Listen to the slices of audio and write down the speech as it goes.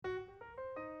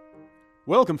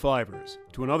Welcome, Fivers,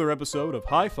 to another episode of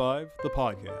High Five, the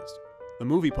podcast, the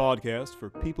movie podcast for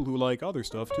people who like other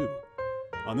stuff too.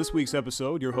 On this week's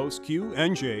episode, your hosts Q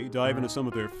and J dive into some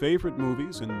of their favorite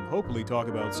movies and hopefully talk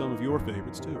about some of your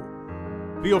favorites too.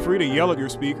 Feel free to yell at your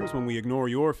speakers when we ignore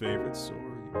your favorites, or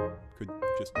you could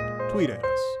just tweet at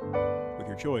us with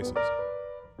your choices,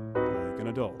 like an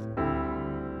adult.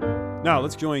 Now,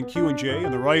 let's join Q and J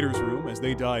in the writer's room as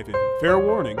they dive in. Fair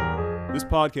warning, this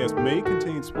podcast may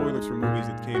contain spoilers for movies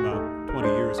that came out 20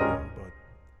 years ago,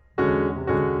 but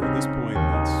at this point,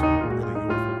 that's really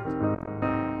your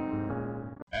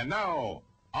fault. And now,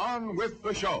 on with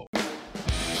the show.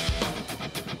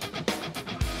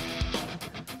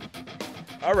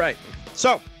 All right.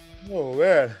 So, Oh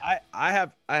man. I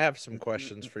have some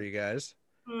questions for you guys.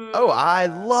 Oh, I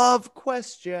love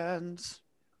questions.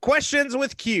 Questions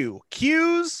with Q.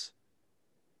 Q's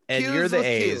and Q's you're the with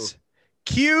Q. A's.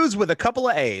 Q's with a couple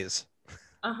of A's.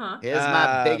 Uh-huh. Here's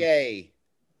my big A.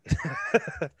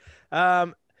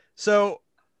 So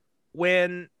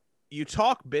when you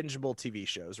talk bingeable TV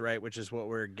shows, right, which is what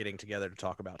we're getting together to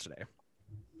talk about today.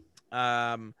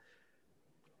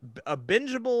 A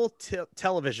bingeable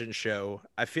television show,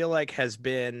 I feel like, has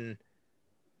been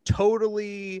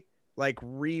totally like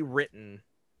rewritten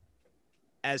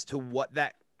as to what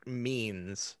that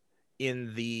means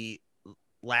in the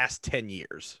last 10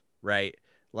 years, right?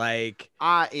 Like,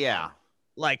 Yeah.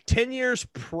 like 10 years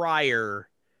prior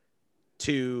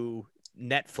to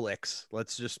Netflix,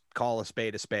 let's just call a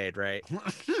spade, right?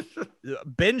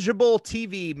 Bingeable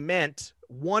TV meant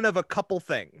one of a couple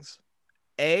things.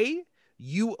 A,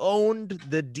 you owned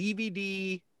the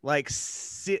DVD like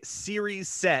series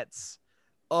sets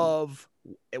of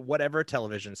whatever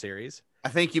television series. I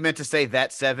think you meant to say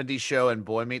That 70s Show and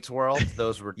Boy Meets World.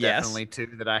 Those were Yes. definitely two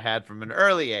that I had from an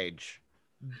early age.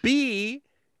 B,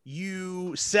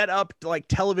 you set up like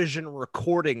television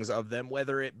recordings of them,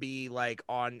 whether it be like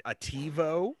on a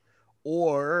TiVo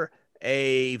or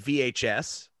a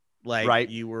VHS, like Right.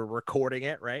 you were recording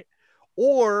it, right?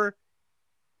 Or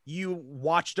you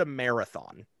watched a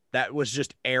marathon that was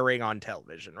just airing on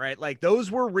television, right? Like those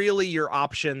were really your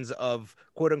options of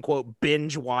quote unquote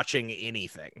binge watching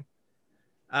anything.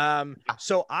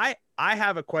 So I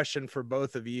have a question for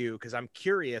both of you because I'm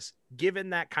curious, given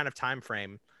that kind of time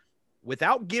frame,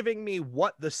 without giving me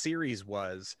what the series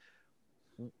was,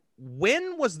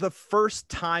 when was the first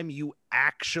time you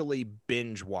actually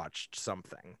binge watched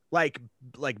something? Like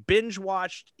binge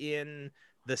watched in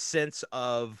the sense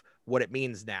of what it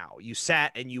means now. You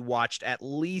sat and you watched at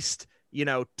least,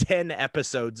 10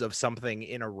 episodes of something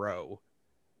in a row.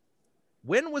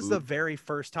 When was the very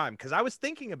first time? Because I was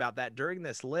thinking about that during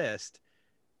this list,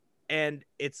 and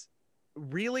it's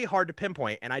really hard to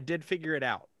pinpoint, and I did figure it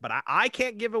out. But I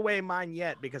can't give away mine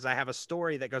yet because I have a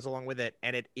story that goes along with it,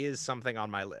 and it is something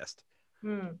on my list.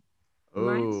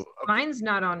 Mine's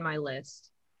not on my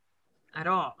list at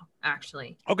all,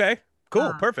 actually. Okay,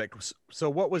 cool, perfect. So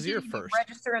what was your Didn't even first?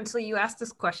 register until you asked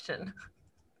this question.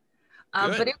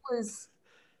 Good. But it was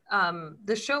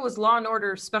the show was Law and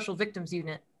Order Special Victims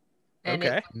Unit. And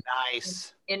Okay. it was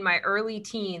Nice. in my early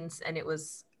teens, and it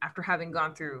was after having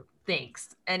gone through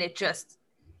things. And it just,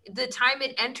 the time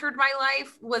it entered my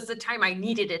life was the time I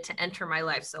needed it to enter my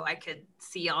life so I could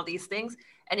see all these things.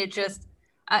 And it just,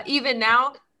 even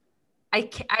now, I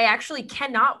actually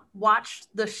cannot watch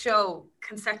the show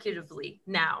consecutively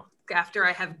now. After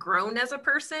I have grown as a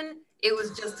person, it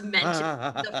was just meant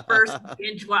to be the first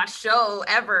binge watch show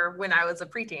ever when I was a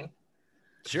preteen.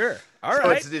 Sure. All So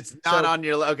right. it's not on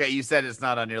your list. Okay, you said it's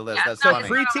not on your list. Yeah, That's it's not-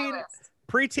 funny. it's not on my list.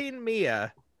 Preteen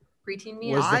Mia Preteen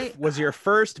Mia. was your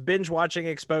first binge watching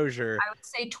exposure. I would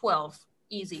say 12.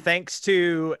 Easy. Thanks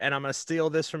to, and I'm going to steal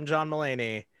this from John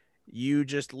Mulaney, you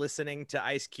just listening to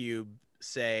Ice Cube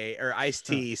say, or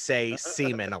Ice-T say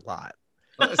semen a lot.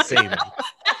 Semen.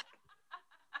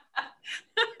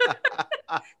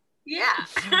 Yeah.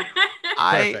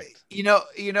 Perfect. You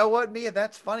know what, Mia?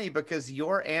 That's funny because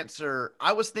your answer,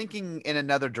 I was thinking in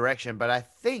another direction, but I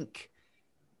think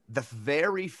the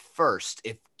very first,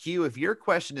 if your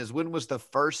question is when was the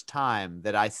first time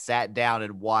that I sat down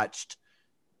and watched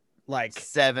Like,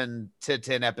 7 to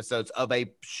 10 episodes of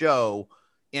a show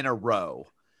in a row,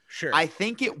 sure. I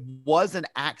think it was an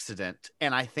accident,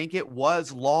 and I think it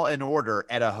was Law and Order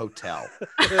at a hotel.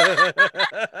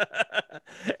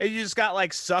 And you just got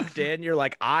like sucked in. You're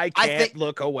like, I can't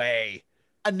look away.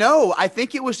 No, I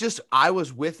think it was just I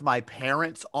was with my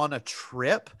parents on a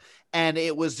trip, and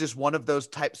it was just one of those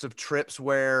types of trips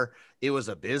where it was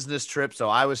a business trip. So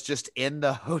I was just in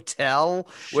the hotel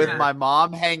with Sure. my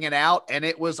mom hanging out, and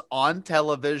it was on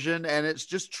television, and it's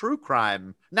just true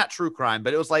crime. Not true crime,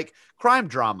 but it was like crime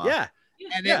drama. Yeah.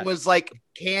 and Yeah. it was like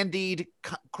candied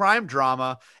crime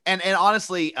drama. And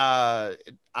honestly, I'm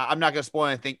not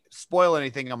going to spoil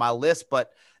anything on my list,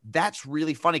 but that's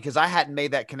really funny because I hadn't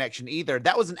made that connection either.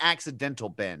 That was an accidental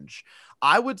binge.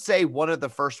 I would say one of the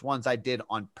first ones I did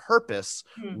on purpose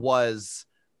was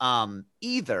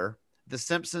either The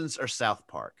Simpsons or South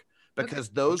Park, because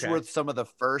those were some of the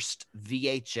first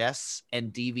VHS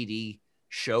and DVD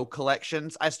show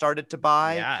collections I started to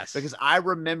buy. Yes. Because I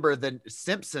remember the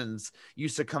Simpsons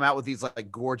used to come out with these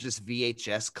like gorgeous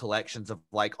VHS collections of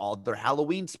like all their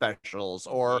Halloween specials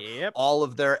or all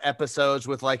of their episodes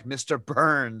with like Mr.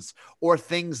 Burns or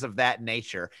things of that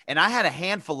nature. And I had a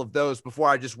handful of those before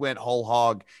I just went whole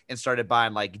hog and started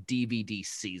buying like DVD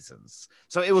seasons.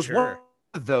 So it was one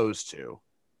of those two.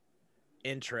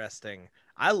 Interesting.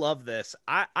 I love this.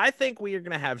 I think we are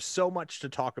going to have so much to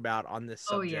talk about on this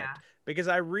subject. Because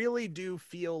I really do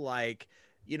feel like,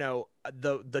 you know,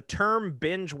 the term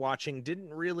binge watching didn't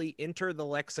really enter the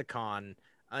lexicon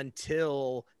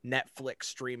until Netflix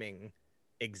streaming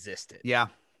existed. Yeah.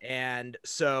 And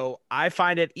so I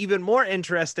find it even more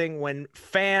interesting when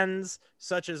fans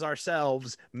such as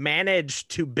ourselves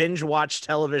managed to binge watch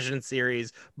television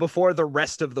series before the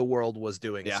rest of the world was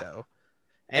doing so.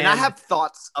 And I have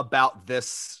thoughts about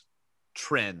this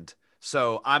trend,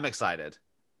 so I'm excited.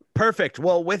 Perfect.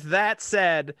 Well, with that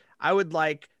said, I would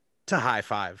like to high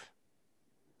five.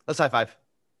 Let's high five.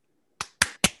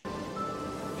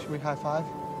 Should we high five?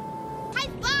 High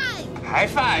five! High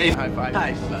five. High five.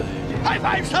 High five. High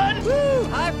five, son. Woo!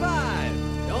 High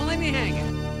five. Don't leave me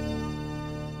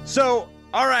hanging. So,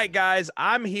 all right, guys,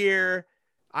 I'm here.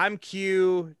 I'm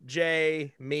Q,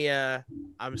 Jay, Mia.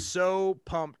 I'm so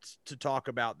pumped to talk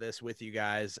about this with you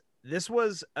guys. This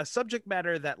was a subject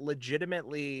matter that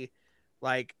legitimately,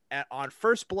 like, on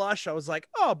first blush, I was like,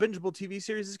 oh, bingeable TV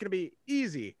series is going to be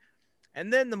easy.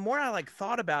 And then the more I, like,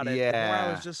 thought about it, the more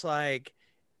I was just like,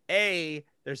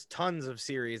 there's tons of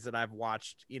series that I've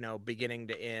watched, you know, beginning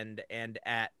to end and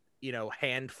at, you know,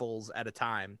 handfuls at a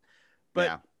time.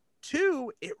 But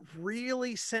two, it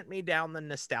really sent me down the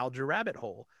nostalgia rabbit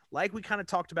hole. Like we kind of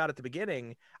talked about at the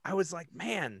beginning, I was like,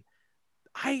 man,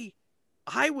 I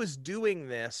was doing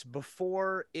this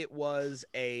before it was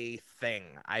a thing,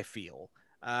 I feel.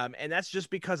 And that's just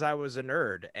because I was a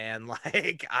nerd. And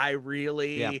like, I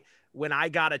really, when I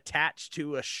got attached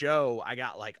to a show, I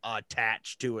got like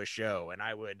attached to a show and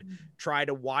I would try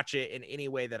to watch it in any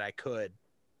way that I could.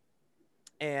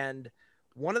 And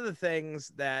one of the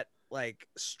things that like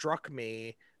struck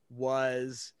me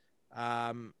was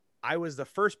I was the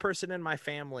first person in my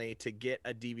family to get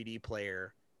a DVD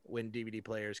player when DVD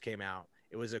players came out.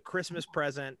 It was a Christmas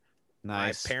present.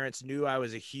 Nice. My parents knew I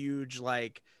was a huge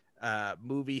like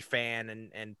movie fan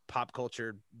and pop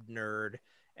culture nerd.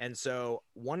 And so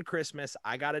one Christmas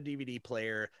I got a DVD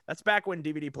player. That's back when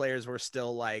DVD players were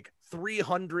still like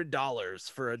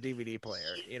 $300 for a DVD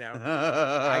player, you know.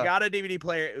 I got a DVD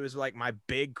player. It was like my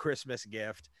big Christmas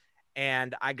gift.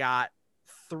 And I got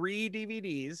 3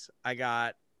 DVDs. I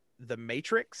got The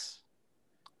Matrix.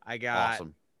 I got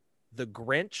The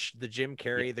Grinch, the Jim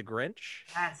Carrey, The Grinch.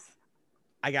 Yes.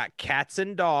 I got Cats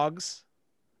and Dogs.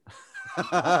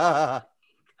 And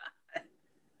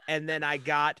then I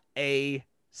got a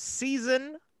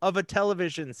season of a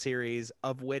television series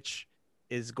of which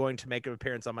is going to make an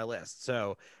appearance on my list.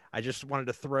 So I just wanted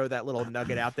to throw that little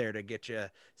nugget out there to get you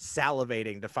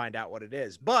salivating to find out what it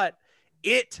is. But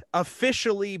it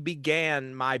officially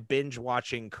began my binge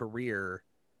watching career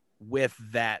with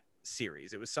that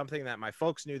series. It was something that my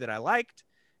folks knew that I liked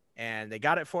and they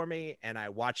got it for me. And I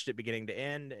watched it beginning to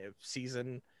end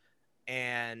season.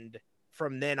 And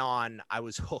from then on, I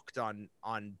was hooked on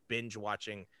binge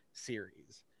watching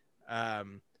series.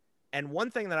 And one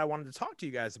thing that I wanted to talk to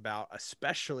you guys about,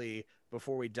 especially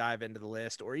before we dive into the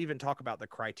list or even talk about the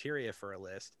criteria for a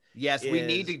list. Yes, we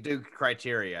need to do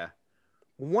criteria.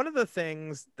 One of the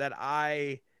things that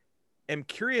I am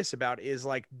curious about is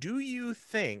like, do you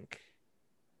think,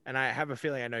 and I have a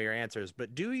feeling I know your answers,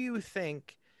 but do you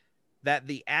think that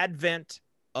the advent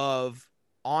of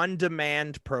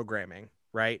on-demand programming,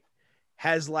 right,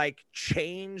 has like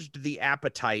changed the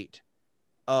appetite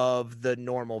of the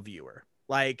normal viewer?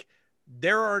 Like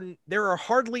there are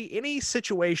hardly any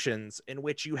situations in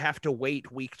which you have to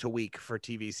wait week to week for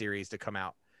TV series to come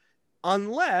out,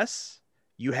 unless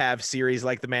you have series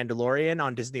like The Mandalorian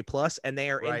on Disney Plus, and they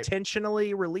are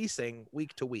intentionally releasing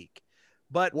week to week.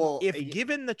 But if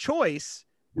given the choice,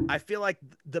 I feel like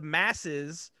the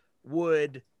masses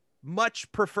would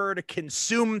much prefer to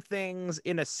consume things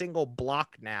in a single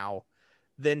block now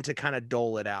than to kind of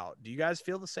dole it out. Do you guys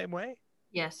feel the same way?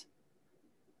 Yes.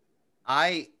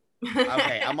 I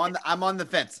Okay, I'm on the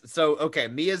fence. So okay,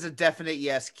 me is a definite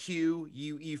yes. Q,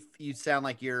 you sound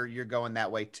like you're going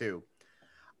that way too.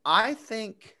 I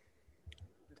think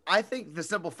the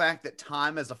simple fact that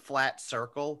time is a flat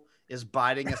circle is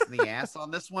biting us in the ass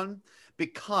on this one,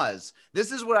 because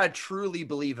this is what I truly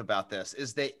believe about this,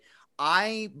 is that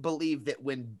I believe that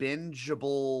when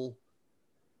bingeable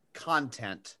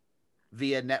content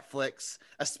via Netflix,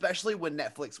 especially when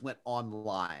Netflix went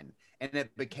online and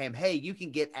it became, hey, you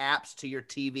can get apps to your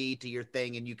TV, to your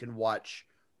thing, and you can watch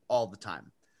all the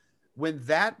time. When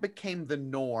that became the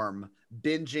norm,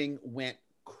 binging went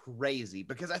crazy,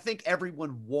 because I think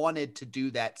everyone wanted to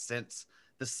do that since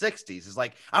the 60s. It's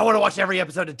like, I want to watch every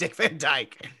episode of Dick Van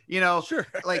Dyke, Sure.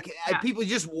 like Yeah. people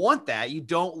just want that. You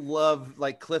don't love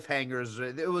like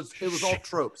cliffhangers. It was all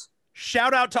tropes.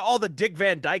 Shout out to all the Dick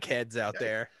Van Dyke heads out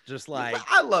there, just like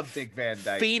I love Dick Van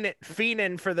Dyke.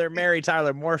 fiending for their Mary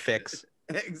Tyler Moore fix.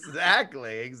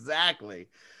 Exactly.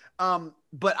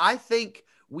 But I think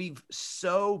we've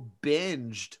so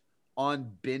binged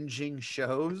on binging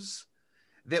shows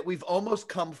that we've almost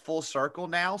come full circle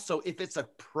now. So if it's a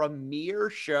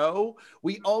premiere show,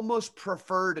 we almost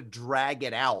prefer to drag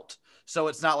it out. So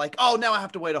it's not like, oh, now I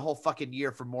have to wait a whole fucking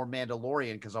year for more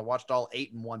Mandalorian because I watched all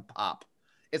 8 in one pop.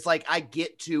 It's like I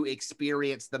get to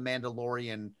experience the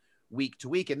Mandalorian week to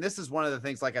week. And this is one of the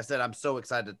things, like I said, I'm so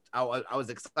excited. I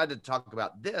was excited to talk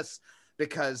about this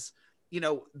because,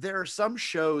 there are some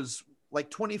shows like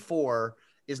 24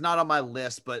 is not on my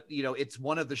list, but, it's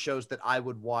one of the shows that I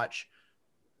would watch.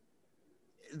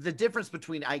 The difference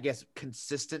between, I guess,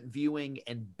 consistent viewing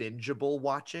and bingeable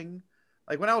watching.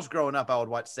 Like when I was growing up, I would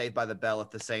watch Saved by the Bell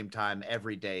at the same time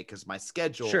every day because my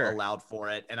schedule allowed for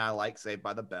it. And I like Saved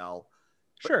by the Bell.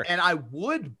 Sure. And I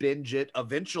would binge it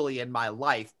eventually in my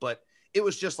life, but it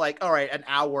was just like, all right, an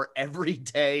hour every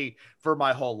day for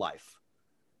my whole life.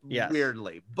 Yes.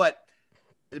 Weirdly. But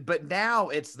now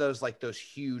it's those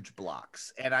huge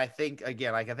blocks. And I think,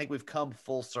 again, I think we've come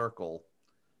full circle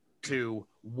to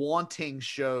wanting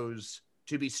shows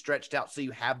to be stretched out so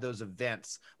you have those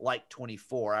events like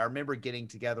 24. I remember getting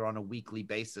together on a weekly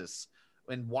basis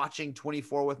and watching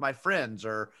 24 with my friends,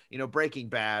 or Breaking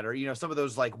Bad, or some of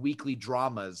those like weekly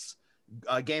dramas.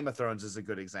 Game of Thrones is a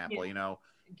good example.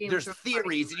 There's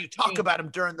theories and you talk about them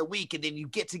during the week, and then you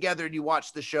get together and you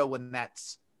watch the show when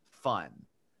that's fun.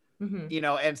 Mm-hmm.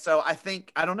 And so I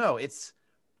don't know,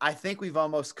 I think we've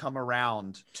almost come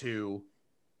around to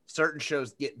certain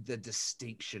shows get the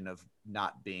distinction of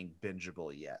not being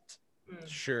bingeable yet.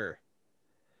 Sure.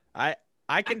 I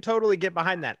can totally get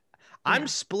behind that. I'm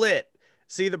split.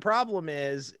 See, the problem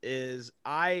is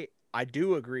I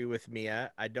do agree with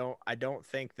Mia. I don't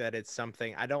think that it's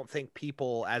something. I don't think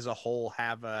people as a whole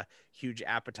have a huge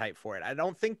appetite for it. I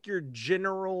don't think your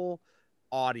general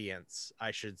audience,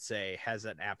 I should say, has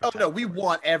an appetite. Oh no, we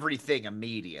want everything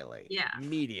immediately. Yeah.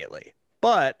 Immediately.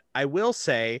 But I will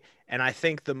say, and I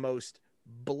think the most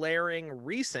blaring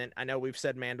recent, I know we've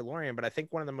said Mandalorian, but I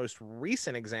think one of the most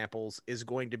recent examples is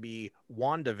going to be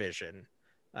WandaVision.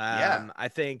 I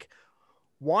think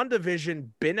WandaVision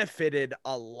benefited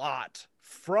a lot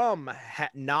from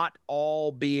not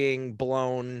all being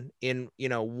blown in,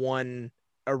 one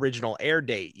original air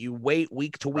date. You wait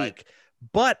week to week.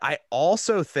 But I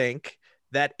also think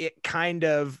that it kind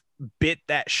of bit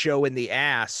that show in the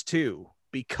ass too,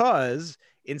 because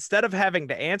instead of having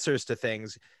the answers to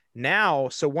things now,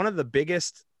 so one of the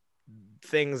biggest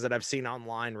things that I've seen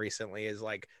online recently is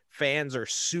like fans are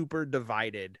super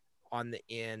divided on the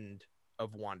end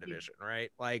of WandaVision,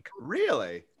 right? Like,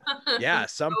 really? Yeah,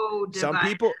 some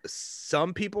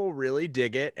people really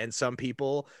dig it, and some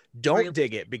people don't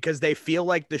dig it because they feel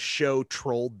like the show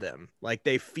trolled them. Like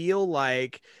they feel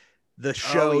like the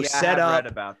show set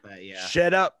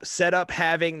up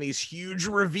having these huge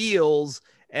reveals,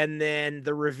 and then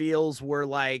the reveals were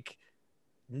like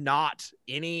not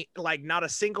a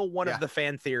single one of the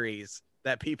fan theories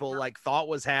that people like thought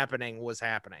was happening.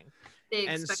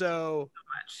 And so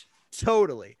much.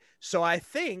 Totally. So I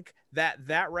think that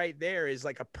right there is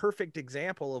like a perfect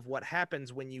example of what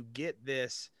happens when you get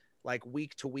this like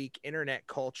week to week internet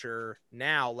culture.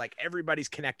 Now, like everybody's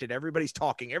connected, everybody's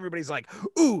talking, everybody's like,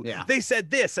 ooh, they said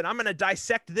this, and I'm going to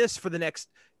dissect this for the next,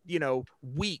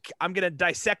 week. I'm going to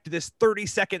dissect this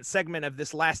 30-second segment of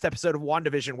this last episode of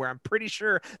WandaVision where I'm pretty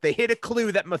sure they hit a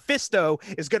clue that Mephisto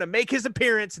is going to make his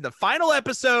appearance in the final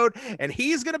episode, and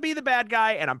he's going to be the bad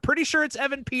guy. And I'm pretty sure it's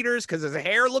Evan Peters because his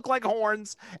hair looked like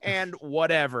horns and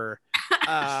whatever.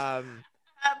 That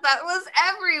was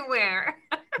everywhere.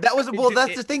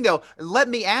 That's the thing though. Let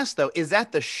me ask though, is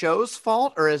that the show's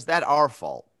fault or is that our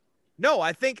fault? No,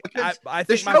 I think I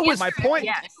think my point.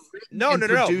 Yes. No.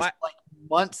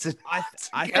 months and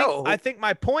I think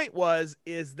my point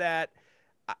is that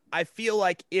I feel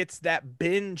like it's that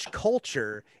binge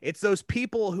culture. It's those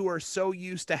people who are so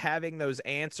used to having those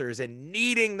answers and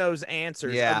needing those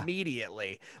answers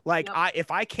immediately. Like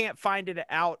if I can't find it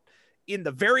out in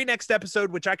the very next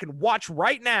episode, which I can watch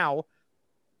right now,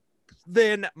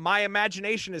 then my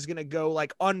imagination is going to go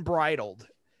like unbridled.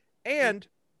 And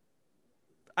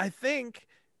I think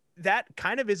that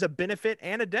kind of is a benefit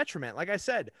and a detriment. Like I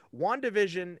said,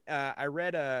 WandaVision, I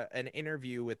read an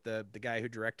interview with the guy who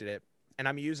directed it, and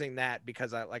I'm using that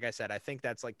because like I said, I think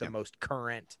that's like the most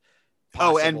current.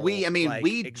 And we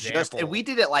example. we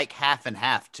did it like half and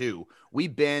half too. We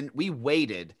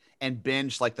waited and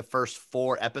binged like the first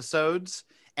 4 episodes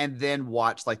and then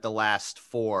watched like the last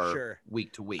 4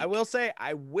 week to week. I will say,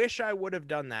 I wish I would have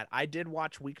done that. I did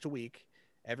watch week to week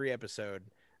every episode.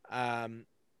 And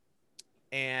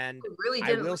really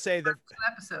I will say the 2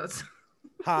 episodes.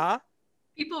 Huh?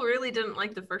 People really didn't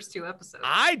like the first 2 episodes.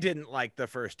 I didn't like the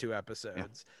first 2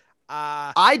 episodes.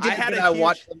 I did, but I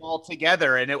watched them all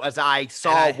together, and I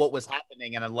saw what was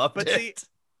happening, and I loved it. See,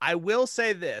 I will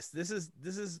say this. This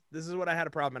is what I had a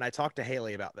problem, and I talked to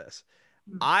Haley about this.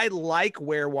 I like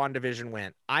where WandaVision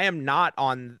went. I am not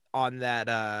on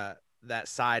that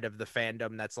side of the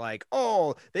fandom that's like,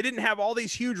 oh, they didn't have all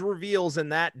these huge reveals,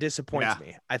 and that disappoints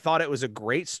me. I thought it was a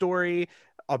great story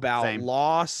about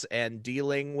loss and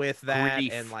dealing with that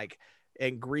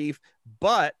and grief.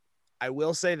 But I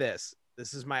will say this.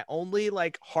 This is my only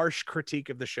like harsh critique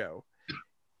of the show.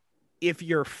 If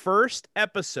your first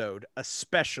episode,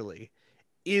 especially,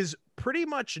 is pretty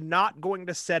much not going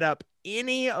to set up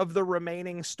any of the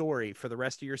remaining story for the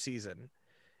rest of your season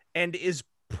and is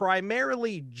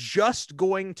primarily just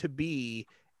going to be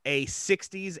a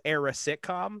 60s era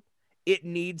sitcom, it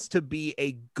needs to be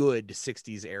a good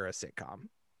 60s era sitcom.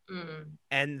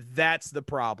 And that's the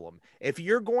problem. If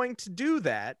you're going to do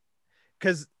that,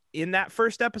 because in that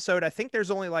first episode, I think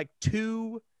there's only like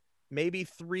 2, maybe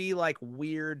 3 like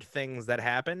weird things that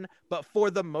happen, but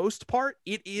for the most part,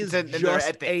 it is just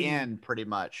at the end, pretty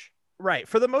much. Right.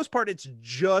 For the most part, it's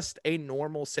just a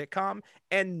normal sitcom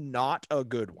and not a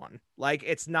good one. Like,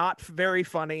 it's not very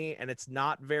funny and it's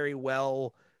not very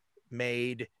well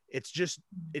made. It's just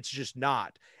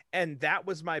not. And that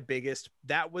was my biggest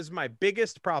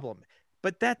problem.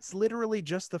 But that's literally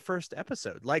just the first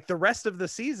episode. Like, the rest of the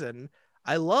season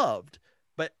I loved,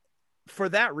 but for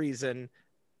that reason,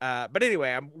 but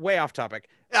anyway, I'm way off topic.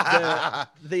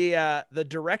 The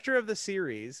director of the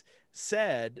series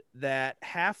said that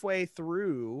halfway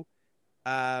through,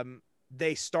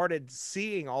 they started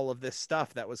seeing all of this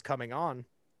stuff that was coming on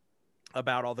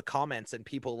about all the comments and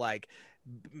people like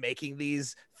making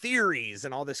these theories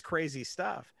and all this crazy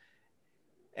stuff.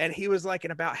 And he was like,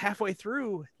 and about halfway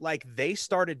through, like, they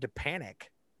started to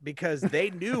panic because they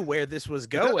knew where this was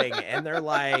going. And they're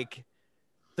like,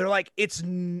 it's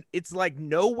like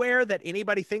nowhere that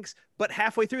anybody thinks, but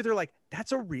halfway through, they're like,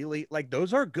 that's a really, like,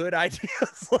 those are good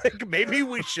ideas. Like, maybe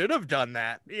we should have done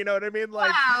that. You know what I mean?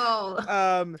 Like,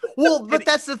 wow. Well, but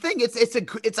that's the thing.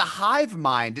 It's a hive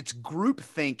mind. It's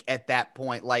groupthink at that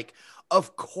point. Like,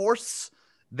 of course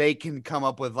they can come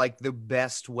up with like the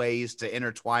best ways to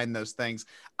intertwine those things.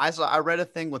 I read a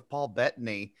thing with Paul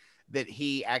Bettany that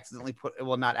he accidentally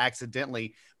not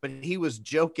accidentally, but he was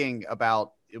joking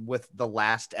about with the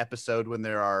last episode when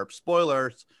there are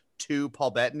spoilers to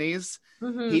Paul Bettany's.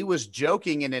 He was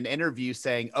joking in an interview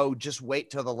saying, oh, just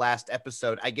wait till the last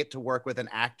episode. I get to work with an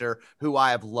actor who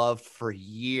I have loved for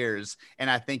years, and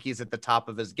I think he's at the top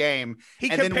of his game. He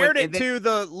compared it to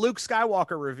the Luke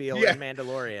Skywalker reveal in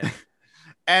Mandalorian.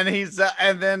 And he's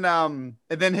and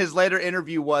then his later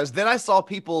interview was, then I saw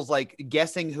people's like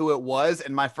guessing who it was,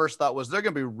 and my first thought was they're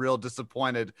gonna be real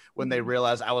disappointed when they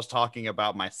realize I was talking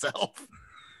about myself.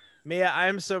 Mia,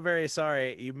 I'm so very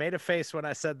sorry. You made a face when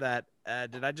I said that.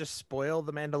 Did I just spoil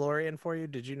the Mandalorian for you?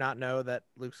 Did you not know that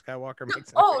Luke Skywalker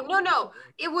makes? Oh no,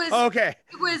 it was okay.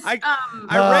 It was. I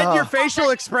read your facial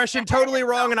expression totally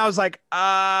wrong, and I was like,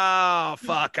 oh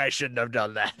fuck, I shouldn't have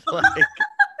done that. Like,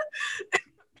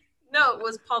 no, it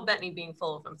was Paul Bettany being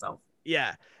full of himself.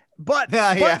 Yeah. But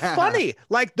funny,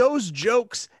 like those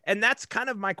jokes. And that's kind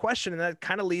of my question. And that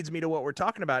kind of leads me to what we're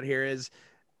talking about here is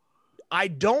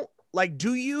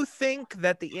do you think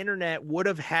that the internet would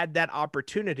have had that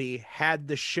opportunity had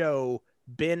the show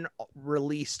been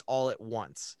released all at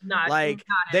once? Not at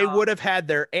they all. would have had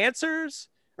their answers,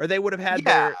 or they would have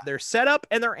had their setup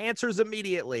and their answers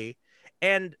immediately.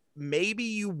 And maybe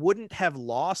you wouldn't have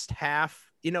lost half.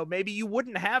 Maybe you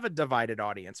wouldn't have a divided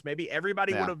audience. Maybe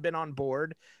everybody would have been on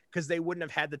board because they wouldn't have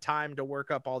had the time to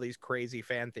work up all these crazy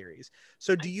fan theories.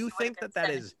 So do you think that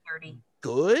is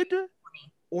good?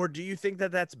 Or do you think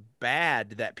that that's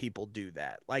bad that people do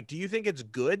that? Like, do you think it's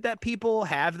good that people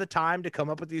have the time to come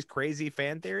up with these crazy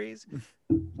fan theories?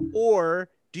 Or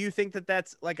do you think that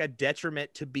that's like a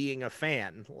detriment to being a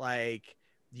fan? Like,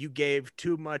 you gave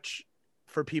too much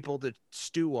for people to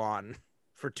stew on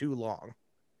for too long?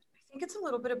 I think it's a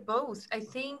little bit of both. I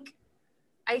think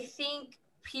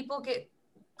people get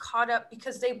caught up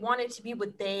because they want it to be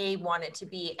what they want it to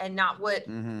be and not what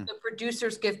the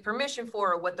producers give permission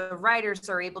for, or what the writers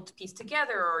are able to piece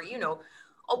together, or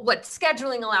what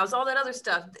scheduling allows, all that other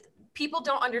stuff. People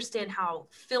don't understand how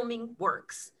filming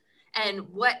works and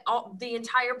what the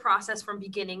entire process from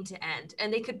beginning to end,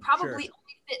 and they could probably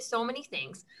only fit so many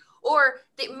things. Or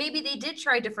maybe they did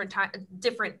try different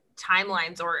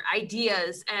timelines or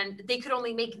ideas, and they could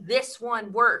only make this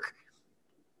one work.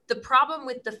 The problem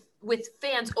with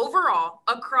fans overall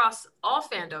across all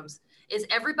fandoms is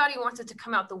everybody wants it to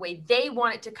come out the way they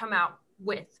want it to come out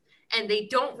with, and they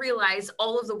don't realize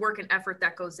all of the work and effort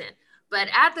that goes in. But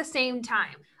at the same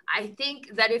time, I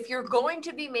think that if you're going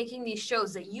to be making these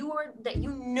shows that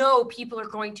people are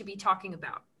going to be talking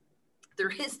about, there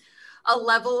is a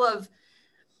level of,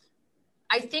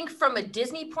 I think from a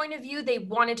Disney point of view, they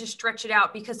wanted to stretch it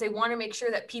out because they want to make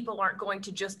sure that people aren't going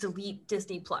to just delete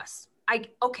Disney Plus.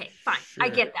 Okay, fine. Sure. I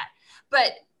get that.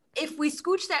 But if we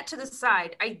scooch that to the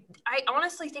side, I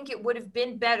honestly think it would have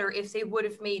been better if they would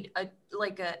have made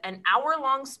an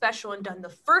hour-long special and done the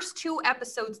first 2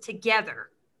 episodes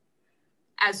together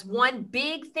as one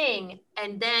big thing,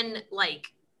 and then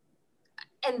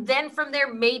from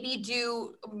there maybe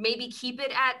keep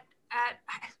it at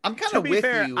I'm kind of with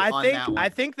you on that one. I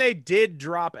think they did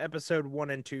drop episode 1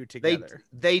 and 2 together.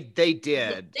 They did.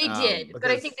 They did, but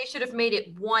I think they should have made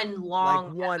it one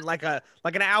long, like an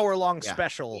hour-long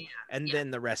special,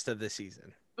 then the rest of the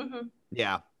season. Mm-hmm.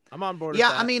 Yeah, I'm on board.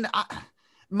 Yeah, with that.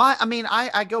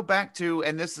 I go back to,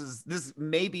 and this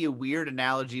may be a weird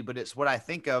analogy, but it's what I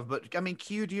think of. But I mean,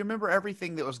 Q, do you remember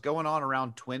everything that was going on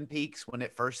around Twin Peaks when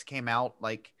it first came out?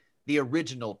 Like the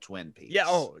original Twin Peaks. Yeah,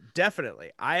 oh, definitely.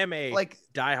 I am a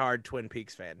diehard Twin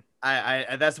Peaks fan.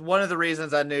 I that's one of the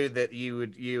reasons I knew that you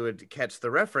would catch the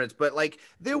reference. But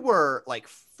there were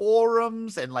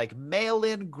forums and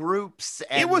mail-in groups.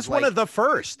 And it was one of the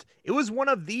first. It was one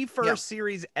of the first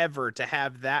series ever to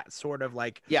have that sort of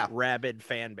rabid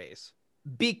fan base.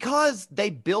 Because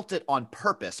they built it on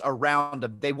purpose around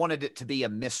they wanted it to be a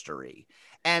mystery.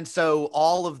 And so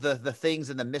all of the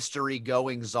things and the mystery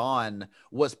goings on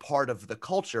was part of the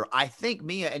culture. I think,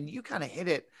 Mia, and you kind of hit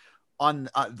it on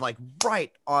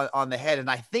right on the head.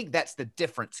 And I think that's the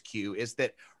difference, Q, is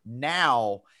that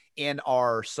now in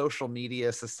our social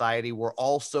media society, we're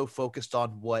also focused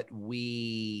on what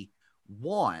we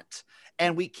want.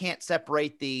 And we can't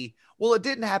separate it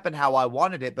didn't happen how I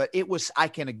wanted it, but I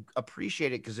can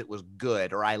appreciate it because it was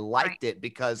good, or I liked it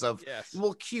because of,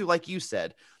 Q, like you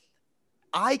said,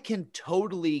 I can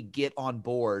totally get on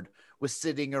board with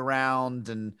sitting around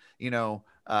and,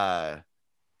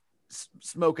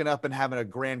 smoking up and having a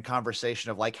grand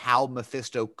conversation of how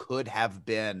Mephisto could have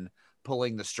been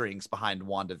pulling the strings behind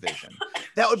WandaVision.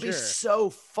 That would be so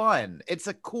fun. It's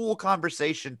a cool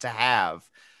conversation to have,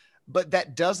 but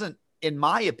that doesn't, in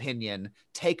my opinion,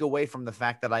 take away from the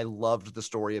fact that I loved the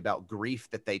story about grief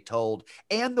that they told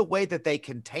and the way that they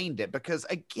contained it. Because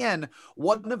again,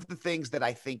 one of the things that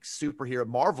I think superhero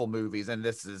Marvel movies, and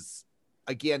this is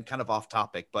again kind of off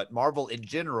topic, but Marvel in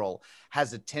general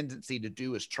has a tendency to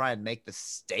do is try and make the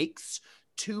stakes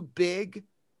too big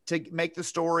to make the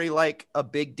story a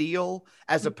big deal,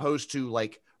 as opposed to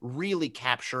really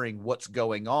capturing what's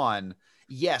going on.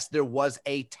 Yes, there was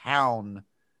a town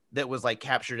that was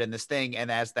captured in this thing,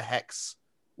 and as the hex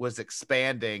was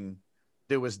expanding,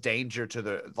 there was danger to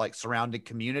the surrounding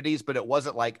communities, but it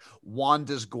wasn't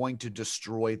Wanda's going to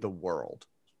destroy the world.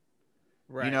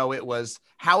 Right. It was,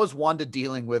 how is Wanda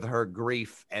dealing with her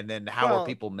grief, and then how are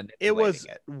people manipulating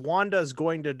it? Wanda's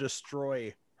going to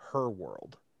destroy her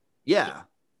world. Yeah.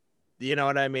 You know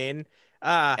what I mean?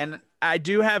 And I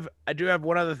do have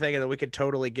one other thing, and then we could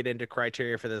totally get into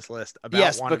criteria for this list about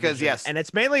WandaVision. And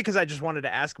it's mainly because I just wanted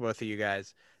to ask both of you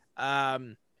guys.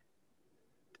 From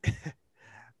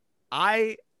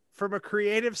a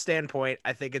creative standpoint,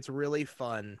 I think it's really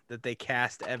fun that they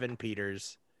cast Evan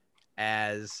Peters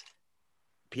as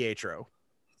Pietro.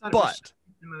 But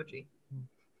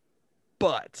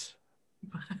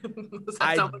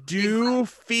I do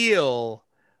feel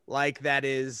like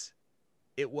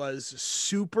it was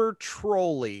super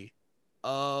trolly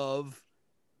of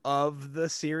the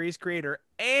series creator,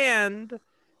 and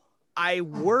I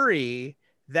worry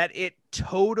that it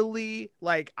totally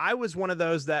like, I was one of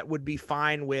those that would be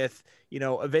fine with,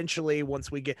 eventually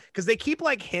once we get, because they keep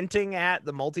like hinting at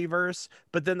the multiverse,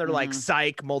 but then they're like,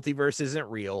 psych, multiverse isn't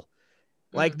real.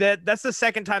 Like that's the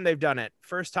second time they've done it.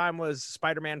 First time was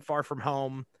Spider-Man Far From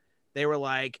Home. They were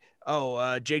like,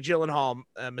 oh, Jake Gyllenhaal,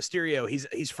 Mysterio,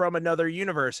 he's from another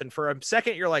universe. And for a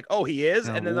second, you're like, oh, he is.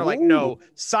 And then they're like, no,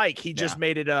 psych, he just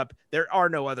made it up. There are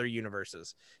no other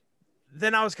universes.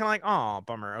 Then I was kind of like, oh,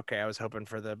 bummer. Okay, I was hoping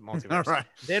for the multiverse. Right.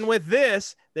 Then with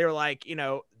this, they were like,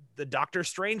 the Doctor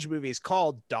Strange movie is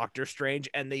called Doctor Strange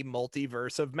and the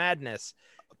Multiverse of Madness.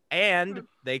 And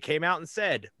they came out and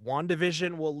said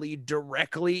WandaVision will lead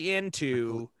directly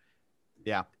into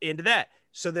that.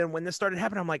 So then when this started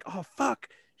happening, I'm like, oh, fuck.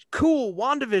 Cool.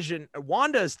 WandaVision.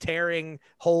 Wanda's tearing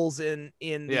holes in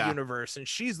the universe, and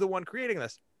she's the one creating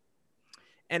this.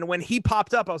 And when he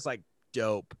popped up, I was like,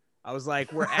 dope. I was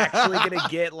like, we're actually going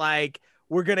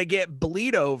to get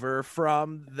bleed over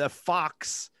from the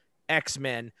Fox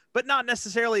X-Men, but not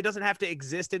necessarily, it doesn't have to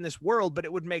exist in this world, but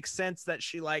it would make sense that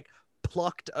she like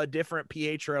plucked a different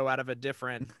Pietro out of a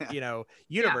different,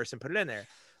 universe and put it in there.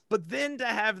 But then to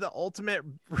have the ultimate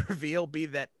reveal be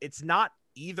that it's not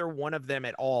either one of them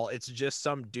at all. It's just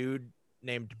some dude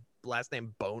named last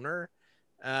name Boner,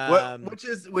 which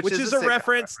is a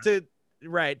reference to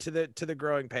the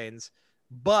Growing Pains.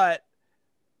 But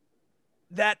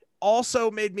that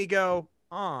also made me go,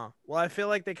 well, I feel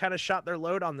like they kind of shot their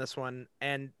load on this one,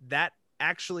 and that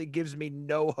actually gives me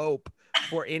no hope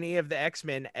for any of the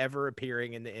X-Men ever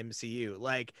appearing in the MCU.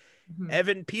 Like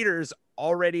Evan Peters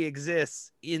already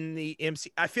exists in the MCU.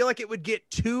 I feel like it would get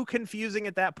too confusing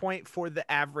at that point for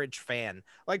the average fan.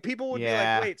 Like people would be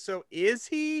like, wait, so is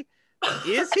he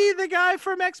the guy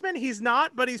from X-Men? He's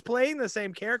not, but he's playing the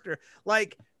same character.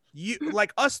 Like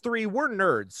us three, we're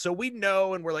nerds, so we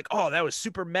know, and we're like, oh, that was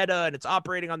super meta and it's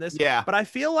operating on this. Yeah. But I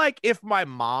feel like if my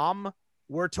mom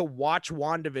were to watch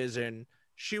WandaVision,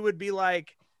 she would be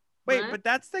like, wait, but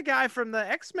that's the guy from the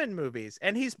X-Men movies,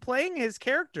 and he's playing his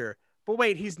character. But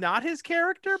wait, he's not his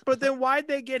character? But then why'd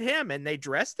they get him? And they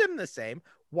dressed him the same.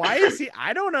 Why is he?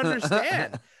 I don't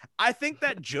understand. I think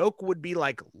that joke would be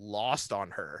like lost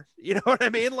on her. You know what I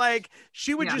mean? Like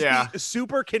she would just be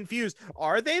super confused.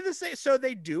 Are they the same? So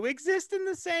they do exist in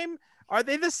the same? Are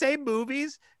they the same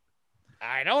movies?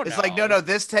 I don't know. It's like, no,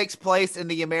 this takes place in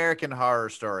the American Horror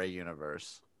Story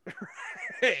universe.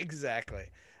 Exactly.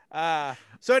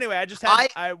 So anyway, I just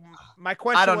had my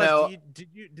question. I don't know.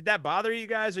 Did that bother you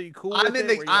guys? Are you cool? I'm in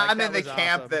the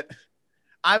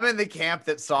camp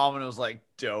that Solomon was like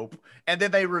dope, and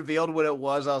then they revealed what it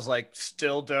was. I was like,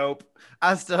 still dope.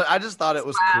 I just thought it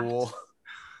was cool.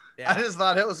 Yeah. I just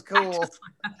thought it was cool.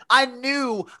 I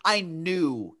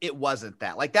knew it wasn't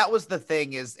that. Like that was the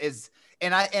thing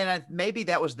and I maybe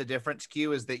that was the difference,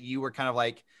 Q, is that you were kind of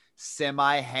like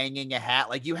semi hanging a hat.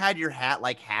 Like you had your hat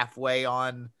like halfway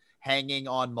on hanging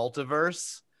on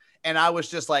Multiverse. And I was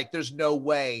just like, there's no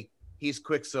way he's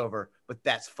Quicksilver, but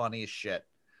that's funny as shit.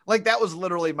 Like that was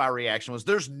literally my reaction was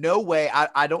there's no way.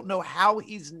 I don't know how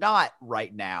he's not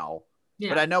right now,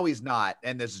 but I know he's not.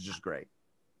 And this is just great.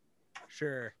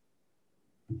 Sure.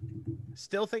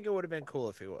 Still think it would have been cool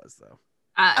if he was though.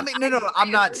 I mean, no, I'm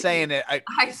not saying it. I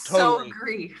totally, so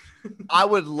agree. I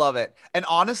would love it. And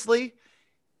honestly,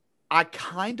 I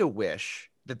kind of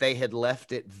wish that they had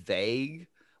left it vague.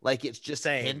 Like it's just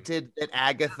hinted that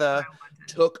Agatha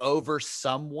took over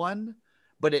someone,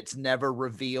 but it's never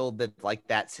revealed that like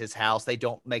that's his house. They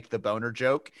don't make the Boner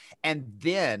joke. And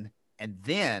then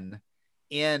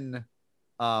in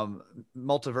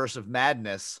Multiverse of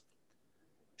Madness,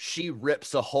 she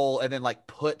rips a hole and then like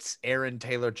puts Aaron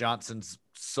Taylor Johnson's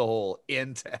soul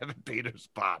into Evan Peters'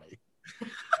 body.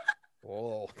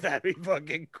 Whoa, that'd be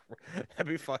fucking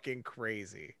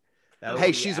crazy.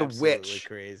 Hey, she's a witch.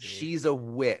 Crazy. She's a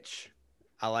witch.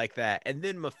 I like that. And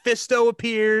then Mephisto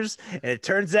appears, and it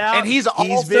turns out and he's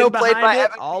also played by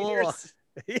Evan Peters.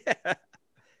 Yeah,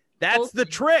 that's the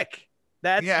trick.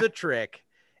 That's the trick.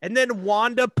 And then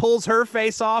Wanda pulls her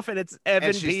face off, and it's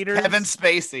Evan Peters. Kevin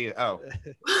Spacey. Oh.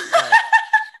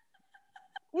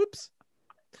 Whoops.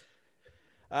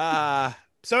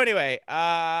 So anyway,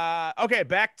 okay,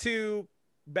 back to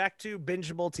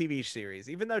bingeable TV series.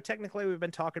 Even though technically we've been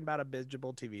talking about a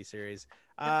bingeable TV series,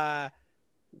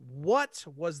 what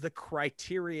was the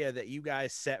criteria that you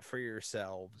guys set for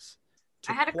yourselves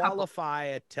to qualify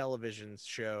a television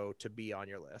show to be on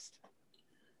your list?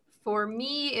 For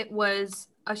me, it was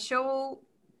a show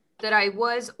that I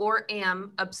was or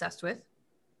am obsessed with.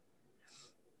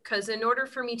 Because in order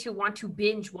for me to want to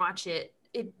binge watch it,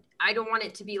 I don't want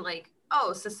it to be like,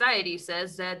 oh, society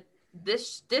says that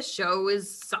this show is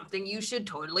something you should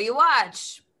totally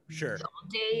watch. Sure. all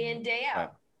day in, day Right.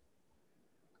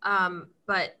 out.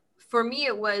 But for me,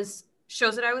 it was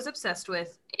shows that I was obsessed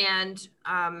with, and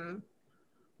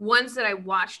ones that I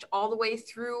watched all the way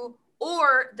through,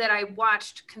 or that I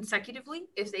watched consecutively.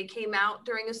 If they came out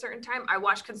during a certain time, I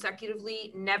watched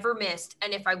consecutively, never missed.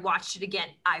 And if I watched it again,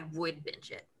 I would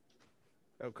binge it.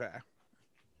 Okay.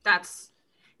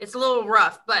 It's a little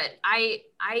rough, but I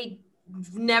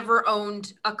never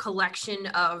owned a collection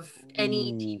of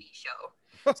any TV show.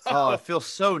 Oh, it feels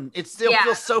so. It still Yeah.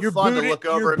 feels so You're fun booted, to look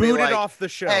over you're and be booted like, off the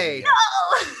show. hey. Mia.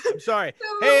 I'm sorry.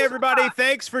 So Hey, everybody.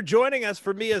 Thanks for joining us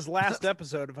for Mia's last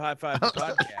episode of High Five the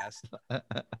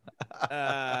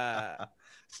Podcast.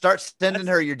 Start sending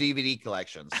her your DVD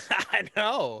collections. I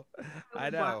know.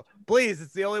 Please,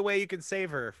 it's the only way you can save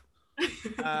her.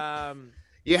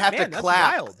 You have Man, to that's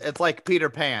clap. wild. It's like Peter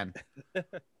Pan.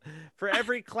 For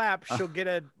every clap, she'll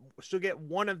get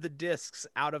one of the discs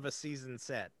out of a season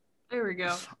set. There we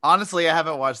go. Honestly, I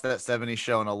haven't watched that 70s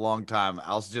show in a long time.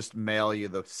 I'll just mail you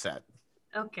the set.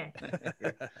 Okay.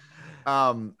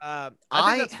 I think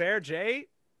that's fair, Jay.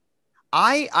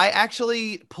 I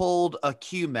actually pulled a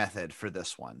Q method for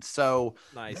this one. So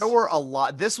Nice. there were a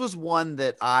lot. This was one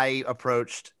that I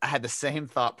approached. I had the same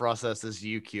thought process as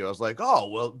you, Q. I was like, oh,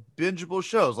 well, bingeable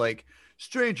shows like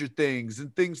Stranger Things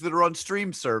and things that are on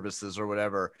stream services or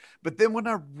whatever. But then when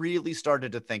I really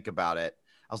started to think about it,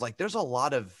 I was like, there's a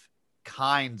lot of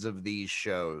kinds of these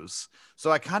shows.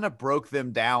 So I kind of broke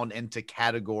them down into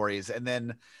categories and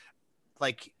then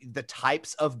like the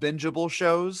types of bingeable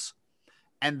shows.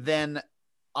 And then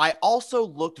I also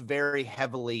looked very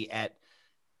heavily at,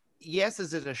 yes,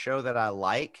 is it a show that I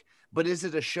like, but is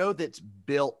it a show that's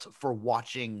built for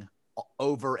watching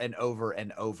over and over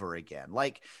and over again?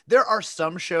 Like there are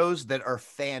some shows that are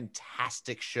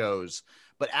fantastic shows,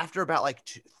 but after about like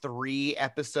 3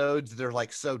 episodes, they're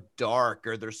like so dark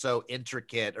or they're so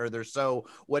intricate or they're so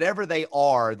whatever they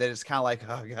are that it's kind of like,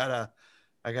 oh,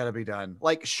 I gotta be done.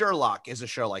 Like Sherlock is a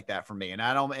show like that for me. And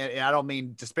I don't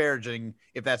mean disparaging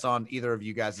if that's on either of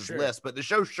you guys' list, but the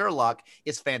show Sherlock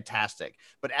is fantastic.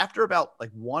 But after about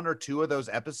like 1 or 2 of those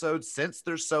episodes, since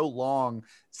they're so long,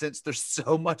 since there's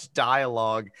so much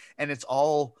dialogue and it's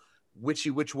all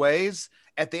witchy which ways,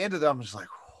 at the end of them, I'm just like,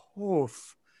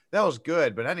 oof, that was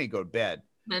good, but I need to go to bed.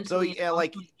 Mentally, so yeah,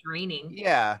 like draining.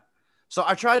 Yeah. So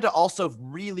I tried to also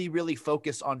really, really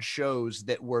focus on shows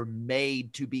that were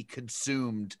made to be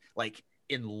consumed like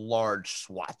in large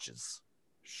swatches.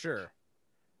 Sure.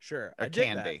 Or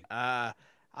can be. I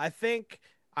think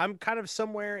I'm kind of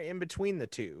somewhere in between the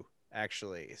two,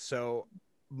 actually. So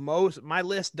my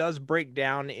list does break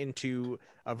down into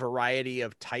a variety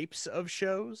of types of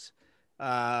shows.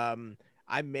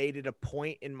 I made it a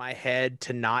point in my head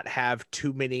to not have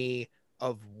too many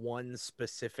of one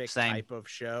specific type of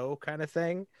show kind of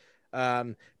thing.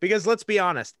 Because let's be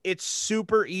honest, it's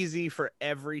super easy for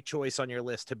every choice on your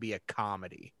list to be a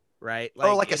comedy, right?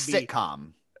 Like a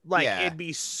sitcom. It'd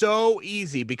be so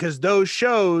easy because those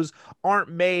shows aren't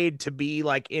made to be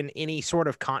like in any sort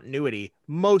of continuity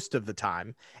most of the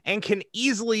time and can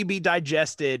easily be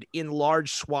digested in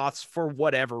large swaths for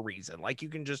whatever reason. Like you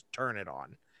can just turn it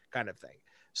on kind of thing.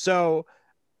 So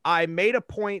I made a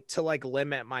point to like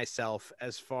limit myself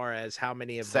as far as how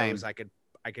many of those I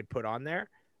could put on there.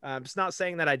 It's not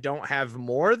saying that I don't have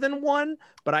more than one,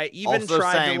 but I even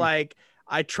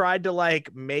tried to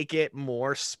make it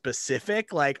more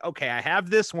specific. Like, okay, I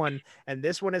have this one and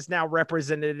this one is now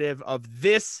representative of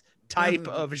this type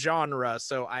of genre.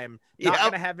 So I am not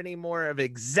going to have any more of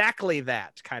exactly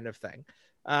that kind of thing.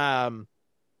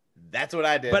 That's what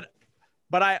I did.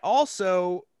 But I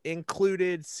also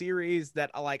included series that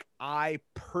I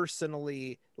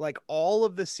personally like. All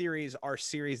of the series are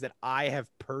series that I have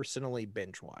personally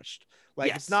binge watched.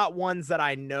 It's not ones that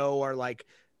I know are like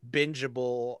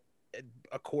bingeable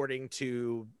according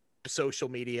to social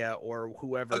media or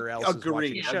whoever else is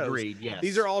watching shows. Agreed. Yes.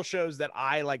 These are all shows that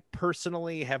I like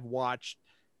personally have watched,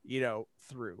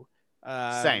 through.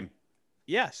 Same.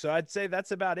 Yeah, so I'd say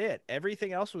that's about it.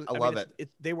 Everything else was. I love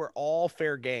it. They were all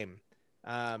fair game.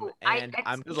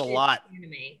 There's a lot.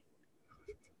 Anime.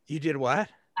 You did what?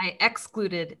 I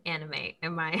excluded anime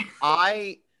in my.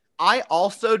 I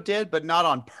also did, but not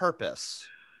on purpose.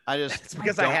 It's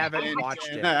because I haven't watched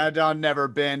it. I never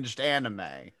binged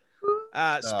anime.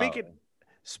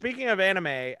 Speaking of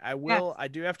anime, I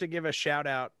do have to give a shout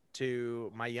out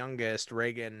to my youngest,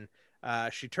 Reagan.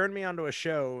 She turned me onto a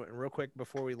show, and real quick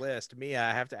before we list, Mia,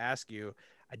 I have to ask you,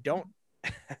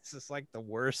 this is like the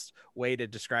worst way to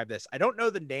describe this. I don't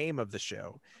know the name of the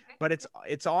show, but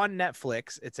it's on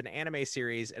Netflix. It's an anime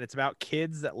series and it's about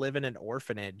kids that live in an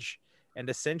orphanage. and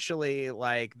essentially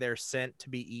like they're sent to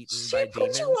be eaten She by put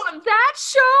demons. you on that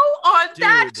show? On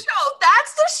that Dude. show?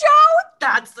 That's the show?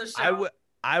 That's the show.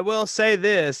 I will say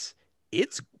this,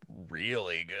 it's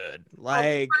really good.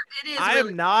 Like it is I really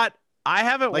am not I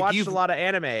haven't Like, watched you've- a lot of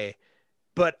anime,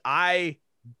 but I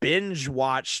binge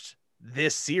watched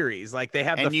this series. Like they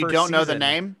have And the you first don't know the season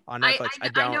name? on Netflix. I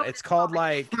don't. know It's called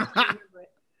like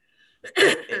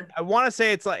I want to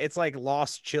say it's like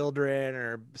Lost Children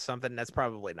or something. That's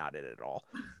probably not it at all.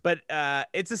 But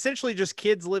it's essentially just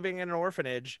kids living in an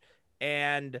orphanage,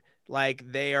 and like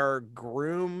they are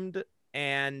groomed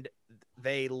and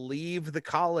they leave the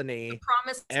colony.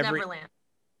 Promised Neverland.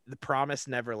 The Promised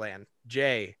Neverland.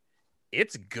 Jay,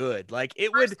 it's good. Like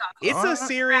it First would. off, It's Alright. a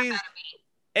series.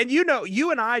 And you know,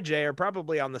 you and I, Jay, are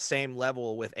probably on the same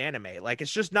level with anime. Like,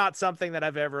 it's just not something that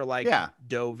I've ever like Yeah.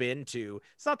 dove into.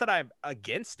 It's not that I'm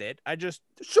against it. I just,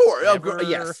 Sure. Never-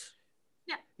 Yes.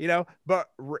 you know.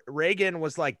 But Reagan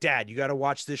was like, "Dad, you got to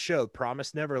watch this show,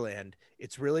 Promised Neverland.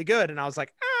 It's really good." And I was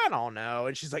like, "I don't know."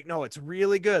 And she's like, "No, it's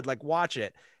really good. Like, watch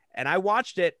it." And I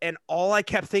watched it, and all I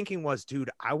kept thinking was, "Dude,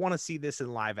 I want to see this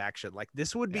in live action. Like,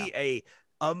 this would be a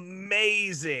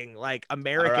amazing like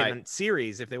American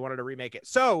series if they wanted to remake it."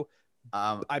 So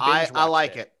I binge watched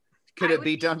like it. it. Could I it would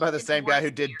be be done by the interested same to guy watch who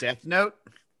the did series. Death Note?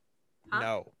 Huh?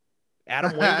 No.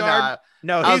 Adam No, Wingard?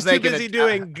 No, I he's was too making busy a-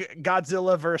 doing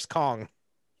Godzilla vs. Kong.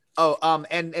 Oh,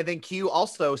 and then Q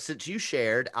also, since you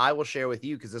shared, I will share with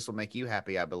you because this will make you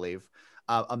happy, I believe.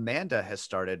 Amanda has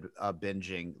started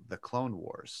binging the Clone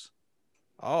Wars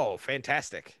Oh,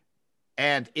 fantastic.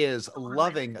 and is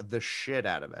loving the shit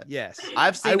out of it. Yes.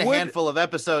 I've seen I a would- handful of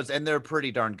episodes and they're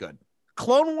pretty darn good.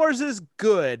 Clone Wars is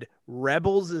good.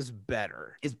 Rebels is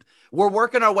better. We're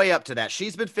working our way up to that.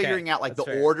 She's been figuring out like that's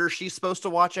the fair. order she's supposed to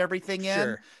watch everything in.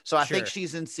 Sure. So I think sure.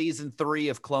 she's in season 3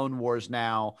 of Clone Wars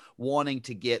now, wanting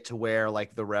to get to where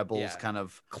like the Rebels Yeah. kind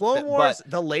of. Clone but- Wars,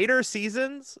 the later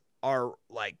seasons are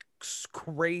like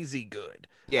crazy good.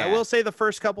 Yeah. I will say the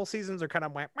first couple seasons are kind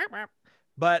of wah, wah, wah,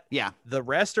 but Yeah. the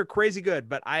rest are crazy good.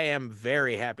 But I am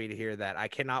very happy to hear that. I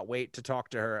cannot wait to talk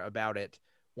to her about it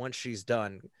once she's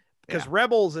done, because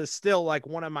Rebels is still like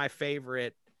one of my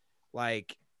favorite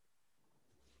like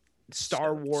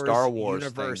Star Wars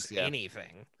universe things, yeah.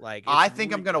 anything. Like I it's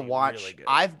think I'm gonna really, watch. really good.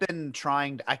 I've been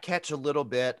trying. I catch a little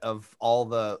bit of all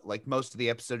the like most of the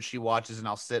episodes she watches, and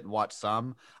I'll sit and watch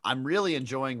some. I'm really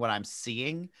enjoying what I'm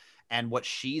seeing and what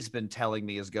she's been telling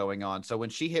me is going on. So when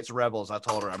she hits Rebels, I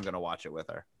told her I'm gonna watch it with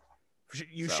her.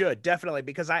 You So. should definitely,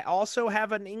 because I also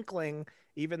have an inkling,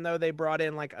 even though they brought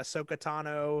in like Ahsoka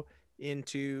Tano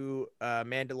into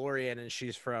Mandalorian and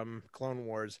she's from Clone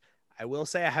Wars. I will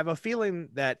say I have a feeling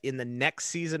that in the next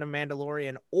season of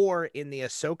Mandalorian or in the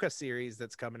Ahsoka series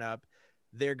that's coming up,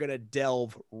 they're gonna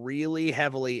delve really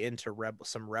heavily into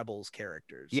some Rebels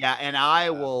characters. Yeah, and I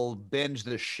will binge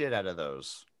the shit out of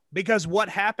those. Because what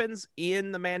happens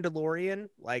in the Mandalorian,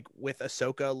 like with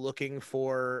Ahsoka looking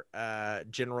for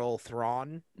General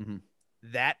Thrawn, Mhm.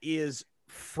 that is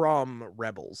from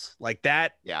Rebels. Like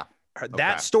that, Yeah.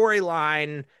 that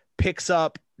storyline picks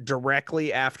up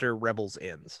directly after Rebels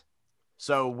ends.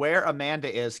 So where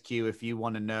Amanda is, Q, if you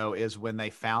want to know, is when they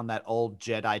found that old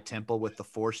Jedi temple with the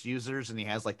Force users, and he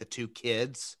has like the 2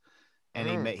 kids,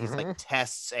 and he's like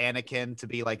tests Anakin to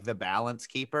be like the balance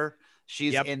keeper.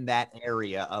 She's Yep. in that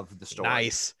area of the story.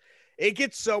 Nice. It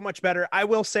gets so much better. I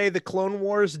will say the Clone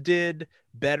Wars did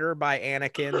better by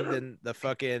Anakin than the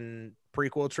fucking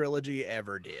prequel trilogy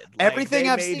ever did. Like, Everything they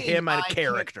I've made seen, him a I can't-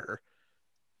 character.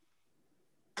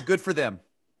 Good for them.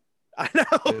 I know.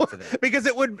 Good for them. Because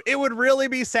it would really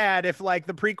be sad if like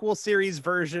the prequel series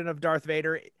version of Darth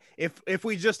Vader, if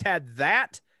we just had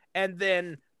that and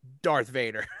then Darth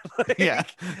Vader. Like, Yeah.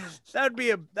 that'd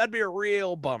be a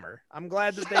real bummer. I'm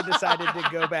glad that they decided to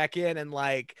go back in and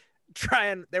like try,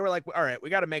 and they were like, all right, we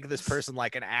got to make this person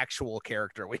like an actual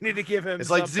character. We need to give him It's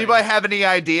like, does something. anybody have any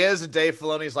ideas? And Dave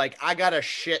Filoni's like, I got a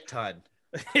shit ton.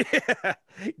 Yeah.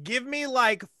 Give me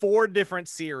like 4 different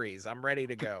series. I'm ready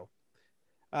to go.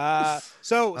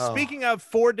 So Oh. speaking of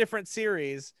 4 different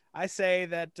series, I say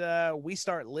that we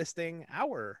start listing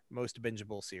our most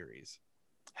bingeable series.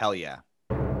 Hell yeah.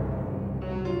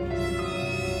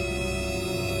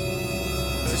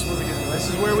 This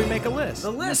is where we make a list.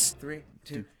 The list. 3,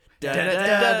 2.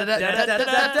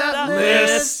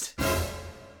 List.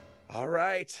 All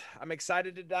right. I'm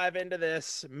excited to dive into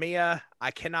this. Mia,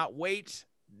 I cannot wait.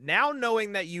 Now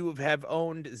knowing that you have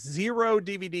owned 0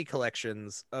 DVD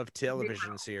collections of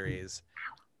television series,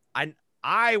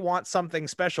 I want something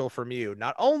special from you.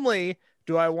 Not only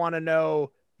do I want to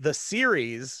know the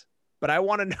series, but I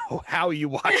want to know how you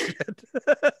watched it,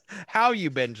 how you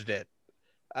binged it.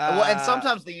 Well, and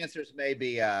sometimes the answers may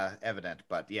be evident,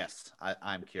 but yes,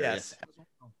 I'm curious.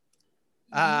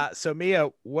 So Mia,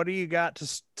 what do you got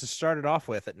to start it off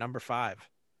with at number 5?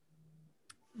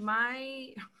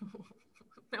 My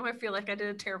now I feel like I did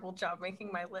a terrible job making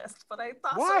my list, but I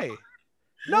thought Why? so.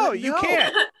 No, you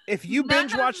can't. If you None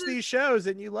binge of watch the- these shows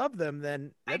and you love them,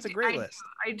 then that's a great list.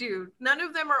 I do. None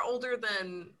of them are older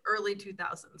than early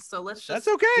 2000s, so let's just That's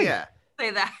okay. Yeah.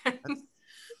 say that.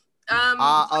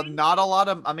 Not a lot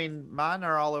of. I mean, mine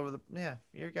are all over the. Yeah,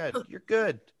 you're good. You're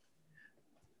good.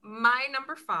 My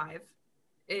number 5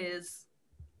 is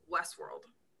Westworld.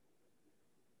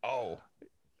 Oh,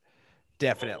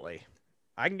 definitely.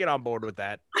 I can get on board with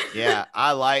that. Yeah,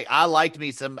 I liked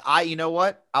me some. You know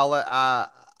what?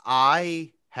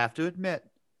 I have to admit,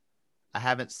 I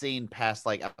haven't seen past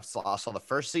I saw the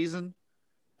first season,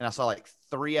 and I saw like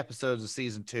 3 episodes of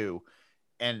season 2,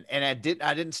 and I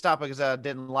didn't stop because I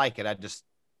didn't like it. I just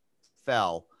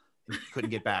fell and couldn't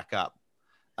get back up.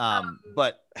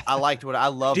 But I liked what I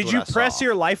loved. Did what you I press saw.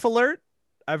 your life alert?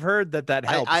 I've heard that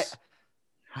helps.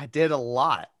 I did a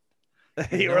lot.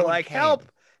 You No were one like, came.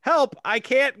 help! I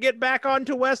can't get back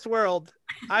onto Westworld.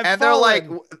 And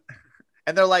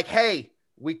they're like, hey,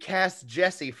 we cast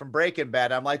Jesse from Breaking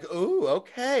Bad. I'm like, ooh,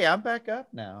 okay, I'm back up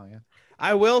now. Yeah.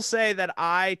 I will say that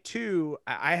I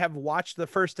have watched the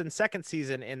first and second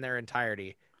season in their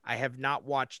entirety. I have not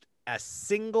watched a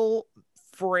single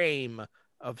frame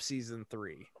of season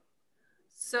 3.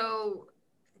 So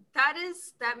that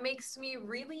makes me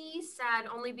really sad,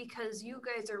 only because you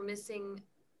guys are missing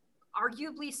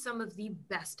arguably some of the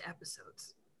best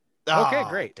episodes. Okay, Oh,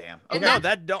 great. Damn. And Okay. No,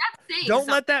 that's don't saying don't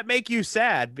something. let that make you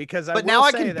sad, because But now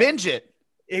I can binge it.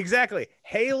 Exactly.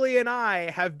 Haley and I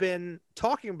have been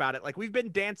talking about it. Like, we've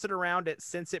been dancing around it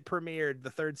since it premiered, the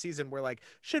 3rd season. We're like,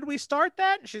 should we start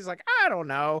that? And she's like, I don't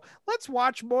know. Let's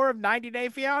watch more of 90 Day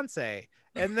Fiance.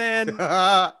 And then,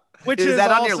 which is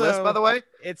that on your also- list, by the way?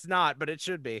 it's not, but it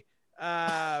should be.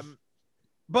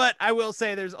 But I will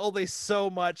say there's only so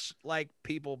much like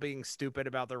people being stupid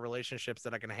about their relationships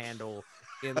that I can handle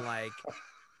in like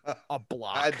a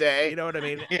block. A day. You know what I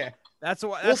mean? Yeah. That's why.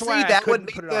 Well, That's see, why I that would couldn't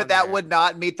meet put it the, on that there. would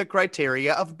not meet the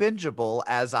criteria of bingeable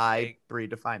as I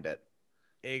redefined it.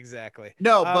 Exactly.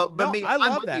 No, but no, me, I I'm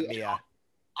love with that, you. Mia.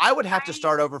 I would have to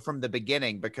start over from the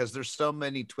beginning because there's so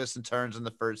many twists and turns in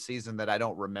the first season that I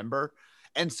don't remember.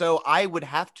 And so I would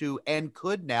have to and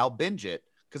could now binge it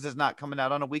because it's not coming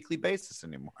out on a weekly basis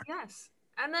anymore. Yes.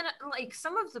 And then like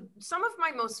some of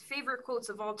my most favorite quotes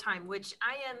of all time, which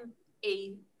I am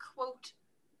a quote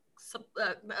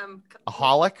A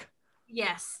holic?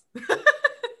 Yes.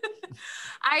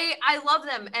 I love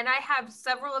them, and I have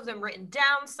several of them written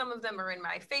down. Some of them are in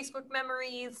my Facebook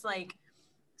memories, like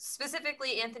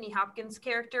specifically Anthony Hopkins'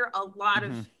 character. A lot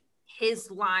of his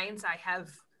lines I have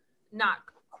not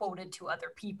quoted to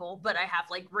other people, but I have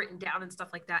like written down and stuff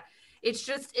like that. It's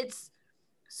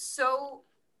so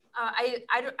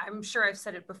I'm sure I've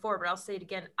said it before, but I'll say it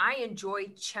again. I enjoy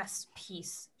chess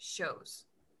piece shows.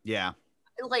 Yeah.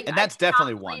 Like, and that's I cannot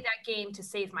definitely play one. that game to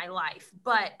save my life,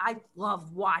 but I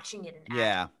love watching it in action.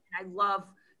 Yeah. And I love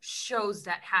shows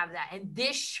that have that, and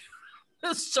this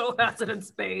show has it in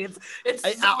spades. It's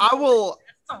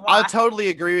I'll totally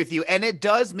agree with you, and it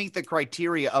does meet the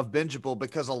criteria of bingeable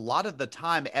because a lot of the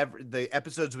time the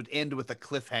episodes would end with a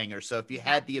cliffhanger. So if you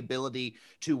had the ability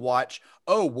to watch,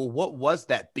 oh well, what was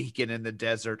that beacon in the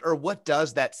desert, or what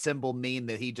does that symbol mean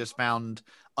that he just found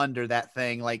under that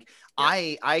thing? Like,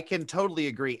 I can totally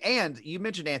agree. And you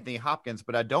mentioned Anthony Hopkins,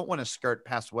 but I don't want to skirt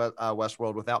past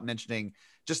Westworld without mentioning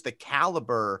just the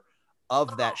caliber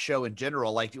of that show in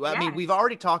general. Like, I mean, we've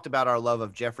already talked about our love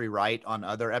of Jeffrey Wright on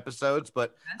other episodes,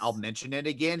 but I'll mention it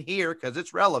again here because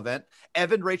it's relevant.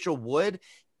 Evan Rachel Wood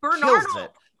kills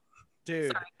it.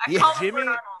 Dude. Sorry, I call him Jimmy,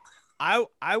 Bernard.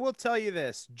 I will tell you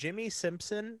this. Jimmy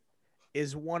Simpson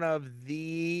is one of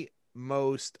the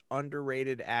most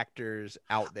underrated actors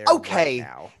out there Okay. right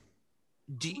now.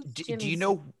 Do you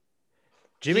know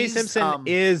Jimmy he's, Simpson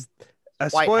is a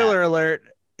white spoiler alert.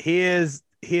 He is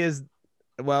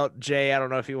well, Jay, I don't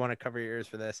know if you want to cover your ears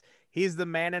for this. He's the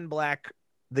Man in Black,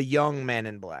 the young Man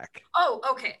in Black. Oh,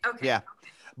 okay. Yeah.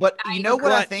 But you know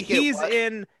what I think he's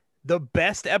in the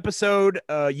best episode,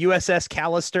 USS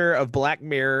Callister of Black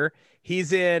Mirror.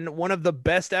 He's in one of the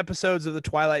best episodes of the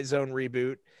Twilight Zone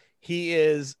reboot. He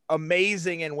is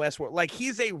amazing in Westworld. Like,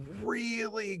 he's a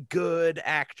really good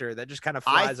actor that just kind of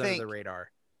flies under the radar.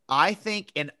 I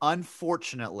think, and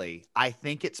unfortunately, I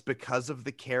think it's because of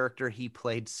the character he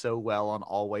played so well on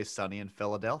Always Sunny in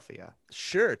Philadelphia.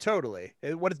 Sure, totally.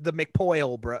 What is the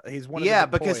McPoyle, bro? He's one of the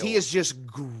because he McPoyles. is just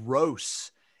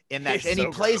gross in that, He's and so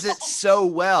he plays gross. it so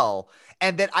well.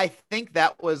 And then I think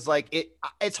that was like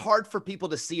it's hard for people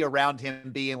to see around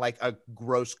him being like a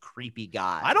gross, creepy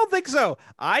guy. I don't think so.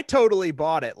 I totally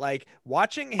bought it. Like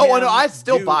watching him. Oh, no, I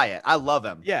still buy it. I love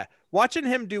him. Yeah. Watching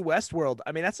him do Westworld,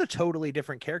 I mean, that's a totally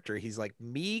different character. He's like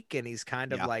meek and he's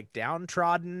kind of like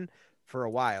downtrodden for a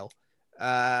while.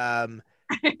 I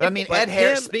mean, Ed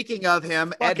Harris, speaking of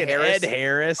him, Ed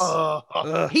Harris.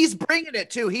 He's bringing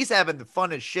it too. He's having the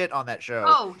fun as shit on that show.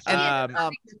 Oh, he is having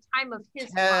the time of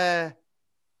his life.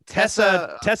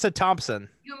 Tessa Thompson.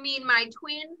 You mean my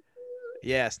twin?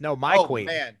 Yes. No, my queen.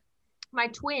 Man. My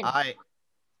twin.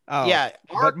 Yeah,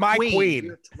 but my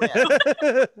queen.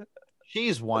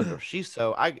 She's wonderful. She's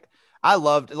so I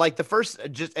loved like the first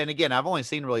and again, I've only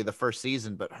seen really the first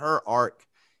season, but her arc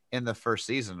in the first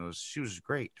season she was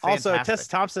great. Fantastic. Also, Tessa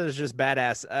Thompson is just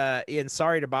badass. Ian,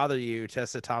 sorry to bother you.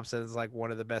 Tessa Thompson is like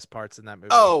one of the best parts in that movie.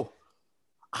 Oh,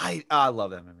 I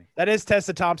love that movie. That is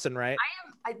Tessa Thompson, right?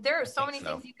 There are so many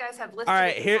things you guys have listed. All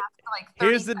right, here's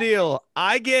the seconds. deal.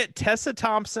 I get Tessa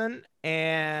Thompson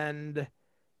and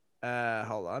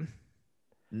hold on.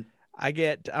 I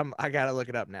gotta look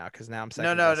it up now because now I'm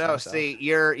second. No. See,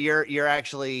 you're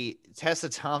actually Tessa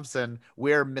Thompson.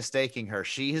 We're mistaking her.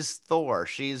 She's Thor.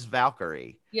 She's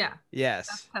Valkyrie. Yeah. Yes.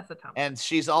 That's Tessa Thompson. And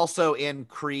she's also in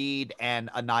Creed and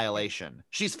Annihilation.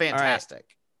 She's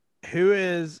fantastic. Right.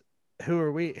 Who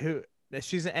are we?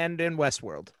 She's in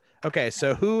Westworld. Okay,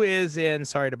 so who is in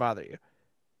Sorry to Bother You?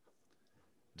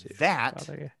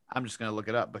 I'm just gonna look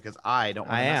it up because I don't.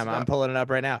 I am. I'm pulling it up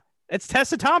right now. It's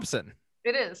Tessa Thompson.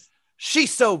 It is.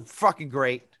 She's so fucking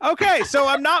great. Okay, so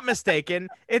I'm not mistaken.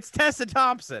 It's Tessa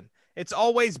Thompson. It's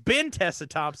always been Tessa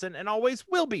Thompson and always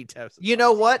will be Tessa. You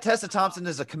know what? Tessa Thompson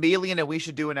is a chameleon, and we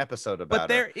should do an episode about her. But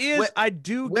there is, I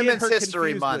do get Women's her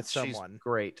History confused Month. with someone. She's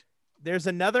great. There's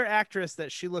another actress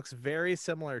that she looks very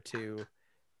similar to,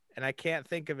 and I can't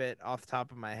think of it off the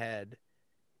top of my head.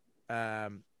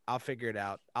 I'll figure it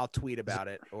out. I'll tweet about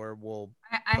it, or we'll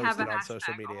post it on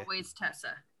social media. Always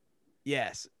Tessa.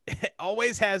 Yes,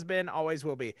 always has been, always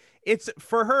will be. It's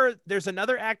for her. There's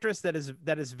another actress that is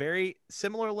very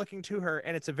similar looking to her,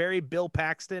 and it's a very Bill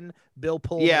Paxton, Bill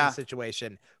Pullman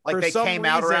situation. Like for they some came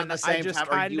reason, out around the same I just time.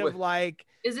 kind of like.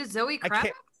 Is it Zoe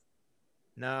Kravitz?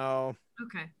 No.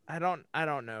 Okay. I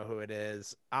don't know who it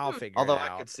is. I'll figure Although it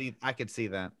out. I could see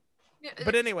that. Yeah,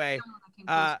 but anyway,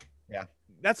 yeah.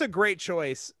 That's a great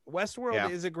choice.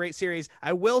 Westworld is a great series.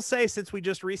 I will say, since we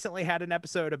just recently had an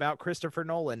episode about Christopher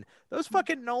Nolan, those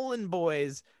fucking Nolan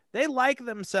boys, they like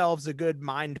themselves a good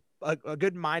mind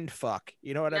fuck.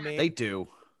 You know what I mean? They do.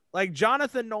 Like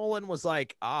Jonathan Nolan was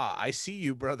like, I see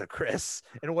you, brother Chris,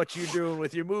 and what you're doing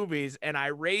with your movies, and I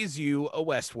raise you a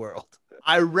Westworld.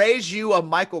 I raise you a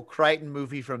Michael Crichton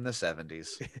movie from the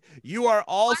 70s. You are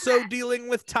also dealing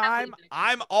with time.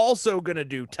 I'm also going to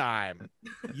do time.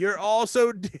 You're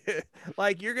also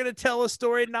like, you're going to tell a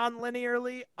story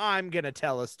non-linearly. I'm going to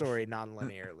tell a story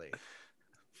non-linearly.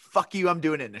 Fuck you. I'm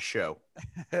doing it in a show.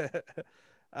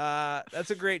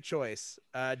 That's a great choice.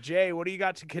 Jay, what do you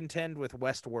got to contend with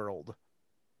Westworld?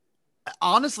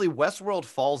 Honestly, Westworld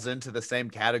falls into the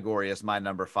same category as my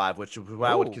number 5, which is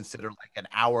what I would consider like an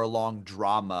hour-long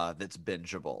drama that's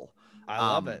bingeable. I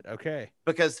love it. Okay.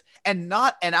 Because and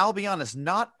I'll be honest,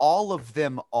 not all of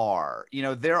them are. You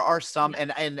know, there are some,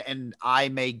 and I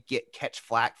may catch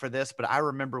flack for this, but I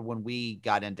remember when we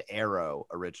got into Arrow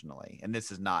originally, and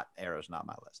Arrow's not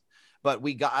my list, but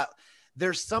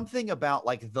there's something about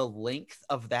like the length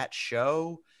of that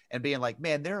show and being like,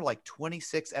 man, there are like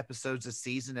 26 episodes a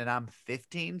season and I'm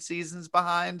 15 seasons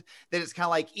behind, that it's kind of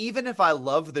like, even if I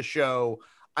love the show,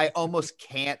 I almost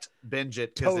can't binge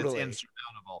it because it's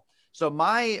insurmountable. So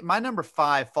my number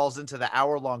 5 falls into the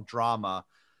hour-long drama,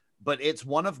 but it's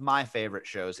one of my favorite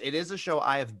shows. It is a show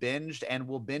I have binged and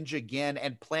will binge again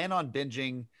and plan on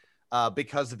binging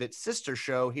because of its sister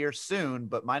show here soon.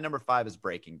 But my number 5 is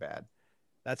Breaking Bad.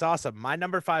 That's awesome. My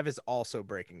number 5 is also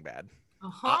Breaking Bad.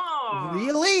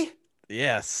 Really?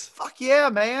 Yes. Fuck yeah,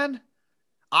 man.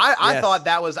 I thought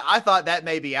that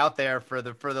may be out there for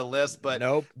the list, but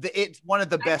nope. It's one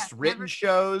of the best written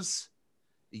shows.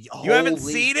 You haven't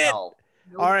seen it? Nope.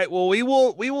 All right. Well, we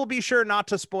will be sure not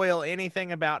to spoil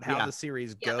anything about how the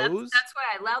series goes. That's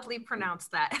why I loudly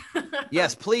pronounced that.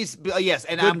 Yes, please. Yes.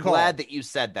 And I'm glad that you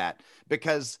said that,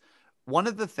 because one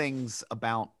of the things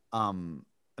about,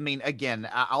 I mean, again,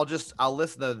 I'll list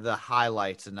the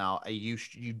highlights, and now you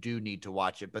do need to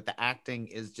watch it, but the acting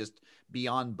is just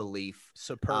beyond belief.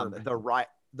 Superb.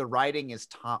 The writing is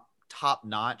top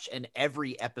notch, and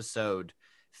every episode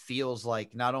feels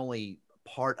like not only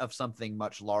part of something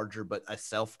much larger, but a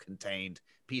self-contained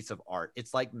piece of art.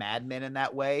 It's like Mad Men in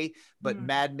that way, but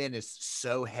Mad Men is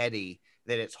so heady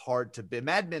that it's hard to be.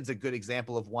 Mad Men's a good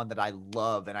example of one that I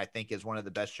love and I think is one of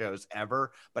the best shows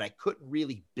ever, but I couldn't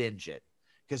really binge it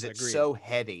because it's Agreed. so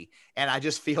heady, and I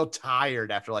just feel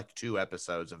tired after like 2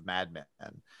 episodes of Mad Men.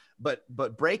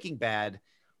 But Breaking Bad,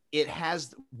 it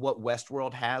has what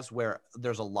Westworld has, where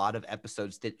there's a lot of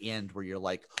episodes that end where you're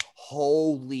like,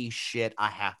 holy shit, I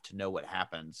have to know what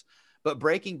happens. But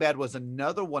Breaking Bad was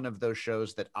another one of those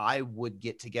shows that I would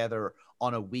get together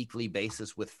on a weekly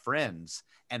basis with friends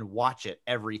and watch it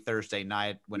every Thursday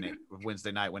night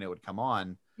Wednesday night when it would come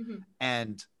on. Mm-hmm.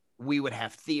 And we would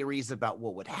have theories about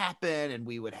what would happen and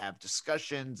we would have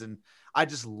discussions, and I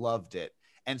just loved it.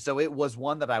 And so it was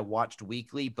one that I watched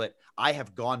weekly, but I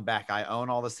have gone back. I own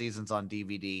all the seasons on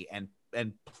DVD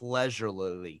and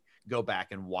pleasurably go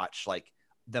back and watch like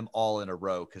them all in a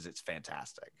row because it's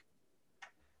fantastic.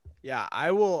 Yeah,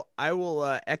 I will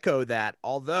echo that.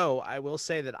 Although I will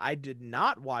say that I did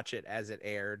not watch it as it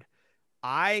aired.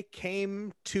 I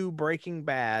came to Breaking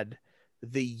Bad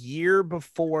the year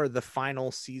before the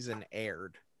final season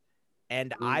aired,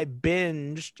 and I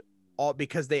binged all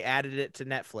because they added it to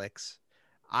Netflix.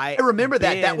 I remember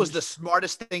that was the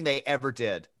smartest thing they ever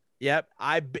did. Yep,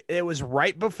 it was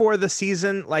right before the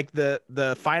season, like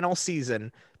the final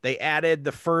season. They added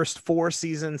the first 4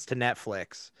 seasons to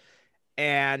Netflix.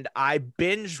 And I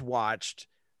binge watched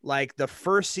like the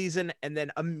first season and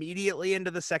then immediately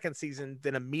into the second season,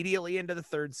 then immediately into the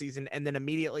third season, and then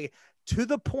immediately to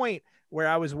the point where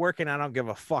I was working. I don't give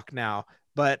a fuck now,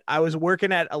 but I was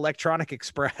working at Electronic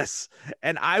Express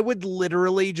and I would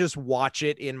literally just watch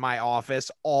it in my office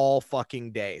all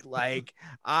fucking day. Like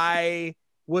I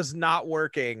was not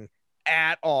working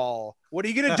at all. What are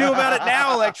you going to do about it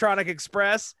now, Electronic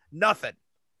Express? Nothing.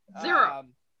 0.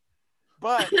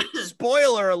 But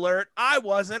spoiler alert, I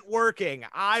wasn't working.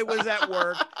 I was at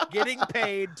work getting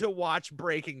paid to watch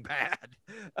Breaking Bad.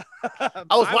 I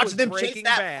was watching them chase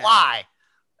that fly.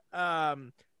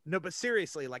 No, but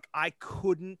seriously, like I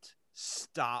couldn't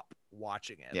stop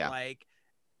watching it. Yeah. Like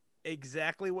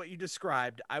exactly what you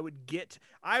described. I would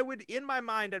in my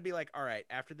mind, I'd be like, all right,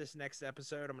 after this next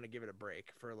episode, I'm going to give it a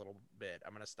break for a little bit.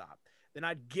 I'm going to stop. Then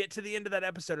I'd get to the end of that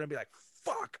episode and I'd be like,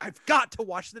 fuck, I've got to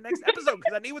watch the next episode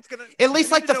because I knew what's going to... At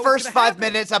least like the first 5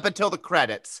 minutes up until the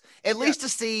credits. At least to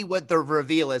see what the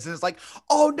reveal is. And it's like,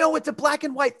 oh no, it's a black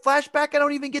and white flashback. I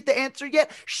don't even get the answer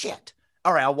yet. Shit.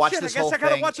 All right, I'll watch this whole thing. I guess I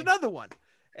gotta watch another one.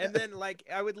 And then like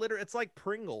I would literally, it's like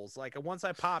Pringles. Like once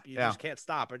I pop, you just can't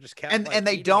stop. I just kept and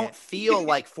they don't feel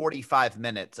like 45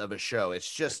 minutes of a show. It's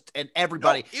just, and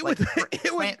everybody... No,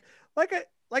 it would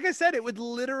like I said, it would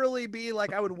literally be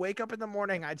like I would wake up in the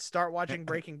morning, I'd start watching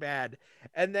Breaking Bad,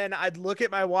 and then I'd look at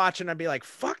my watch and I'd be like,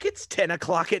 fuck, it's 10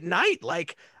 o'clock at night.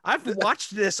 Like I've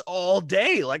watched this all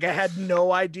day. Like I had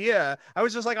no idea. I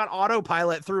was just like on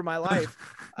autopilot through my life.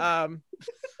 I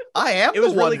am. It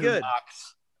was really good.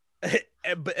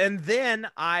 And then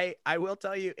I will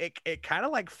tell you, it kind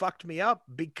of like fucked me up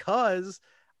because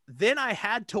then I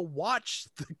had to watch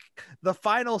the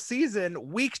final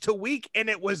season week to week, and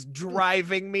it was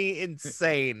driving me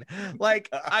insane. Like,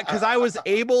 because I was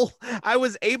able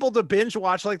to binge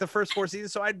watch like the first 4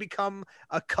 seasons, so I'd become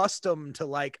accustomed to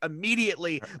like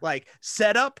immediately like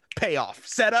set up, payoff,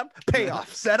 set up,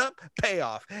 payoff, set up,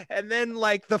 payoff, and then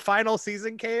like the final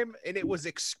season came, and it was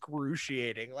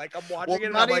excruciating. Like I'm watching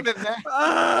it,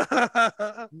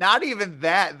 not even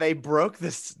that. They broke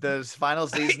those final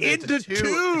season into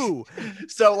 2.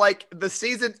 So like the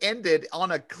season ended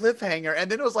on a cliffhanger, and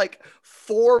then it was like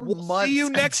 4 months. See you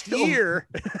next year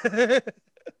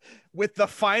with the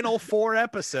final 4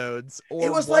 episodes or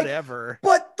it was whatever.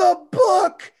 Like, but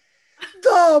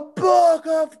the book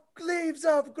of Leaves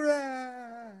of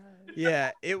Grass. Yeah,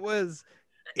 it was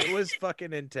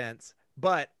fucking intense.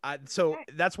 But so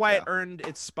that's why it earned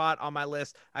its spot on my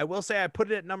list. I will say I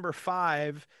put it at number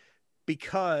 5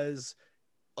 because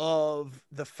of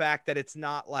the fact that it's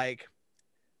not like,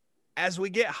 as we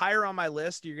get higher on my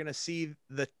list, you're going to see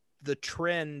the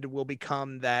trend will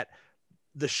become that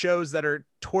the shows that are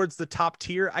towards the top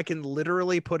tier, I can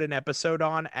literally put an episode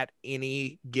on at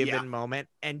any given moment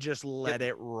and just let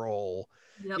it roll.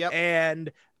 Yep.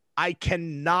 And I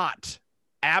cannot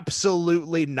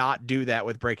absolutely not do that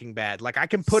with Breaking Bad. Like I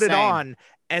can put it on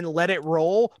and let it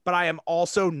roll, but I am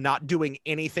also not doing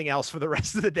anything else for the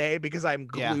rest of the day because I'm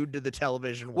glued to the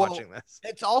television watching this.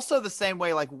 It's also the same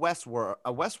way like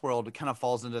Westworld kind of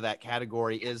falls into that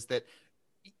category, is that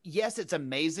yes, it's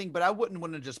amazing, but I wouldn't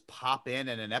want to just pop in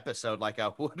an episode like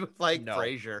I would with like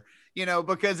Frasier,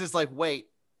 because it's like, wait,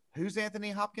 who's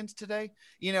Anthony Hopkins today?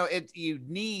 You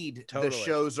need the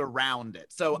shows around it.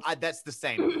 So that's the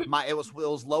same. It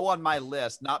was low on my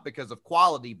list, not because of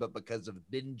quality, but because of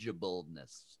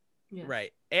bingeableness. Yes.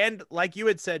 Right. And like you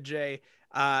had said, Jay,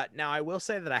 now I will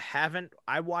say that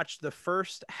I watched the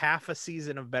first half a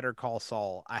season of Better Call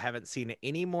Saul. I haven't seen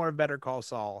any more of Better Call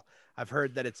Saul. I've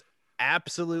heard that it's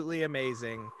absolutely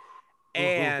amazing.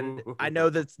 And I know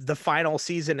that the final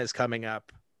season is coming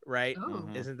up, right? Oh.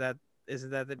 Isn't that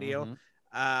the deal?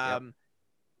 Mhm.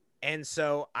 And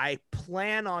so I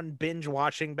plan on binge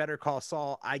watching Better Call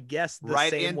Saul, I guess the Right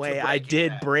same into way I Breaking did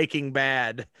Bad. Breaking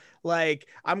Bad. Like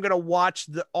I'm going to watch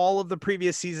all of the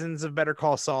previous seasons of Better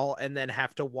Call Saul and then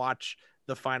have to watch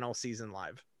the final season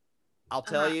live. I'll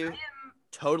tell I you, am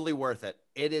totally worth it.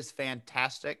 It is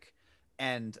fantastic.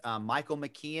 And Michael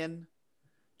McKean,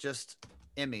 just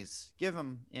Emmys. Give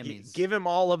him Emmys. Give him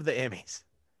all of the Emmys.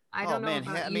 I Oh, don't know man,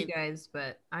 about I you mean- guys,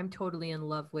 but I'm totally in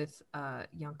love with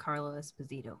Giancarlo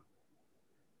Esposito.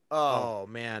 Oh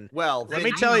man. well, let then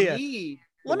me tell you. need to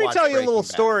Let me watch tell you a little Breaking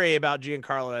Bad. story about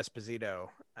Giancarlo Esposito.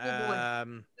 Oh,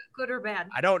 boy. Good or bad?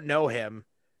 I don't know him.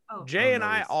 Oh, Jay Oh, and no,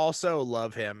 I he's- also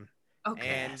love him. okay.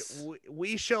 And Yes.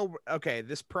 we shall, okay,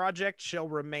 this project shall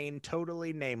remain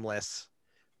totally nameless.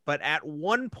 But at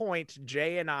one point,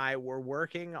 Jay and I were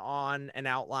working on an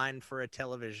outline for a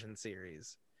television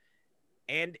series.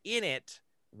 And in it,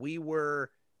 we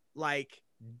were like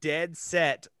dead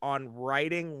set on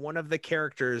writing one of the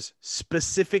characters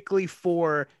specifically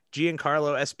for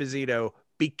Giancarlo Esposito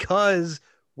because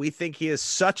we think he is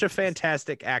such a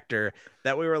fantastic actor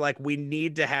that we were like, we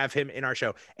need to have him in our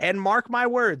show. And mark my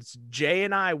words, Jay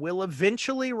and I will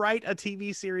eventually write a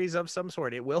TV series of some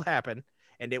sort. It will happen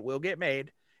and it will get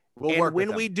made. We'll And work with when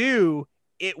him. we do,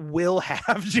 it will have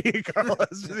Giancarlo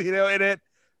Esposito in it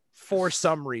for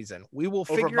some reason. We will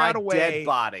over figure my out a way dead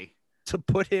body. to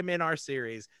put him in our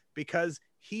series because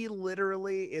he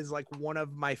literally is like one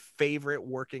of my favorite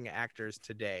working actors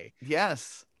today.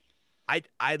 Yes.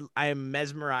 I am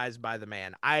mesmerized by the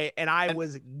man. I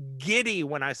was giddy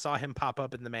when I saw him pop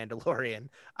up in The Mandalorian.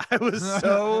 I was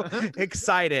so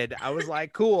excited. I was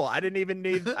like, cool. I didn't even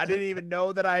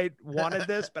know that I wanted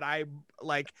this, but I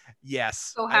like,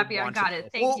 yes. So happy I wanted got it. this.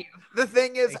 Thank Well, you. The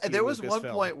thing is, Thank you, there was one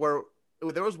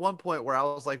Lucasfilm. point where I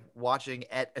was like watching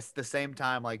at the same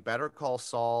time like Better Call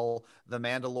Saul, The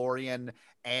Mandalorian,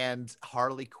 and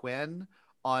Harley Quinn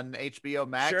on HBO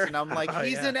Max, Sure. and I'm like, Oh,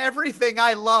 he's yeah. in everything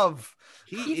I love.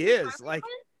 He He's is the like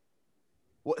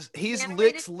He's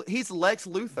Animated? Lex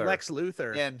Luthor Lex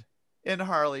Luthor. in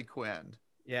Harley Quinn.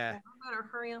 Yeah. I better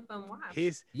hurry up and watch.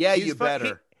 He's Yeah, he's you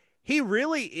better. He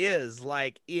really is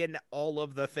like in all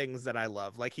of the things that I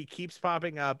love. Like he keeps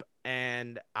popping up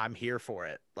and I'm here for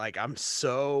it. Like I'm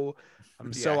so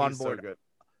Yeah, on he's so board. good.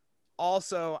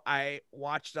 Also, I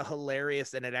watched a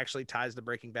hilarious, and it actually ties to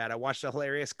Breaking Bad. I watched a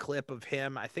hilarious clip of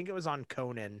him. I think it was on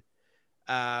Conan,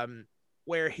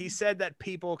 where he said that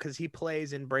people, because he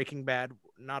plays in Breaking Bad,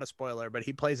 not a spoiler, but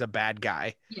he plays a bad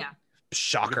guy. Yeah. Like a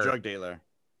Shocker. drug dealer.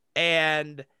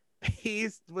 And he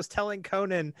was telling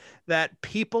Conan that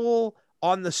people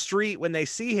on the street, when they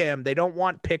see him, they don't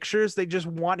want pictures. They just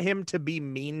want him to be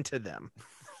mean to them.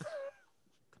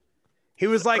 He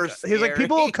was like,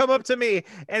 people will come up to me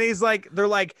and they're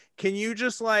like, can you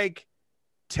just like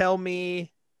tell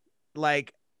me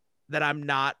like that I'm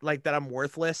not like that I'm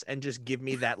worthless and just give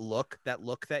me that look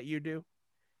that you do.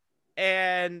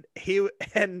 And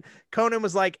Conan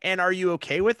was like, and are you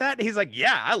okay with that? And he's like,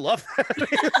 yeah, I love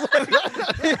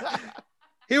that.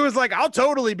 He was like, I'll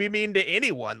totally be mean to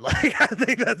anyone. Like, I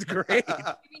think that's great.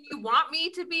 I mean, you want me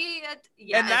to be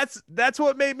yeah. And that's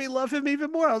what made me love him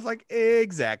even more. I was like,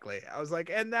 exactly. I was like,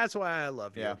 and that's why I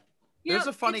love you. Yeah. You There's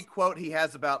know, a funny it's- quote he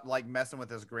has about like messing with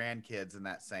his grandkids in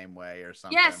that same way or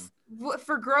something. Yes,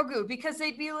 for Grogu, because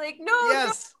they'd be like, no,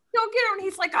 Yes. don't get him. And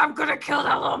he's like, I'm gonna kill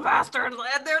that little bastard. And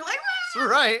they're like, That's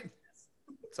right.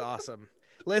 It's awesome.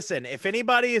 Listen, if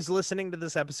anybody is listening to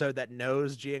this episode that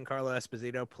knows Giancarlo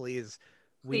Esposito, please,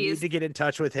 we need Please. to get in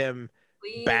touch with him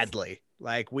please. badly.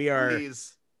 Like we are,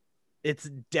 Please. it's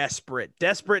desperate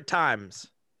times.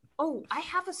 Oh, I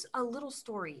have a little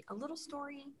story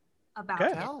about Okay.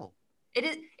 him. Hell. It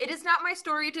is not my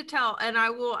story to tell, and I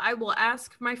will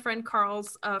ask my friend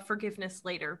Carl's forgiveness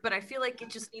later. But I feel like it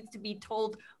just needs to be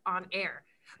told on air.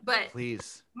 But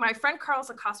Please. my friend Carl's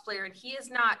a cosplayer, and he is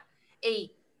not a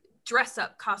dress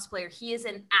up cosplayer. He is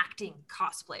an acting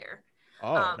cosplayer.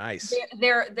 Oh, nice.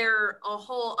 They're a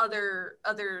whole other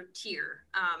tier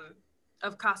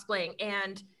of cosplaying.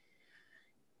 And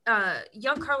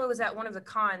young Carlo was at one of the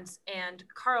cons, and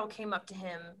Carl came up to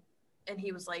him, and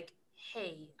he was like,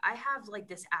 hey, I have like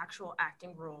this actual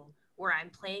acting role where I'm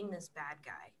playing this bad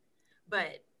guy,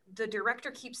 but the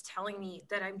director keeps telling me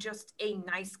that I'm just a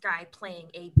nice guy playing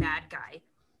a bad guy.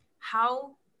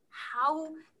 How how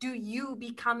do you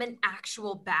become an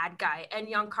actual bad guy? And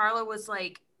Giancarlo was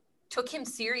like, took him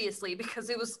seriously because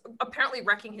it was apparently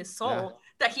wrecking his soul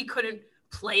that he couldn't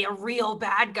play a real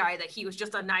bad guy, that he was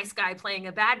just a nice guy playing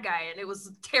a bad guy, and it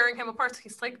was tearing him apart. So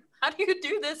he's like, how do you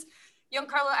do this?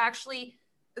 Giancarlo actually,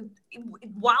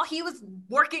 while he was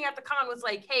working at the con, was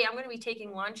like, hey, I'm going to be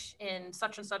taking lunch in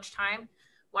such and such time.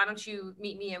 Why don't you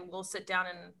meet me and we'll sit down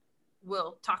and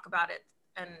we'll talk about it,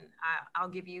 and I'll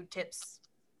give you tips,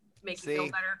 make you feel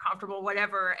better, comfortable,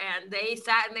 whatever. And they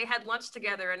sat and they had lunch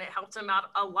together, and it helped him out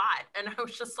a lot. And I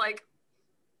was just like,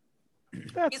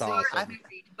 That's awesome.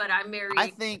 married, but I'm married. I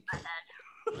think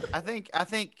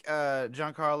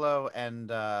Giancarlo and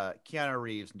Keanu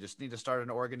Reeves just need to start an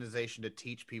organization to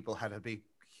teach people how to be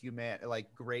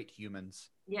great humans.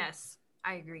 Yes,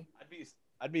 I agree.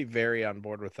 I'd be very on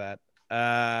board with that.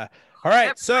 All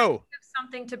right, so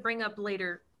something to bring up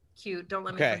later. Q, don't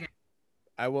let me okay. forget.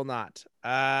 I will not.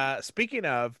 Speaking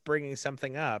of bringing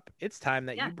something up, it's time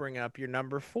that you bring up your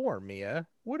number 4, Mia.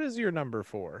 What is your number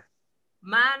 4?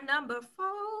 My number 4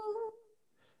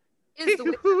 is The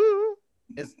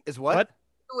Witcher. Is what?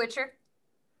 The Witcher.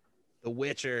 The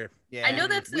Witcher. Yeah, I know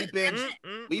that's we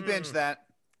binged that.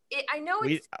 I know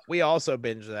we also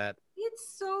binged that.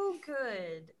 It's so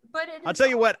good, but I'll tell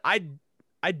you what, I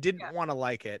didn't want to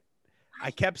like it. I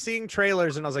kept seeing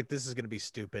trailers and I was like, this is gonna be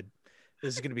stupid.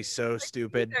 This is gonna be so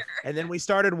stupid. And then we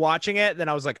started watching it, and then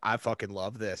I was like, I fucking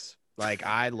love this. Like,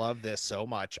 I love this so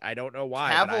much. I don't know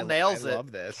why. Cavill nails it. I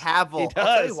love this. Cavill. He does.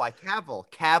 I'll tell you why.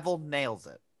 Cavill nails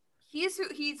it. He's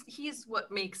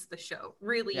what makes the show,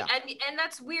 really. Yeah. And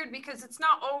that's weird because it's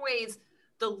not always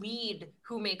the lead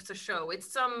who makes a show.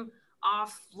 It's some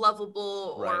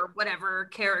off-lovable or whatever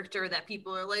character that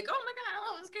people are like, oh my god,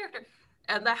 I love this character.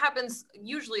 And that happens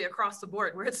usually across the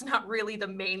board, where it's not really the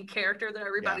main character that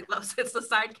everybody loves. It's the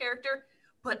side character.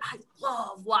 But I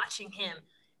love watching him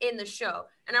in the show.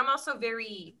 And I'm also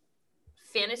very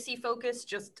fantasy focused,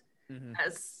 just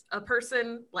as a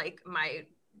person. Like, my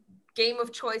game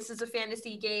of choice is a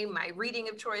fantasy game. My reading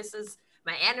of choices,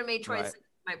 my anime choice,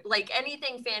 my like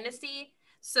anything fantasy.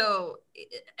 So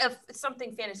if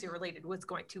something fantasy related was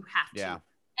going to have to. Yeah.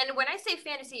 And when I say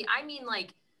fantasy, I mean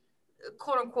like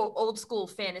quote unquote old school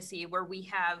fantasy, where we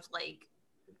have like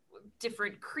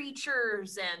different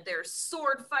creatures and there's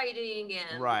sword fighting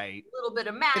and a little bit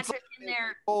of magic like in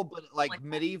there. But like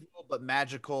medieval, but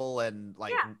magical and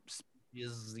like I'm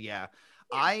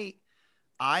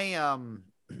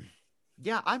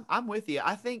with you.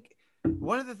 I think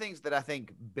one of the things that I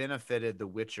think benefited The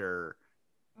Witcher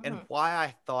and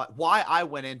why I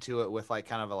went into it with like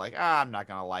kind of a like, I'm not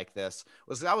gonna like this,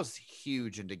 was I was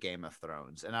huge into Game of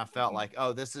Thrones, and I felt like,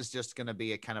 oh, this is just gonna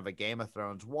be a kind of a Game of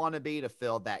Thrones wannabe to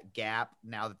fill that gap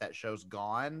now that show's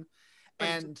gone. But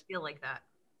and it didn't feel like that.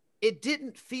 It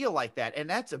didn't feel like that, and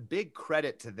that's a big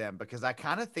credit to them, because I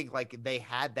kind of think like they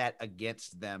had that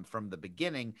against them from the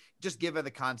beginning, just given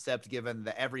the concept, given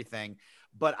the everything.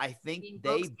 But I think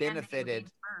they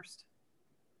benefited first.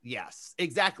 Yes,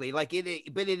 exactly. Like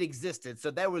but it existed,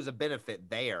 so there was a benefit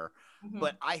there.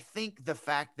 But I think the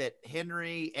fact that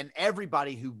Henry and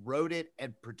everybody who wrote it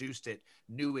and produced it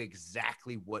knew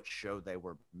exactly what show they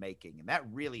were making, and that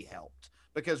really helped.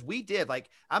 Because we did,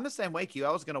 like, I'm the same way, Q.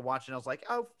 I was going to watch it, and I was like,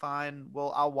 oh, fine.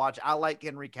 Well, I'll watch. I like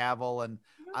Henry Cavill, and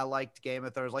I liked Game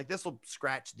of Thrones. Like, this will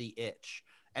scratch the itch.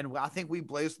 And I think we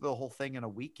blazed the whole thing in a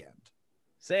weekend.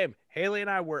 Same. Haley and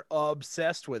I were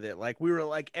obsessed with it. Like, we were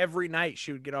like, every night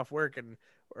she would get off work,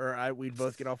 we'd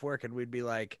both get off work, and we'd be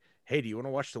like, hey, do you want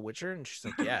to watch The Witcher? And she's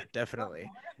like, yeah,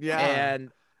 definitely. Yeah.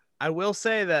 And I will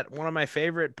say that one of my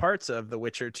favorite parts of The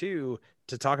Witcher 2,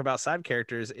 to talk about side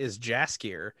characters, is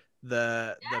Jaskier,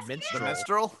 the minstrel. The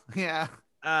minstrel? Yeah.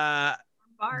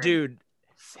 Dude,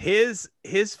 his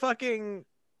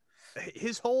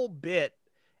whole bit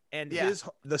and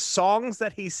the songs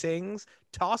that he sings,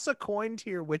 Toss a Coin to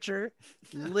Your Witcher,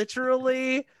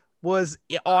 literally was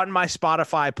on my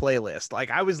Spotify playlist.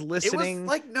 Like, I was listening. It was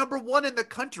like #1 in the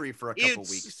country for a couple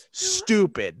weeks.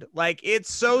 Stupid. Like,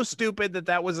 it's so stupid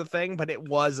that was a thing, but it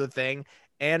was a thing.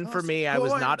 And for me, I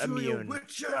was not immune.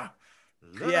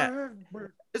 Yeah.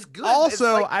 It's good.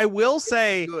 Also, it's like, I will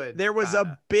say good. There was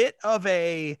a bit of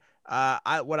a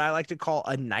what I like to call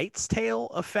a Knight's Tale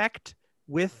effect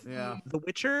with The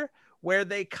Witcher, where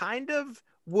they kind of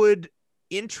would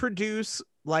introduce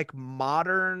like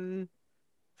modern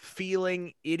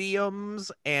feeling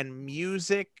idioms and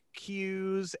music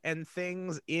cues and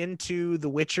things into The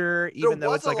Witcher, even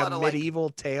though it's like a medieval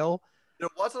tale. There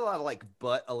was a lot of like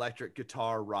butt electric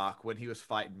guitar rock when he was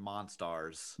fighting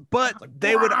monsters. But like,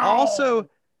 they would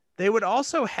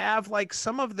also have like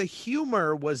some of the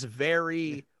humor was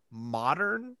very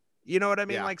modern. You know what I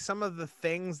mean? Yeah. Like some of the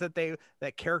things that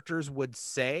characters would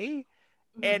say,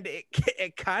 Mhm. and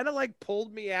it kind of like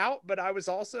pulled me out. But I was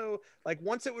also like,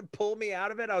 once it would pull me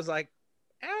out of it, I was like,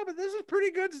 yeah, but this is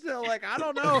pretty good still. Like, I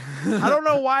don't know. I don't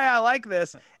know why I like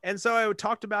this. And so I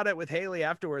talked about it with Haley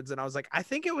afterwards, and I was like, I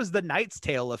think it was the Knight's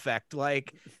Tale effect.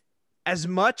 Like, as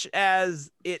much as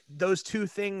those two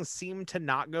things seem to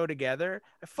not go together,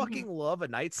 I fucking love A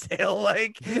Knight's Tale.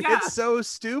 Like, Yeah. it's so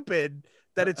stupid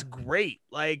that it's great.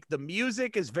 Like, the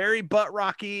music is very butt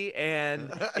rocky,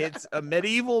 and it's a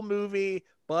medieval movie,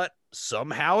 but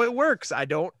somehow it works. I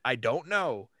don't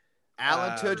know.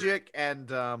 Alan Tudyk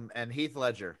and Heath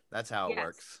Ledger. That's how it Yes.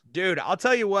 works. Dude, I'll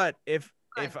tell you what, if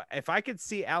Good. I could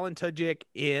see Alan Tudyk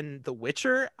in The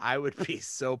Witcher, I would be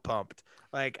so pumped.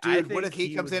 Like, Dude, I what if think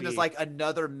he comes would in as be like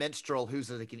another minstrel who's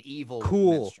like an evil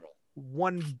Cool. minstrel?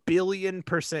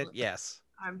 1,000,000,000% yes.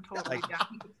 I'm totally down.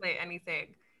 He could play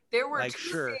anything. There were Like, two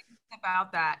sure. things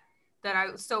about that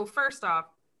so first off,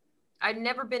 I'd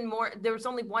never been more. There was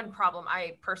only one problem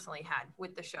I personally had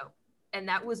with the show, and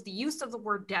that was the use of the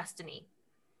word destiny.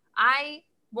 I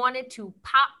wanted to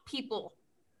pop people.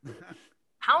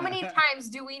 How many times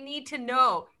do we need to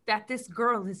know that this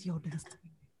girl is your destiny?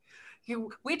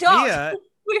 We don't. Mia,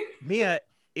 Mia,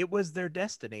 it was their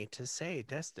destiny to say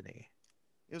destiny.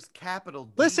 It was capital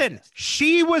D. Listen,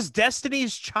 she was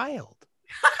Destiny's child.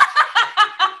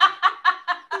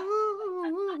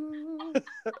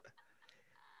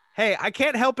 Hey, I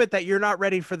can't help it that you're not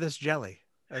ready for this jelly.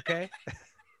 Okay.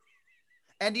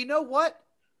 And you know what?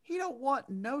 He don't want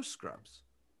no scrubs.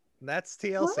 That's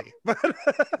TLC.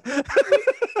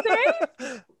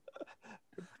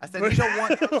 I said he don't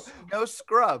want no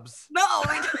scrubs. No.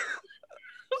 I don't.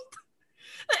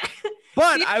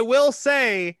 But I will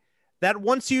say that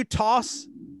once you toss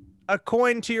a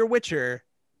coin to your Witcher,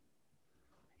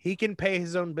 he can pay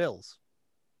his own bills.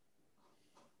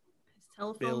 His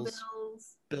telephone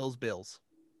Bills. bills.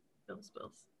 Bills. The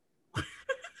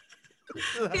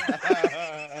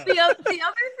other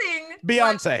thing.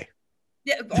 Beyonce.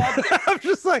 Yeah, all I'm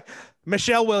just like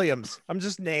Michelle Williams. I'm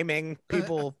just naming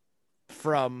people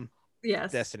from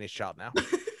yes. Destiny's Child now.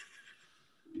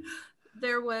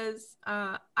 There was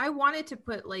I wanted to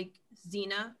put like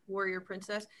Xena, Warrior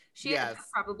Princess. She Yes.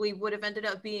 probably would have ended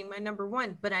up being my number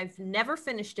one, but I've never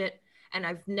finished it and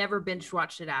I've never binge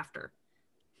watched it after.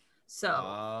 So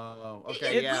Oh,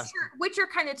 okay, it- yeah. Witcher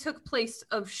kind of took place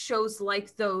of shows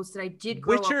like those that I did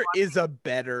grow up Witcher watching. is a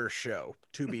better show,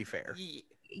 to be fair.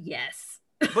 Yes.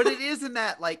 But it isn't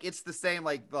that like it's the same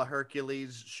like the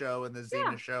Hercules show and the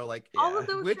Xena Yeah. show. Like All of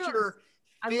those Witcher shows.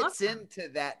 I love fits them. into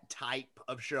that type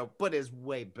of show, but is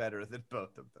way better than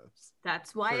both of those.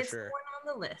 That's why For it's sure. going on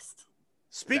the list.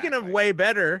 Speaking Exactly. of way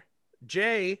better,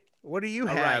 Jay, what do you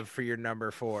All have right. for your number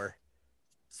 4?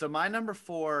 So my number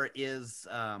 4 is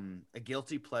a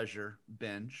guilty pleasure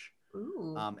binge,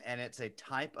 Ooh. and it's a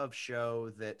type of show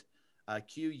that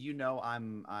Q. You know,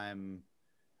 I'm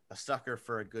a sucker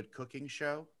for a good cooking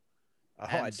show. Oh,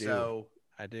 And I do. So,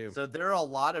 I do. so there are a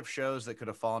lot of shows that could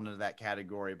have fallen into that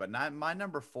category, but my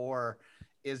number 4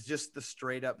 is just the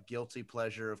straight up guilty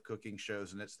pleasure of cooking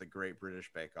shows, and it's the Great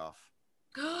British Bake Off.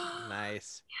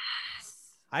 Nice. Yes.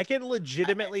 I can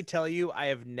legitimately tell you I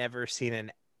have never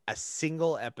seen a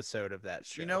single episode of that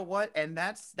show. You know what? And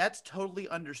that's totally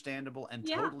understandable and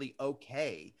Yeah. totally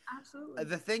okay. Absolutely.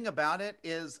 The thing about it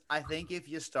is, I think if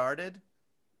you started,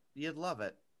 you'd love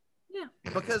it. Yeah.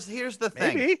 Because here's the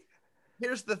thing. Maybe.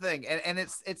 Here's the thing, and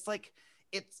it's like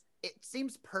it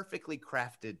seems perfectly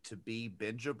crafted to be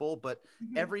bingeable, but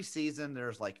Mhm. every season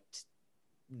there's like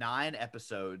 9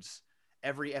 episodes.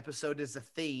 Every episode is a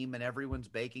theme, and everyone's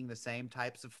baking the same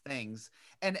types of things,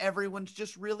 and everyone's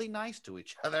just really nice to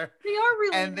each other. They are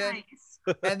really And then- nice.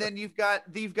 And then you've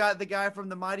got the guy from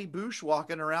the Mighty Boosh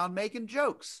walking around making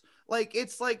jokes. Like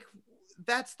it's like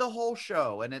that's the whole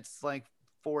show, and it's like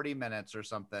 40 minutes or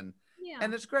something, Yeah.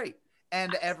 and it's great.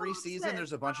 And I'm every so season upset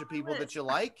there's a it's bunch not of on my people that list. you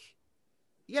like.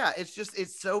 Yeah, it's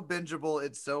so bingeable.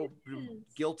 It's so It is.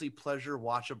 guilty pleasure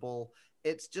watchable.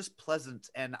 It's just pleasant.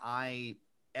 And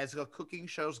as the cooking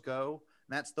shows go,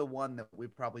 that's the one that we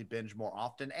probably binge more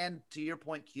often. And to your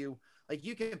point, Q, like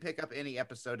you can pick up any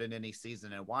episode in any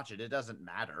season and watch it. It doesn't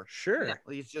matter. Sure. Yeah.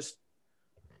 Like, it's just,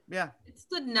 yeah, It's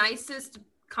the nicest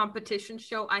competition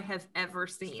show I have ever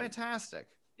it's seen. fantastic.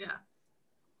 Yeah.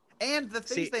 And the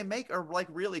things See- they make are like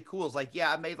really cool. It's like,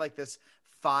 yeah, I made like this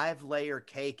 5-layer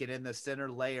cake, and in the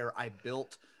center layer, I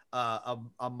built a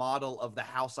model of the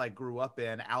house I grew up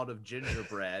in out of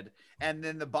gingerbread. And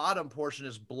then the bottom portion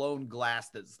is blown glass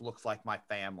that looks like my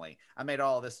family. I made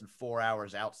all of this in 4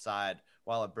 hours outside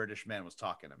while a British man was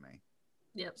talking to me.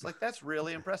 Yep. It's like, that's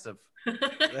really impressive.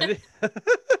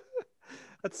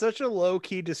 That's such a low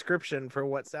key description for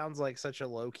what sounds like such a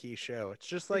low key show. It's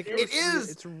just like It is.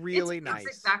 It's really it's nice.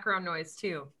 perfect background noise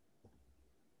too.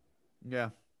 Yeah.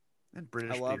 And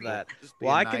British I love people that. just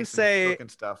Well, being I can nice and say- cooking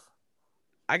stuff.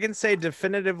 I can say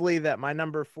definitively that my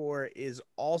number 4 is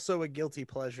also a guilty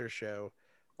pleasure show,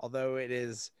 although it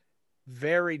is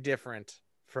very different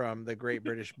from the Great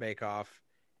British Bake Off,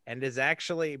 and has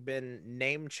actually been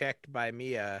name checked by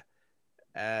Mia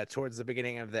towards the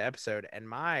beginning of the episode. And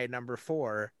my number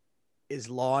 4 is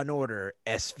Law and Order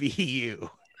SVU.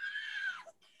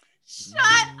 Shut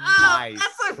up. Nice.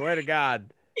 That's Swear to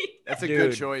God, That's a Dude.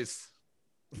 good choice.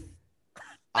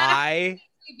 I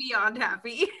beyond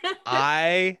happy.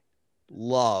 I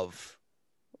love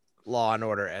Law and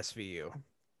Order SVU.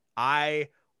 I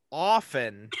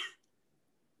often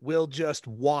will just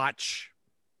watch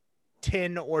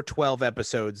 10 or 12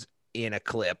 episodes in a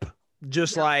clip.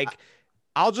 Just like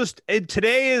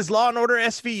today is Law and Order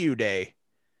SVU day.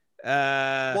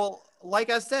 Well, like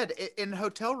I said, in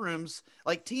hotel rooms,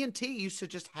 like TNT used to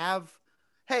just have,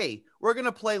 hey, we're going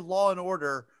to play Law and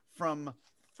Order from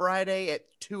Friday at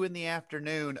 2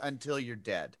 p.m. until you're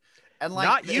dead. And like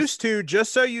not used to,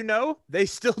 just so you know, they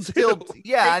still do. still,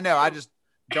 yeah, I know. I just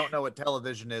don't know what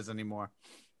television is anymore.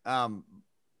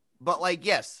 But like,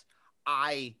 yes,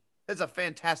 it's a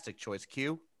fantastic choice,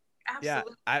 Q.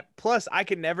 Absolutely. Yeah. Plus I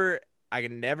can never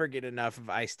get enough of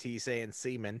Ice-T saying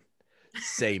semen.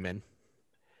 Semen.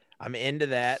 I'm into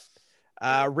that.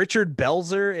 Richard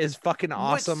Belzer is fucking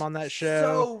awesome What's on that show.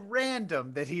 So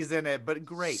random that he's in it, but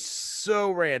great.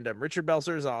 So random. Richard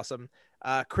Belzer is awesome.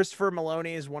 Christopher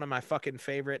Maloney is one of my fucking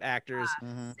favorite actors.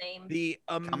 Same. The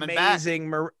Coming back.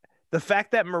 amazing the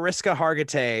fact that Mariska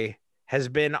Hargitay has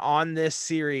been on this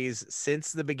series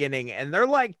since the beginning, and they're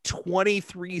like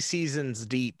 23 seasons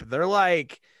deep. They're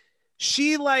like,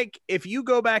 if you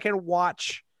go back and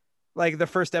watch like the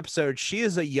first episode, she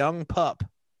is a young pup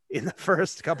in the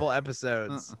first couple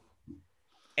episodes.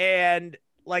 And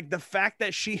like the fact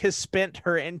that she has spent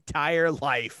her entire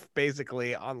life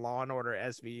basically on Law and Order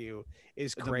SVU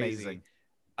is It's crazy.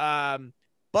 amazing.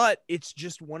 But it's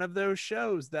just one of those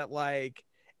shows that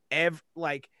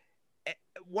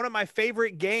one of my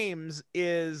favorite games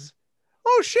is,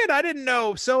 oh shit, I didn't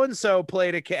know so and so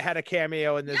had a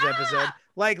cameo in this episode.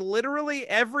 Like literally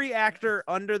every actor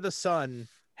under the sun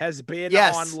has been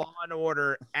on Law and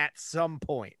Order at some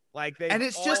point. Like and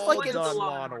it's just like it's done Law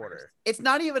Law and and Order. Order. It's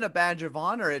not even a badge of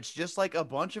honor. It's just like a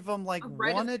bunch of them like A rite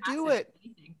of want to do passage, it.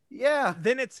 anything. Yeah.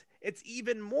 Then it's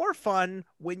even more fun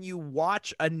when you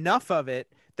watch enough of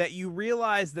it that you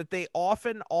realize that they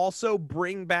often also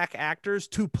bring back actors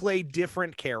to play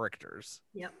different characters.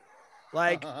 Yep.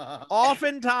 Like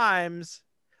oftentimes,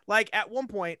 like at one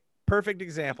point, perfect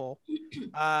example.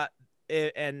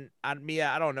 And Mia,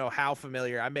 I don't know how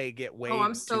familiar. I may get way.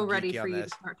 I'm so too ready geeky for on you to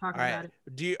this. start talking All about right.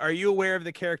 it. Are you aware of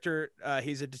the character?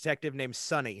 He's a detective named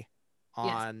Sonny.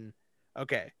 Yes.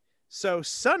 Okay. So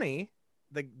Sonny,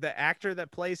 the actor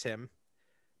that plays him,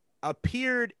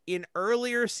 appeared in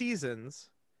earlier seasons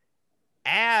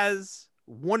as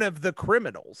one of the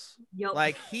criminals. Yep.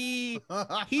 Like he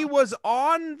was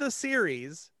on the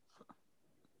series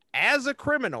as a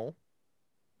criminal,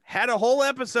 had a whole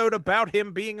episode about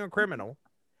him being a criminal,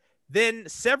 then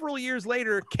several years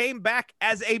later came back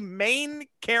as a main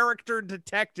character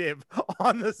detective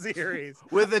on the series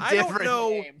with a I don't different know.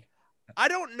 name. I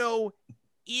don't know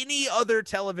any other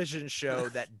television show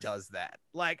that does that.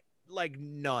 Like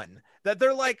none. That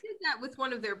they're like, They did that with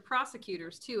one of their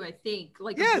prosecutors too, I think.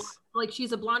 Like Yes. Like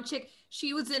she's a blonde chick.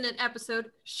 She was in an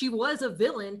episode. She was a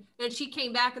villain, and she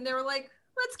came back, and they were like,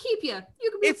 "Let's keep you.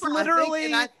 You can be." it's friends." literally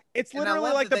and I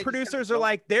love like that the they just producers kept are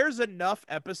like, there's enough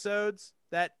episodes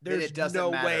that That there's it doesn't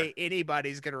no matter. way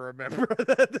anybody's gonna remember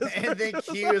that. This And then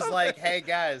person Q is like, "Hey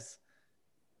guys,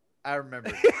 I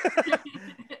remember."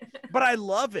 But I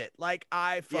love it. Like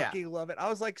I Yeah. fucking love it. I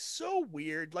was like, so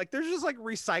weird. Like there's just like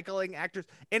recycling actors,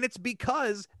 and it's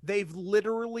because they've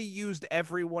literally used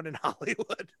everyone in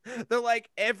Hollywood. They're like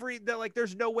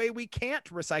there's no way we can't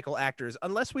recycle actors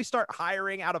unless we start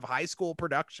hiring out of high school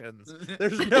productions.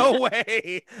 There's no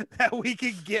way that we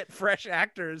can get fresh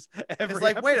actors every It's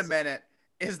like, wait a episode. minute,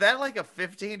 is that like a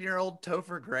 15-year-old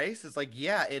Topher Grace? It's like,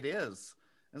 yeah, it is.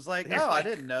 It's like, They're oh, like- I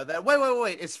didn't know that.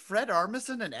 Wait. Is Fred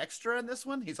Armisen an extra in this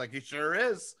one? He's like, he sure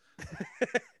is. You're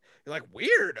like,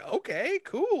 weird. Okay,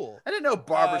 cool. I didn't know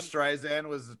Barbara Um, Streisand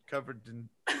was covered in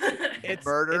It's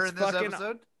murder it's in this fucking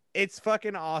episode. It's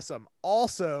fucking awesome.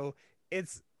 Also,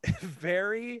 it's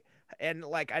very, and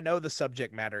like I know the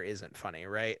subject matter isn't funny,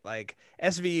 right? Like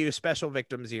SVU, Special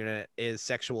Victims Unit, is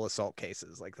sexual assault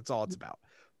cases. Like that's all it's about.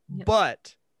 Yep.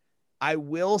 But I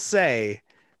will say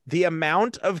the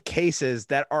amount of cases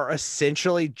that are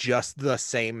essentially just the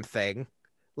same thing,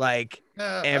 like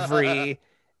every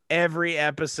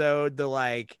episode, the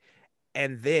like,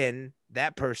 and then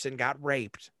that person got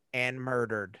raped and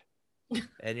murdered.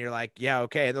 And you're like, yeah,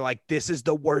 okay. And they're like, this is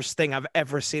the worst thing I've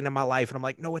ever seen in my life. And I'm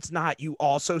like, no, it's not. You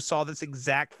also saw this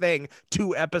exact thing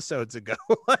 2 episodes ago.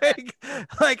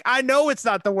 like, I know it's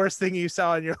not the worst thing you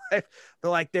saw in your life. They're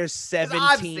like, there's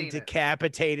 17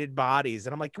 decapitated bodies.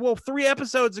 And I'm like, well, 3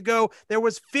 episodes ago, there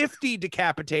was 50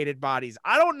 decapitated bodies.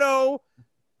 I don't know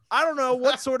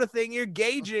what sort of thing you're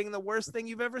gauging the worst thing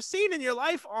you've ever seen in your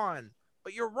life on,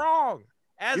 but you're wrong.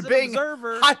 As You're an being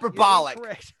observer, hyperbolic. you're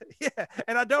incorrect. Yeah,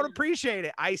 and I don't appreciate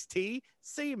it. Ice-T,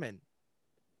 semen.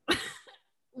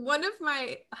 One of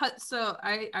my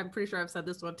I'm pretty sure I've said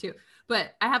this one too,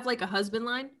 but I have like a husband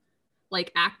line,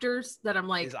 like actors that I'm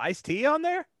like, Is Ice-T on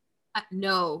there?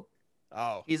 No,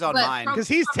 Oh, He's on But mine. from- because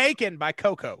he's taken by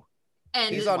Coco.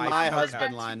 and He's on my my I want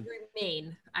husband that line. to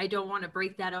remain. I don't want to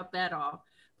break that up at all.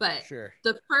 But Sure.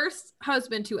 the first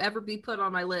husband to ever be put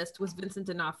on my list was Vincent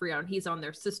D'Onofrio, and he's on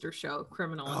their sister show,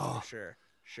 Criminal. Oh, sure.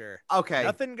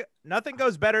 Okay. Nothing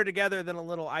goes better together than a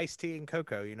little Ice-T and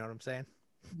Coco. You know what I'm saying?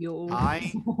 Yo.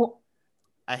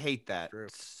 I hate that True.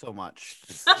 so much.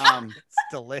 It's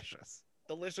delicious.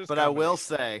 Delicious. But I will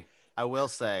say,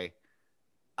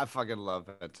 I fucking love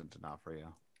Vincent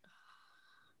D'Onofrio.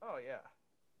 Oh yeah.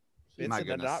 My Vincent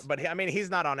goodness. But I mean, he's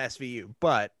not on SVU,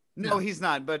 but No, he's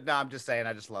not. But no, I'm just saying,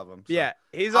 I just love him. So. yeah,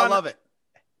 he's I on. love it.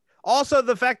 Also,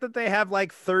 the fact that they have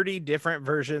like 30 different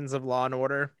versions of Law and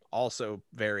Order, also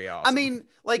very awesome. I mean,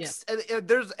 like, Yeah.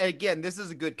 there's again, this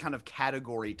is a good kind of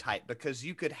category type because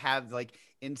you could have like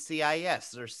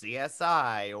NCIS or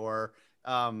CSI or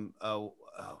oh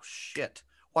shit.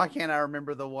 Why can't I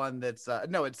remember the one that's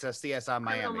no, it's a CSI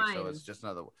Miami, so it's Minds. just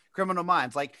another one. Criminal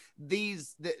Minds. Like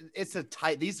it's a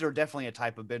type. These are definitely a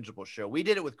type of bingeable show. We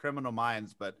did it with Criminal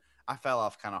Minds, but I fell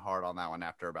off kind of hard on that one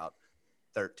after about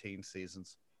 13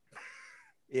 seasons.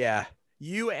 yeah,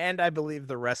 you and I believe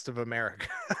the rest of America.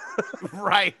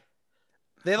 Right.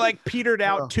 They like petered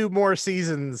out Oh. 2 more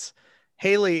seasons.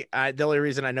 Haley, the only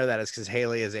reason I know that is because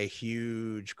Haley is a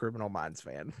huge Criminal Minds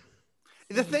fan.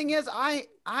 The thing is, I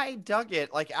dug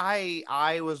it. Like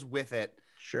I was with it,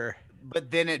 Sure. but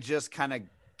then it just kind of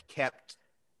kept.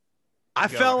 I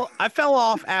Go. fell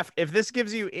off after. If this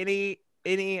gives you any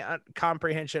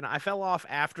comprehension, I fell off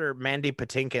after Mandy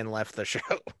Patinkin left the show,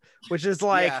 which is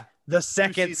like Yeah. the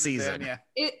second Seasons season. in,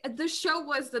 yeah, The show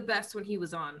was the best when he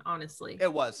was on, honestly.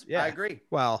 it was. Yeah. I agree.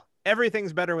 Well,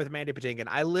 everything's better with Mandy Patinkin.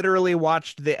 I literally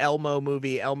watched the Elmo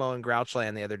movie, Elmo and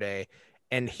Grouchland, the other day,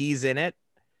 and he's in it.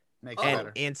 Makes it And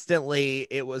better. instantly,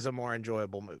 it was a more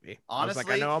enjoyable movie. I was like, I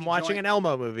Honestly, know I'm he watching joined- an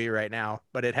Elmo movie right now,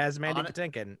 but it has Mandy Hon-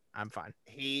 Patinkin. I'm fine.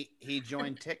 He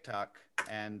joined TikTok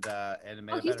and it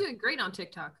made Oh, it he's better. doing great on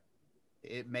TikTok.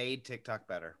 It made TikTok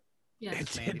better. Yeah.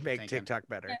 It Mandy did make Patinkin. TikTok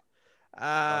better.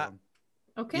 Yeah.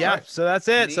 Okay. Yeah, so that's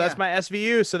it. So that's Mia. my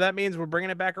SVU. So that means we're bringing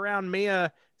it back around.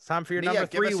 Mia, it's time for your Mia, number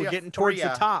give 3. us We're your getting towards the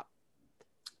three, top.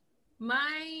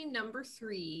 My number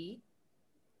 3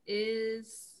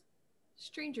 is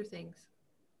Stranger Things.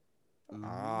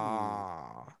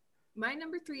 Ah, My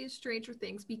number 3 is Stranger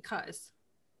Things because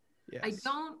yes. I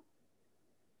don't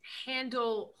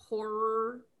handle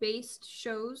horror-based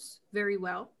shows very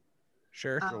well.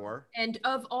 Sure. Sure. And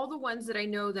of all the ones that I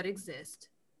know that exist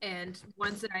and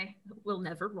ones that I will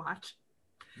never watch,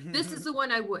 this is the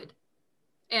one I would.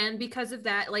 And because of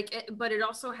that, but it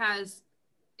also has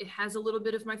a little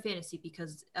bit of my fantasy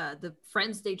because the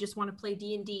friends, they just want to play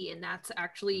D&D, and that's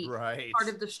actually right. part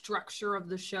of the structure of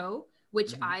the show,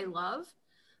 which Mhm. I love.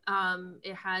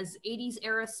 It has 80s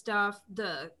era stuff,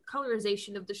 the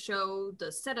colorization of the show, the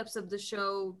setups of the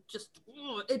show,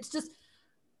 it's just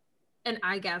an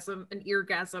eyegasm, an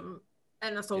eargasm,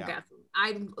 and a soulgasm.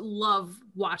 I love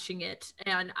watching it,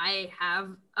 and I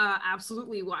have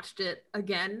absolutely watched it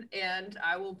again, and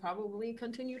I will probably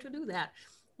continue to do that.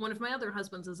 One of my other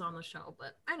husbands is on the show,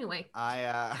 but anyway.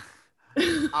 I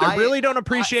I really don't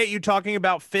appreciate you talking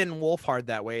about Finn Wolfhard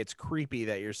that way. It's creepy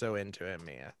that you're so into him,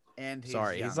 Mia. and he's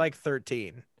Sorry, young. he's like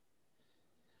 13.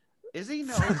 Is he?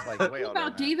 No, he's like way older.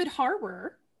 About David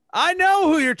Harbour. I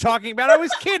know who you're talking about. I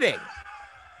was kidding.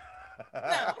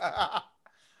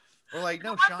 We're like,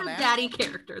 no, That's Sean the Astin. daddy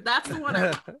character. That's the one.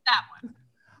 That one.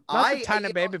 Not the tiny you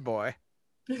know, baby boy.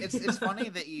 it's funny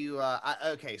that you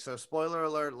okay, so spoiler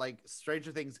alert, like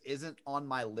Stranger Things isn't on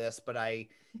my list, but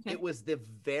it was the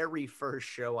very first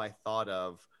show I thought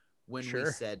of when we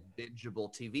Sure. said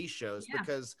bingeable TV shows, Yeah.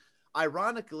 because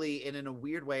ironically and in a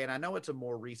weird way, and I know it's a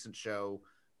more recent show,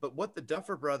 but what the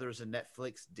Duffer Brothers and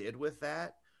Netflix did with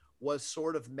that was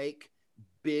sort of make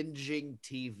binging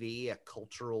TV a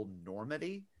cultural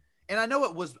normity. And I know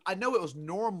it was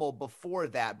normal before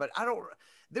that, but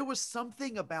there was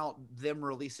something about them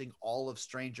releasing all of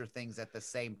Stranger Things at the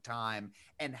same time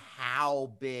and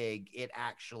how big it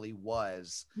actually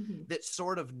was that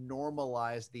sort of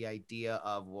normalized the idea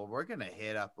of, well, we're going to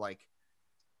hit up like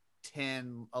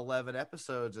 10, 11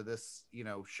 episodes of this,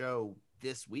 show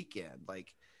this weekend.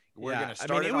 Like, we're going to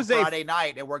start it on Friday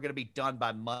night and we're going to be done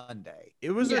by Monday.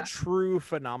 It was a true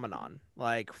phenomenon,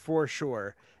 like, for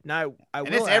sure. Now,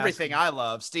 it's everything I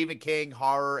love. Stephen King,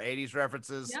 horror, 80s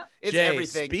references. Yep. It's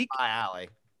everything my alley.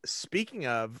 Speaking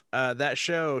of that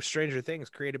show, Stranger Things,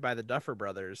 created by the Duffer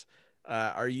Brothers,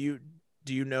 do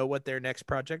you know what their next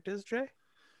project is, Jay?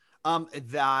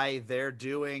 They're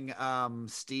doing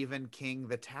Stephen King,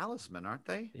 The Talisman, aren't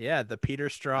they? Yeah, the Peter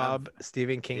Straub,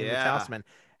 Stephen King, The Talisman.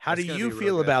 How do you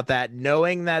feel about that,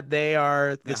 knowing that they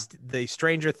are the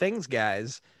Stranger Things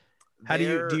guys? How do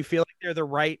you feel like they're the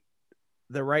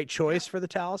right choice for The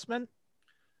Talisman?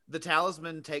 The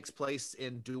Talisman takes place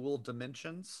in dual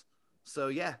dimensions. So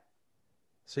yeah.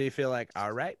 So you feel like,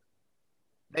 all right.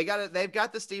 They've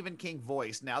got the Stephen King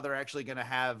voice. Now they're actually going to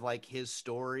have like his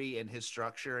story and his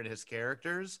structure and his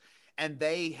characters. And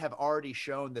they have already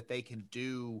shown that they can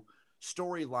do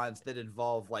storylines that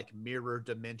involve like mirror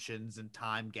dimensions and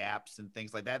time gaps and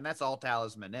things like that. And that's all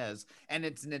Talisman is. And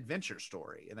it's an adventure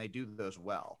story, and they do those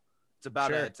well. It's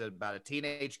about a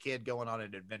teenage kid going on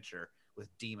an adventure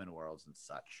with demon worlds and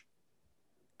such.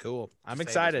 Cool. I'm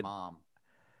excited. Mom.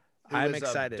 I'm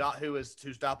excited. Whose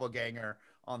doppelganger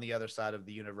on the other side of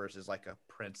the universe is like a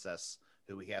princess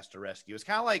who he has to rescue. It's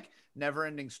kind of like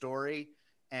Neverending Story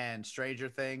and Stranger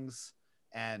Things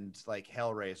and like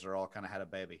Hellraiser all kind of had a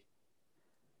baby.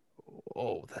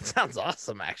 Oh, that sounds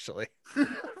awesome, actually.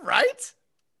 Right?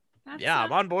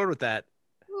 I'm on board with that.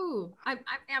 Ooh, I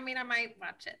mean, I might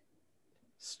watch it.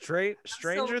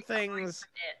 Stranger Things.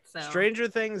 Stranger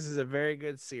Things is a very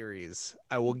good series.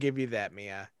 I will give you that,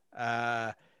 Mia.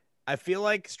 I feel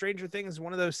like Stranger Things is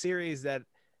one of those series that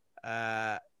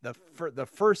the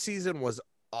first season was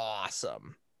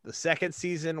awesome. The second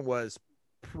season was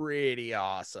pretty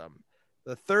awesome.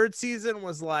 The third season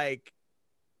was like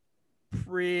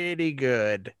pretty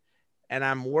good. And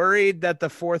I'm worried that the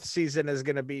fourth season is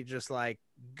going to be just like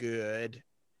good.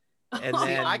 And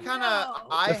then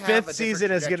the fifth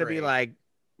season is going to be like,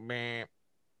 meh.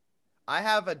 I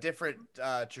have a different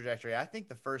trajectory. I think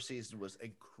the first season was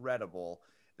incredible.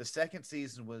 The second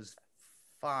season was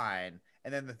fine.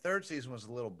 And then the third season was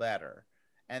a little better.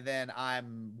 And then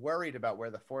I'm worried about where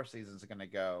the fourth season is going to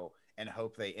go and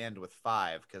hope they end with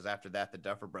 5. Because after that, the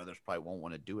Duffer Brothers probably won't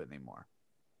want to do it anymore.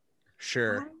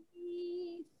 Sure.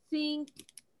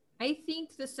 I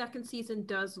think the second season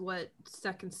does what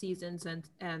second seasons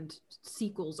and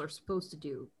sequels are supposed to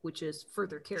do, which is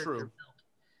further character build.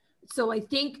 So I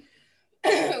think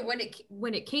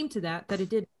when it came to that it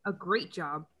did a great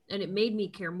job, and it made me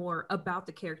care more about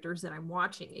the characters that I'm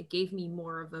watching. It gave me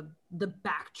more of the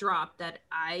backdrop that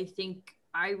I think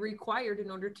I required in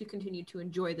order to continue to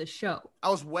enjoy the show. I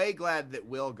was way glad that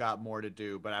Will got more to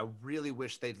do, but I really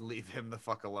wish they'd leave him the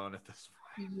fuck alone at this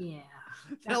point. Yeah.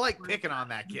 They're like picking on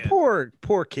that kid.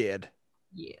 Poor kid.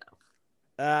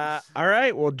 Yeah. All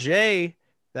right. Well, Jay,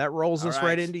 that rolls us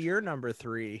right into your number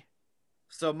 3.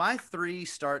 So my 3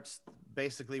 starts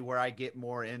basically where I get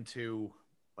more into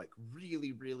like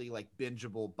really, really like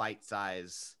bingeable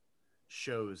bite-size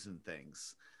shows and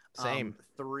things. Same.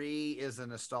 3 is a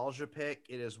nostalgia pick.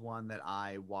 It is one that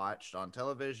I watched on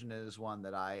television. It is one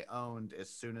that I owned as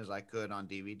soon as I could on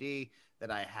DVD, that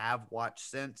I have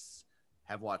watched a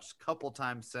couple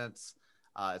times since.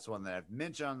 It's one that I've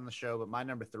mentioned on the show, but my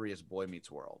number 3 is Boy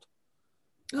Meets World.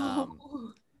 Yeah.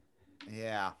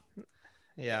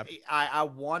 I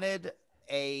wanted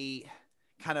a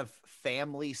kind of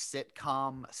family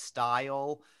sitcom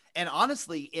style. And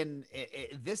honestly,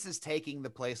 this is taking the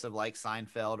place of like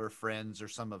Seinfeld or Friends or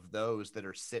some of those that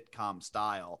are sitcom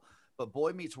style. But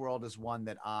Boy Meets World is one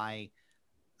that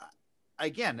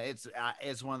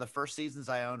it's one of the first seasons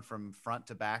I owned from front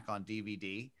to back on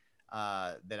DVD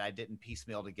that I didn't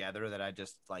piecemeal together, that I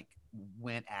just like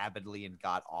went avidly and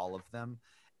got all of them.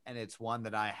 And it's one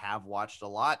that I have watched a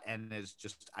lot, and is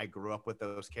just, I grew up with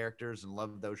those characters and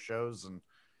love those shows. And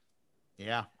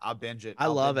yeah, I'll binge it.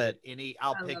 I'll love it.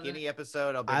 I'll pick any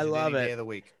episode. I'll binge it any day of the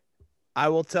week. I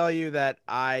will tell you that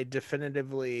it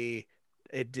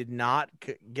did not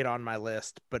get on my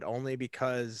list, but only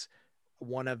because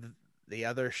one of the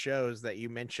other shows that you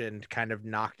mentioned kind of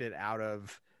knocked it out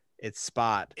of its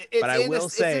spot.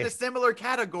 It's in a similar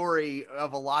category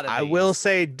of a lot of I will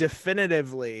say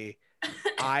definitively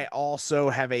I also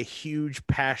have a huge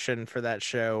passion for that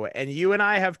show. And you and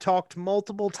I have talked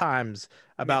multiple times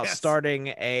about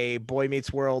starting a Boy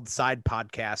Meets World side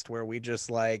podcast where we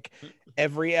just like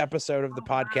every episode of the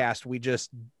podcast, we just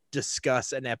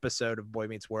discuss an episode of Boy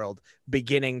Meets World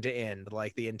beginning to end,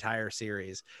 like the entire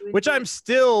series, which I'm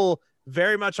still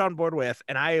very much on board with.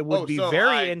 And I would be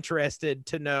very interested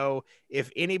to know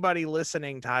if anybody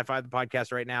listening to High Five the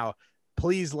podcast right now,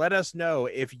 please let us know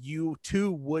if you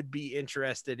too would be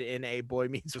interested in a Boy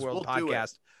Meets World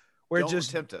podcast where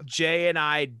just Jay and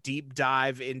I deep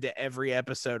dive into every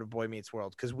episode of Boy Meets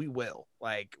World, because we will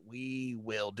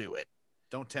do it.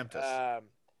 Don't tempt us.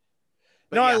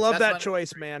 No, I love that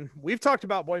choice, man. We've talked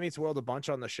about Boy Meets World a bunch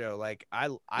on the show. Like,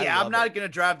 I'm not going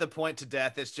to drive the point to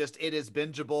death. It's just, it is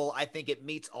bingeable. I think it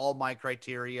meets all my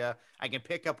criteria. I can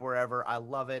pick up wherever. I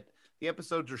love it. The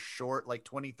episodes are short, like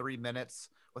 23 minutes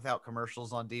without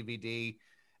commercials on DVD.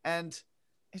 And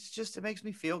it's just, it makes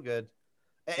me feel good.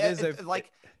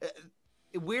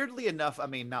 Weirdly enough, I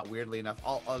mean, not weirdly enough,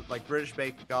 like British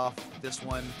Bake Off, this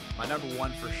one, my number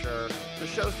one for sure. The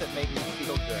shows that make me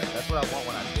feel good. That's what I want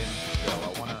when I binge a show.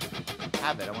 I want to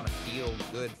have it. I want to feel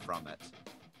good from it.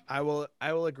 I will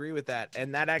agree with that.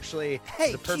 And that actually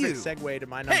is the perfect segue to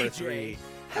my number three.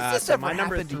 My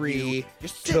number three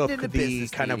took the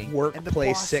kind of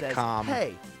workplace sitcom.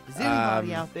 Hey, does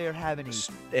anybody out there have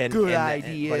any good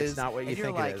ideas? But it's not what you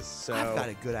think it is. So I've got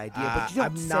a good idea, but you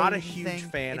don't I'm not a huge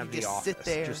fan of The Office. Sit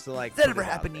there. Just to like, does that ever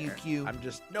happen to you, Q? I'm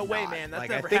just no way, man. That's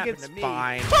never I think happened it's to me.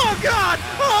 fine. Oh God!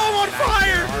 Oh, I'm on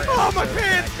fire! Oh, my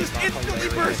pants just instantly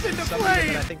burst into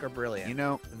flame. I think are brilliant. You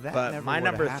know, but my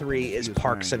number three is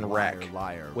Parks and Rec,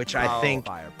 which I think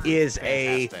is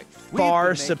a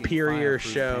far superior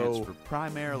show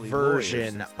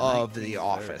version of The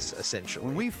Office,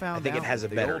 essentially. I think it has a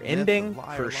better ending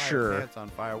for sure,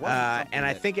 and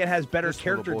I think it has better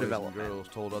character development.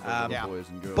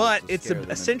 But it's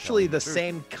essentially the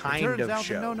same kind of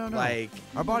show. Like,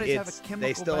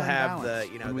 they still have the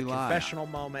the confessional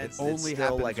moments. It's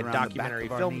still like a documentary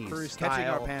film crew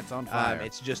style.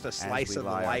 It's just a slice of the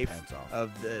life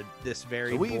of this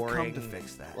very boring,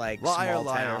 like small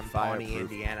town, Pawnee,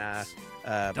 Indiana.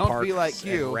 Don't be like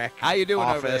Q. How you doing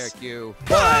over there, Q?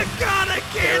 Oh God, I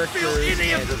can't feel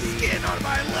any of the skin on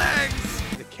my legs.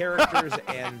 The characters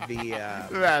and the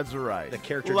that's right. The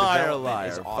character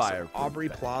development is awesome. Aubrey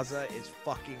Plaza is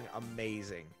fucking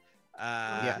amazing.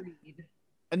 And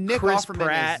Nick Chris Offerman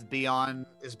Pratt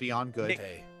is beyond good.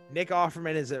 Nick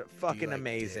Offerman is a fucking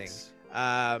amazing.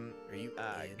 Are you?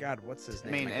 God, what's his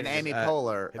name? I mean, and Amy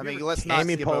Poehler. I mean, let's not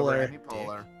skip over Amy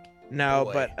Poehler. No,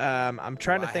 but I'm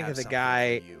trying to think of the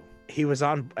guy. He was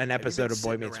on an episode of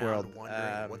Boy Meets World.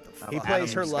 He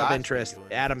plays her love interest,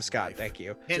 Adam Scott. Thank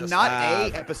you. And not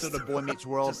a episode of Boy Meets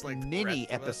World, many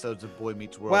episodes of Boy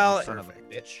Meets World. Well, son of a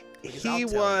bitch. He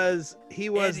was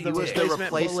the replacement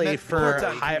bully for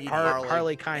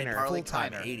Harley Kiner.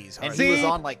 Full-time 80s. And he was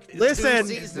on like listen,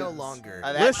 no longer.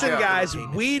 Listen, guys,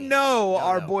 we know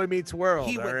our Boy Meets World.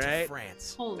 He went to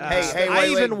France. Hey, I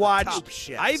even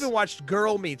watched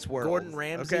Girl Meets World. Gordon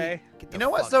Ramsay. Okay. You know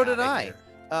what? So did I.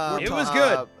 It was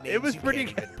good. It was pretty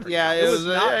good. Yeah, it was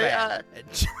not bad.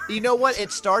 You know what?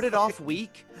 It started off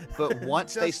weak, but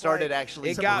once they started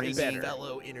actually bringing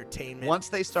fellow entertainment, once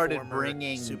they started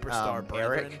bringing superstar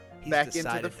Eric back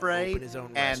into the fray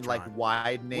and like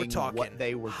widening what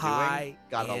they were doing,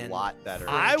 got a lot better.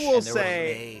 I will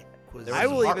say, I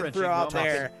will even throw out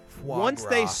there. Once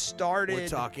they started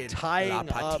tying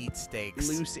up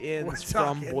loose ends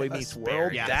from Boy Meets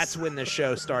World, that's when the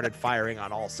show started firing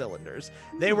on all cylinders.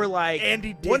 They were like,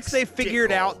 once they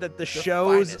figured out that the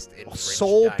show's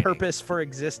sole purpose for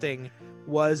existing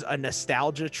was a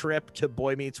nostalgia trip to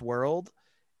Boy Meets World,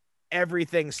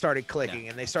 everything started clicking,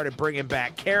 and they started bringing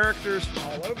back characters from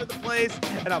all over the place.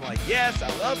 And I'm like, yes,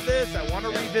 I love this. I want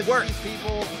to revisit these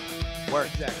people.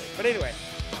 Exactly. But anyway,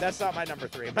 that's not my number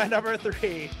three. My number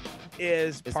three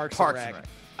is Parks and Rec.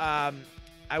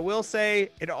 I will say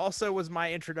it also was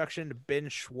my introduction to Ben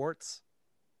Schwartz,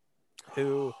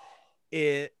 who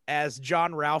as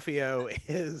John Ralphio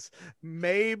is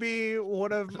maybe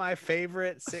one of my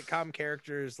favorite sitcom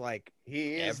characters. Like,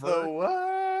 he is ever. the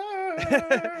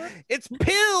one. It's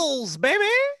Pills, baby.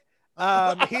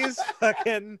 He's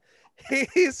fucking. I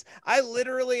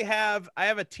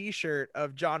have a t-shirt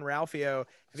of John Ralphio.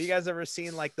 Have you guys ever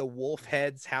seen like the wolf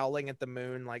heads howling at the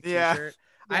moon like t-shirt?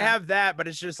 Yeah. I have that, but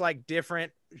it's just like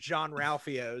different John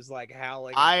Ralphios like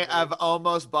howling. I have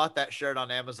almost bought that shirt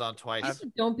on Amazon twice.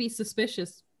 Don't be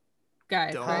suspicious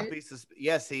guy. Don't be suspicious.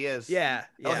 Yes, he is. Yeah.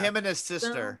 Oh, him and his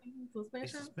sister.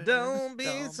 Don't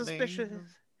be suspicious.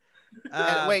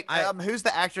 Wait, who's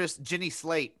the actress? Jenny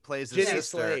Slate plays his Jenny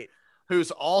sister, Slate,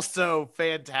 who's also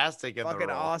fantastic in the fucking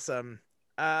role. awesome.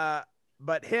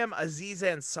 But him, Aziz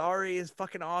Ansari, is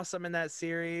fucking awesome in that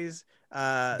series.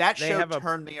 That show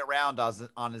turned me around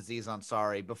on Aziz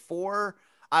Ansari. Before,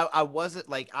 I wasn't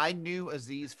like, I knew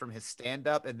Aziz from his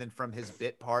stand-up and then from his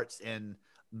bit parts in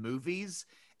movies,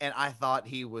 and I thought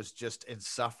he was just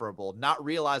insufferable, not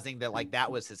realizing that like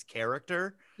that was his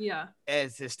character. Yeah.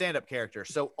 As his stand-up character.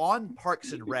 So on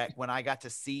Parks and Rec, when I got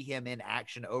to see him in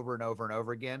action over and over and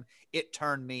over again, it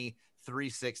turned me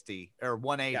 360 or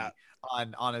 180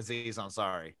 on Aziz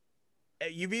Ansari.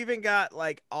 You've even got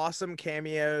like awesome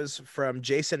cameos from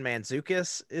Jason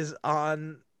Mantzoukas is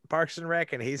on Parks and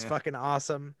Rec, and he's fucking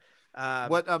awesome.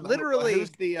 Literally,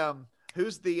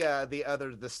 who's the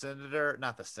senator?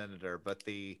 Not the senator, but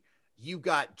you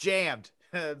got jammed.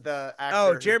 The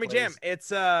actor Jeremy Jam. It's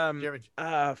Jeremy.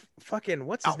 fucking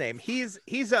what's his name? He's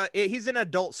in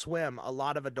Adult Swim. A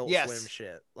lot of Adult Swim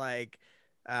shit. Like,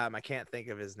 I can't think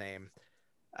of his name.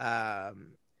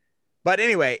 But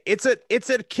anyway, it's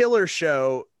a killer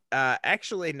show.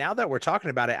 Actually, now that we're talking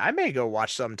about it, I may go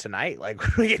watch some tonight. Like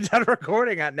when we get done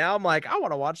recording it, now I'm like, I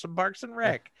want to watch some Parks and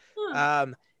Rec.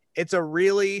 It's a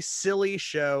really silly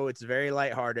show. It's very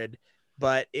lighthearted,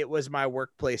 but it was my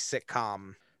workplace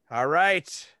sitcom. All right,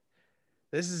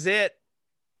 this is it.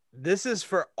 This is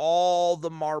for all the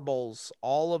marbles,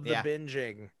 all of the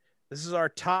binging. This is our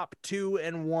top 2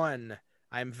 and 1.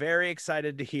 I'm very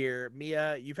excited to hear.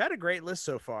 Mia, you've had a great list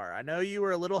so far. I know you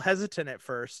were a little hesitant at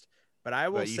first, but I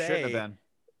will say,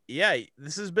 yeah,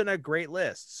 this has been a great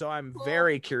list. So I'm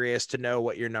very curious to know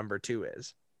what your number 2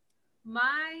 is.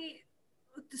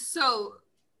 So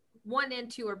 1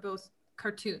 and 2 are both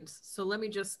cartoons. So let me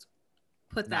just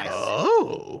put that out.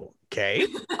 Oh, okay.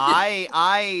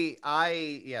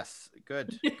 Yes.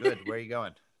 Good. Where are you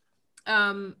going?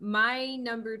 My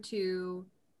number 2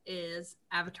 is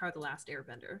Avatar: The Last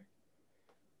Airbender.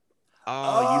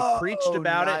 Oh, you preached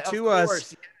about it to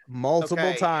us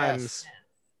multiple times.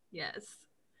 Yes.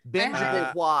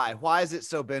 Bingeable. Why is it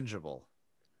so bingeable?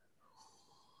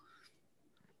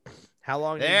 How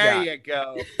long? There you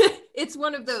go. It's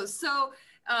one of those. So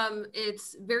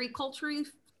it's very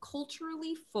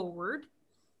culturally forward.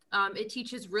 It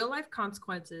teaches real life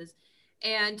consequences.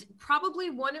 And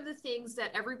probably one of the things that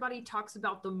everybody talks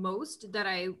about the most that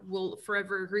I will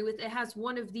forever agree with, it has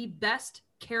one of the best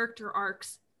character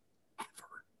arcs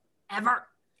ever.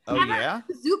 Oh, yeah?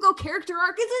 The Zuko character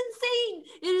arc is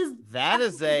insane. That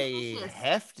is a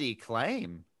hefty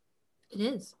claim.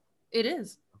 It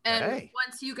is. Okay. And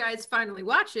once you guys finally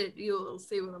watch it, you'll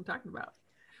see what I'm talking about.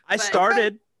 I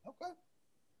started. Okay.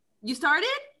 You started?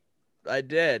 I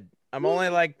did. I'm only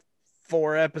like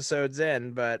 4 episodes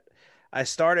in, but I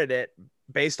started it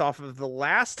based off of the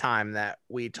last time that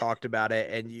we talked about it,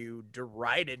 and you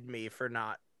derided me for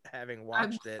not having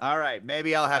watched it. All right,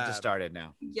 maybe I'll have to start it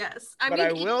now. Yes, I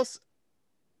will.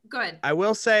 Go ahead. I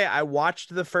will say I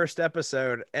watched the first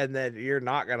episode, and then you're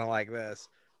not gonna like this.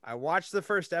 I watched the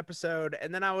first episode,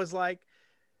 and then I was like,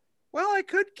 well, I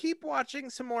could keep watching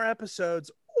some more episodes,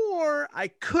 or I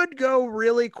could go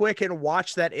really quick and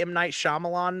watch that M. Night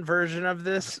Shyamalan version of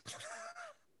this.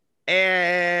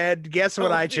 And guess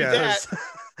what I chose?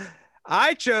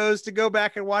 I chose to go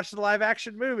back and watch the live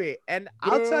action movie. And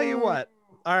I'll tell you what.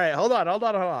 All right, hold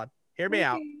on. Hear me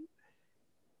out.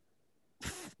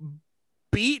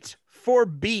 Beat for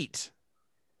beat,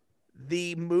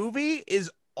 the movie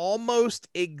is almost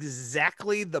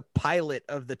exactly the pilot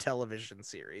of the television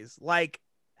series. Like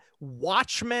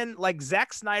Watchmen, like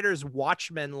Zack Snyder's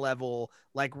Watchmen level,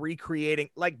 like recreating,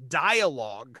 like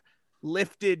dialogue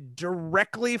lifted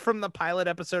directly from the pilot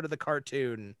episode of the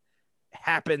cartoon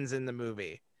happens in the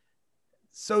movie.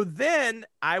 So then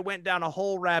I went down a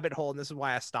whole rabbit hole, and this is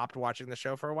why I stopped watching the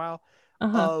show for a while,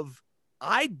 of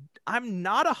I'm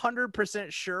not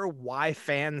 100% sure why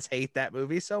fans hate that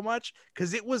movie so much,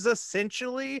 because it was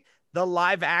essentially the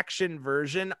live action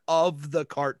version of the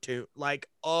cartoon,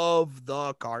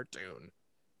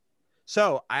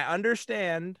 So I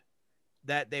understand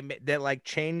that they like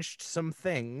changed some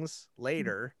things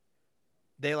later.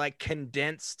 They like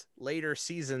condensed later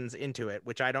seasons into it,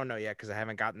 which I don't know yet because I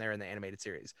haven't gotten there in the animated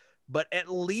series. But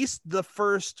at least the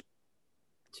first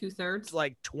 2/3,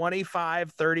 like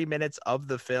 25-30 minutes of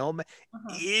the film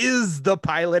is the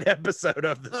pilot episode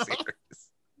of the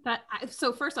series.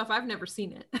 So first off, I've never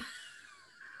seen it.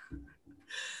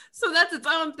 So that's its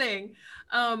own thing.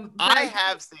 I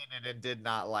have seen it and did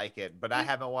not like it, but I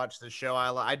haven't watched the show.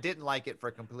 I didn't like it for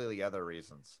completely other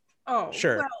reasons. Oh,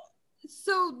 sure. Well,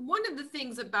 so one of the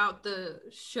things about the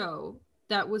show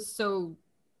that was so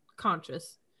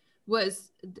conscious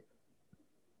was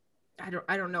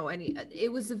I don't know any.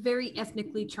 It was a very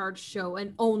ethnically charged show,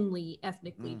 and only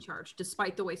ethnically charged,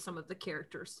 despite the way some of the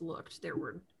characters looked. There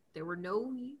were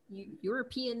no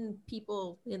European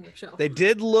people in the show. They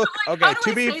did look okay.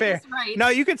 To be fair, right? No,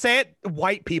 you can say it.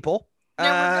 White people.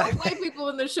 There were no white people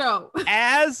in the show.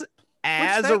 As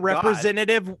a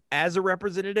representative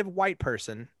white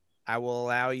person, I will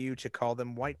allow you to call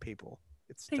them white people.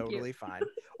 It's totally fine.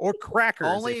 Or crackers.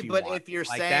 Only, if you but want. if you're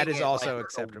like, saying that is it also like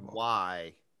acceptable.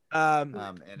 Why? In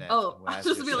it, I was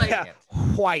just be like,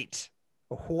 white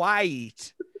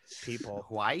people.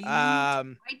 White.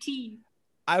 IT.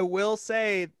 I will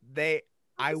say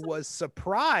I was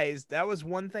surprised. That was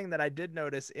one thing that I did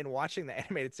notice in watching the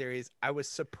animated series. I was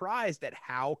surprised at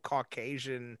how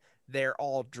Caucasian they're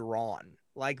all drawn.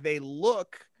 Like they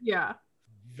look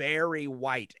very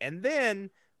white. And then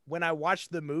when I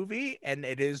watched the movie and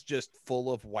it is just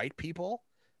full of white people,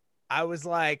 I was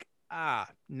like,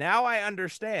 now I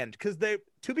understand. Because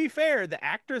to be fair, the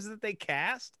actors that they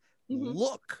cast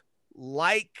look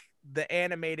like the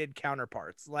animated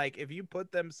counterparts. Like if you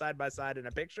put them side by side in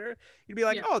a picture, you'd be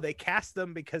like, oh, they cast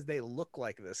them because they look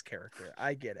like this character.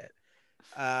 I get it.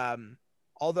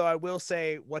 Although I will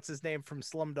say, what's his name from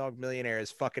Slumdog Millionaire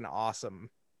is fucking awesome.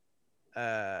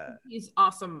 He's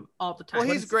awesome all the time. Well,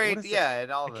 he's great.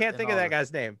 I can't think of that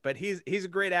guy's name, but he's a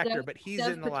great actor. But he's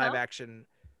Dev in the Patel? live action.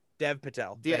 Dev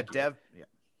Patel. Yeah, Dev.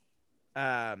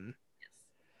 Yeah.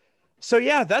 So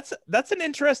yeah, that's an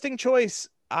interesting choice.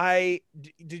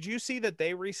 Did you see that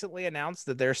they recently announced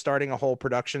that they're starting a whole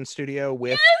production studio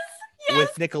with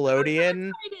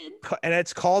Nickelodeon, and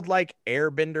it's called like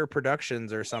Airbender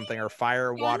Productions or something, or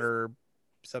Fire Water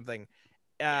something.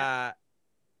 That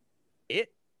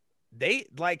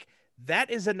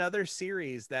is another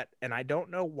series that, and I don't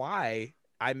know why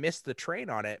I missed the train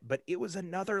on it, but it was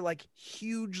another like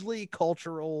hugely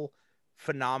cultural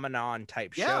phenomenon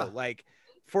type show. Like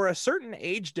for a certain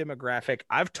age demographic,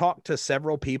 I've talked to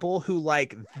several people who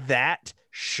like that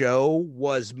show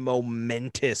was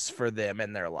momentous for them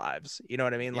in their lives. You know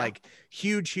what I mean? Like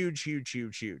huge.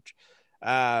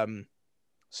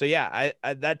 So yeah,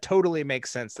 I that totally makes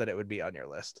sense that it would be on your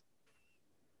list.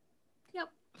 Yep.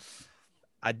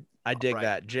 I dig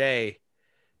that. Jay,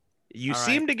 you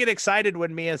seem to get excited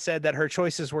when Mia said that her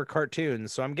choices were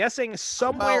cartoons. So I'm guessing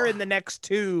somewhere in the next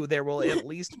two, there will at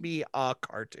least be a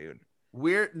cartoon.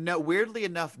 Weirdly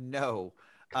enough, no.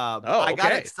 I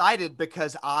got excited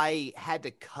because I had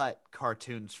to cut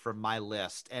cartoons from my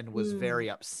list and was very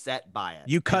upset by it.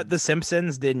 You cut The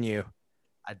Simpsons, didn't you?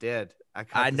 I did.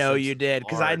 I know you did,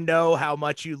 because I know how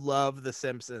much you love The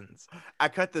Simpsons. I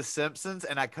cut The Simpsons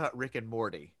and I cut Rick and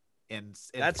Morty in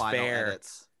That's final fair.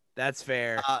 edits. That's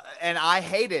fair. And I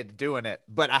hated doing it,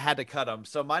 but I had to cut them.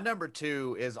 So my number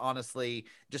 2 is honestly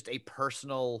just a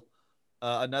personal,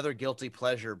 another guilty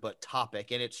pleasure, but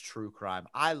topic, and it's true crime.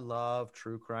 I love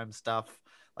true crime stuff.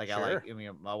 Like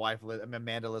my wife,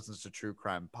 Amanda listens to true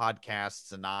crime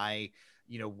podcasts, and I,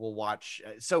 will watch.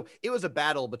 So it was a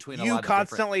battle between you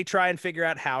constantly try and figure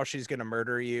out how she's going to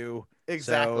murder you.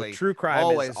 Exactly. So true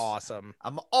crime is awesome.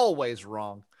 I'm always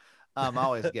wrong. I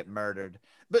always get murdered.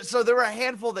 But so there were a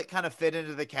handful that kind of fit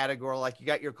into the category. Like you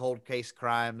got your cold case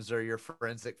crimes or your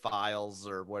forensic files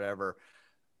or whatever.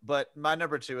 But my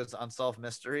number 2 is Unsolved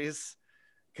Mysteries,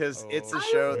 because it's a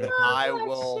show that I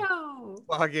will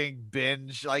fucking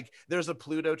binge. Like there's a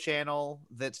Pluto channel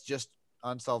that's just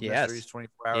Unsolved Mysteries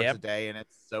 24 hours a day. And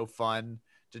it's so fun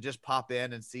to just pop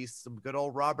in and see some good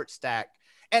old Robert Stack.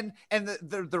 And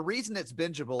the reason it's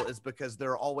bingeable is because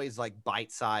they're always like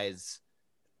bite-size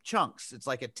chunks. It's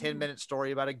like a 10-minute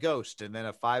story about a ghost, and then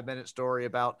a 5-minute story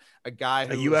about a guy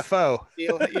who UFO.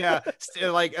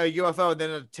 Like a UFO, and then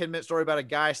a 10-minute story about a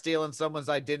guy stealing someone's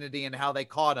identity and how they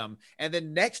caught him. And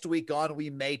then next week on,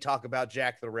 we may talk about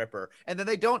Jack the Ripper, and then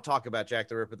they don't talk about Jack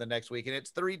the Ripper the next week, and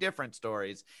it's 3 different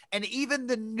stories. And even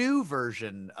the new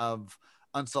version of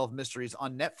Unsolved Mysteries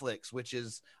on Netflix, which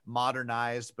is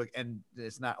modernized, but and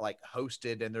it's not like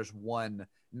hosted and there's one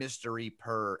mystery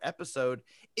per episode,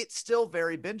 it's still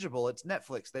very bingeable. It's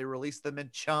Netflix. They release them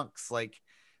in chunks. Like,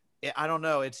 I don't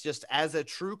know. It's just, as a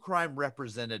true crime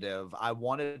representative, I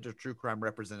wanted a true crime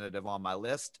representative on my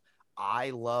list.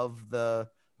 I love the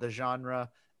genre,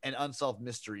 and Unsolved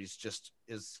Mysteries just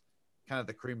is kind of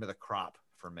the cream of the crop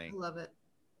for me. I love it.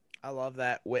 I love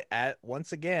that.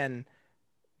 Once again,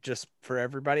 just for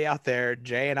everybody out there,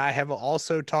 Jay and I have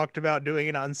also talked about doing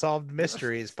an Unsolved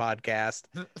Mysteries podcast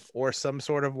or some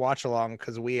sort of watch along,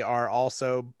 because we are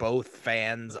also both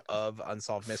fans of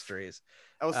Unsolved Mysteries.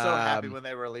 I was so happy when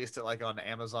they released it like on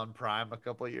Amazon Prime a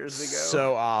couple of years ago.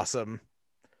 So awesome.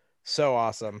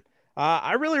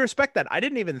 I really respect that. I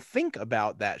didn't even think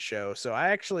about that show, so I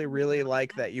actually really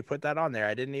like that you put that on there.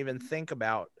 I didn't even think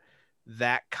about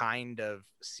that kind of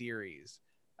series.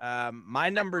 My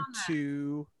number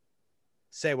 2.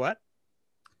 Say what?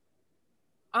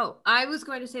 Oh, I was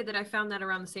going to say that I found that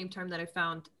around the same time that I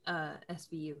found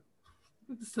SVU.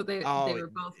 So they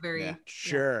were both very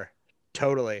sure.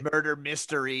 Totally. Murder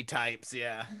mystery types,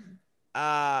 yeah.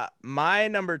 My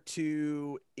number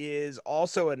 2 is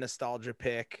also a nostalgia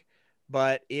pick,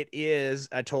 but it is,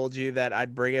 I told you that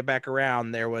I'd bring it back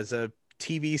around. There was a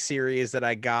TV series that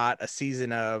I got a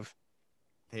season of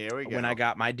Here we go. when I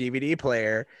got my DVD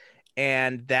player,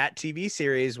 and that TV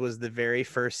series was the very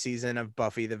first season of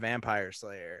Buffy the Vampire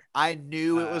Slayer. I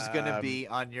knew it was going to be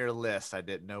on your list. I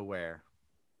didn't know where.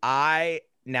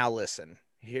 Now listen,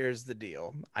 here's the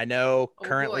deal. I know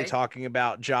currently talking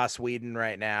about Joss Whedon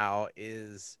right now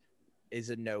is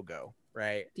a no-go,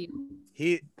 right?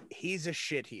 He's a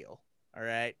shitheel. All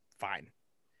right, fine.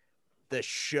 The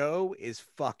show is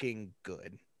fucking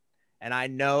good. And I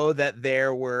know that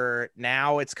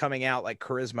now it's coming out, like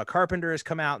Charisma Carpenter has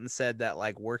come out and said that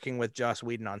like working with Joss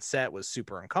Whedon on set was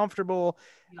super uncomfortable.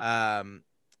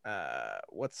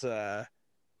 What's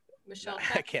Michelle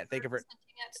I can't think of her.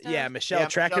 Yeah, Michelle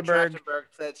Trachtenberg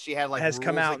said she had like has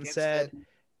come out and said,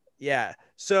 yeah.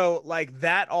 So like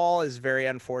that all is very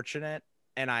unfortunate,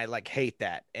 and I like hate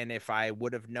that. And if I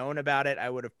would have known about it, I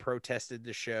would have protested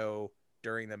the show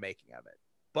during the making of it.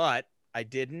 But I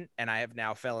didn't, and I have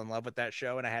now fell in love with that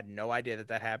show, and I had no idea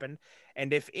that happened.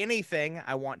 And if anything,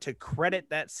 I want to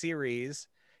credit that series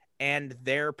and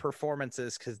their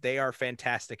performances because they are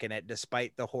fantastic in it,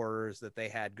 despite the horrors that they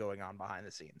had going on behind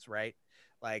the scenes, right?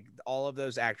 Like all of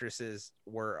those actresses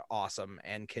were awesome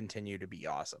and continue to be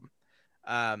awesome.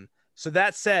 So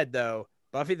that said, though,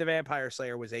 Buffy the Vampire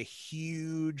Slayer was a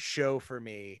huge show for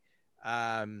me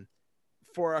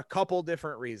for a couple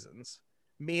different reasons.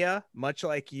 Mia, much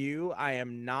like you, I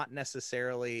am not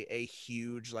necessarily a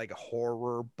huge like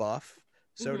horror buff,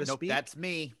 so to speak. That's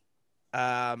me.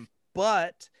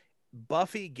 But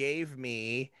Buffy gave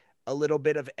me a little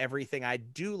bit of everything I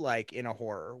do like in a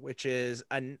horror, which is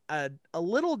a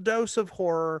little dose of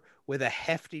horror with a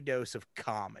hefty dose of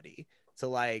comedy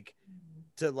to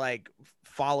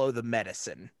follow the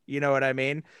medicine. You know what I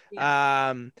mean?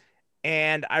 Yeah.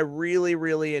 And I really,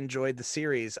 really enjoyed the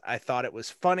series. I thought it was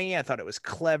funny. I thought it was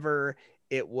clever.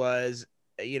 It was,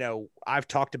 I've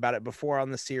talked about it before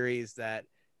on the series that,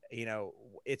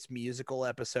 its musical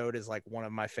episode is like one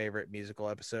of my favorite musical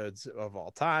episodes of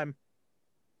all time.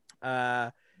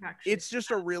 It's just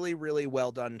a really, really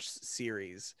well done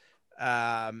series.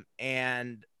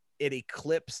 And it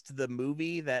eclipsed the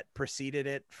movie that preceded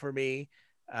it for me.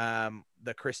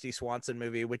 The Christy Swanson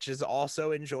movie, which is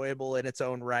also enjoyable in its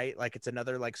own right. Like it's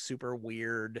another like super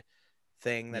weird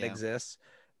thing that exists.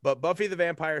 But Buffy the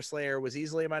Vampire Slayer was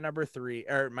easily my number 3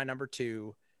 or my number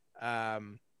 2,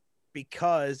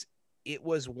 because it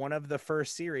was one of the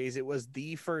first series. It was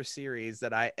the first series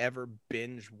that I ever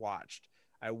binge watched.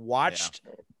 I watched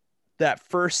that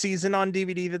first season on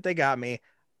DVD that they got me,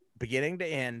 beginning to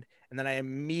end, and then I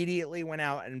immediately went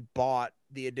out and bought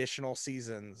the additional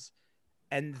seasons.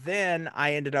 And then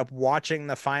I ended up watching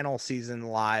the final season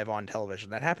live on television.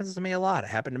 That happens to me a lot. It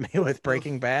happened to me with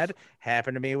Breaking Bad.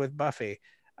 Happened to me with Buffy.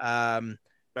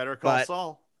 Better Call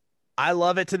Saul. I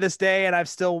love it to this day, and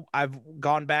I've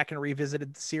gone back and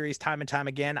revisited the series time and time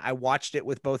again. I watched it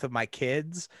with both of my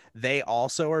kids. They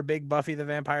also are big Buffy the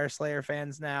Vampire Slayer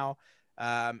fans now.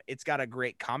 It's got a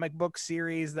great comic book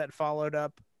series that followed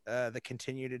up the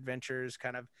continued adventures.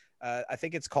 Kind of, I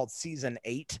think it's called Season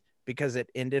 8. Because it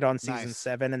ended on season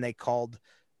 7 and they called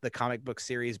the comic book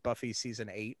series Buffy season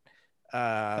 8.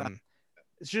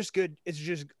 It's just good. It's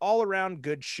just all around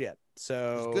good shit.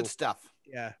 So it's good stuff.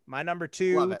 Yeah. My number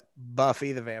 2, love it.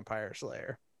 Buffy the Vampire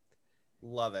Slayer.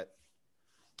 Love it.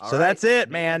 So that's it,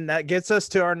 man. That gets us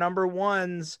to our number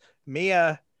 1s.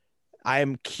 Mia,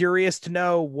 I'm curious to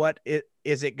know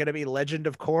is it going to be Legend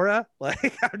of Korra?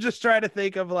 Like, I'm just trying to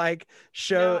think of like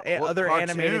other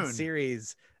animated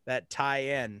series that tie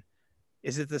in.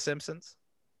 Is it The Simpsons?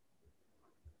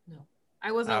 No,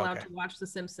 I wasn't allowed to watch The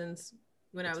Simpsons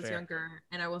when I was younger,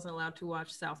 and I wasn't allowed to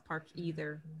watch South Park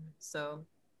either. So,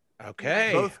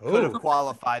 both could have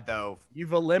qualified though.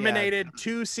 You've eliminated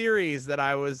 2 series that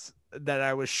I was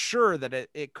sure that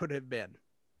it could have been.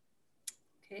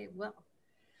 Okay, well,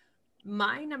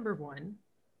 my number 1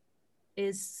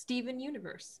 is Steven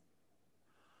Universe.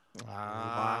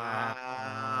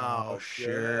 Wow,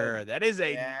 sure. That is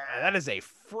a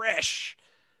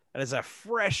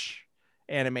fresh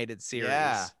animated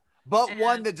series. But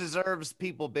one that deserves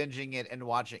people binging it and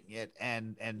watching it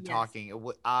and talking.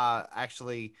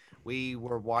 Actually, we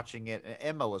were watching it.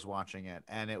 Emma was watching it,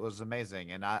 and it was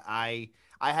amazing. And I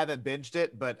haven't binged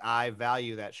it, but I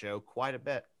value that show quite a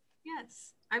bit.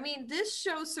 Yes, I mean, this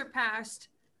show surpassed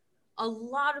a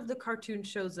lot of the cartoon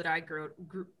shows that I grew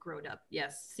up.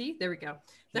 Yes, see, there we go.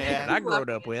 That I grew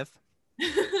up with.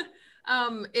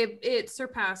 It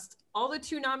surpassed all the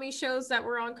Toonami shows that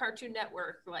were on Cartoon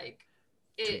Network. Like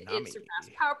it surpassed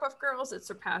Powerpuff Girls. It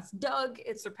surpassed Doug.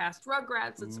 It surpassed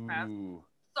Rugrats. It surpassed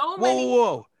so many.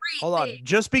 Whoa! Hold on.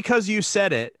 Just because you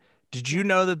said it, did you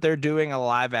know that they're doing a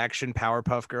live action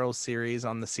Powerpuff Girls series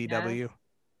on the CW? Yes.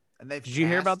 And did you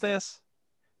hear about this?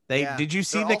 Did you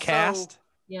see the cast?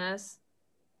 Yes.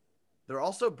 They're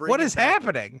also bringing. What is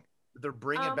happening? They're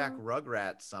bringing back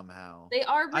Rugrats somehow. They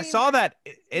are. I saw that.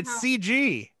 It's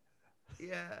CG.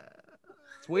 Yeah.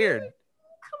 It's weird.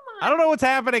 I don't know what's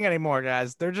happening anymore,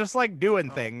 guys. They're just like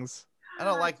doing things. I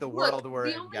don't like the world we're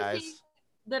in, guys.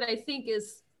 That I think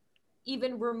is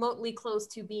even remotely close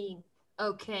to being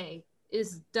okay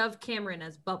is Dove Cameron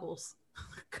as Bubbles.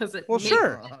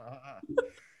 Sure.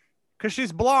 Because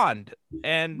she's blonde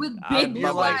and with big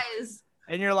blue eyes.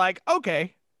 And you're like,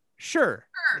 okay, sure.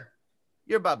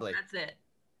 You're bubbly. That's it.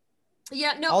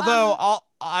 Yeah, no. Although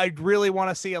I really want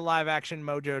to see a live action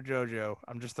Mojo Jojo.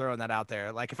 I'm just throwing that out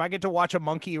there. Like if I get to watch a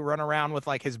monkey run around with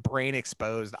like his brain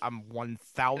exposed, I'm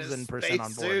 1000%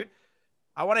 on board.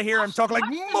 I want to hear him talk like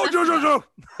Mojo Jojo.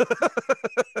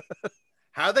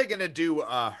 How are they gonna do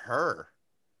her?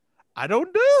 I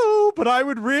don't know, but I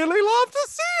would really love to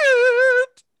see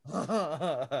it.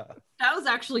 That was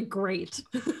actually great.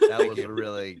 That was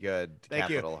really good. Thank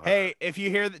you. Hey, if you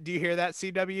hear that, do you hear that,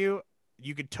 CW?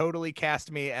 You could totally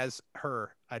cast me as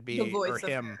her. I'd be or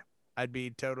him. Her. I'd be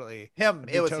totally him.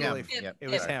 It was him. It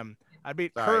was him. I'd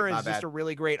be her is just a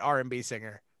really great R&B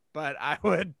singer, but I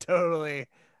would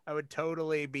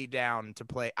totally be down to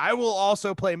play. I will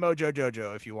also play Mojo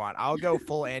Jojo if you want. I'll go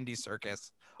full Andy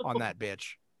Serkis on that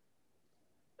bitch.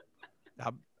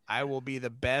 I will be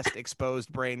the best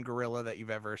exposed brain gorilla that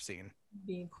you've ever seen.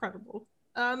 Be incredible.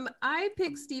 I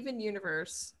picked Steven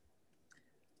Universe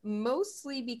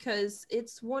mostly because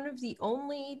it's one of the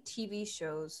only TV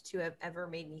shows to have ever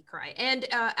made me cry,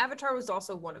 and Avatar was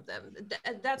also one of them.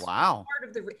 That's part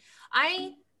of the.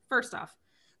 First off,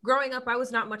 growing up, I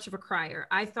was not much of a crier.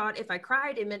 I thought if I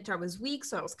cried, it meant I was weak,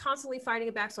 so I was constantly fighting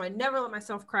it back. So I never let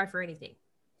myself cry for anything.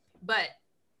 But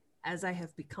as I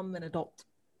have become an adult.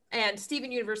 And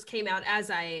Steven Universe came out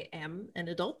as I am an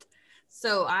adult.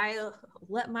 So I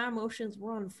let my emotions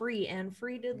run free, and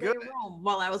free did they roam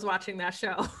while I was watching that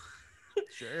show.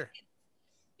 Sure.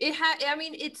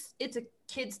 It's a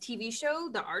kids TV show.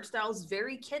 The art style is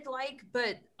very kid-like,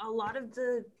 but a lot of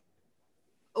the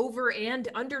over and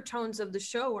undertones of the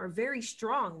show are very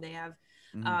strong. They have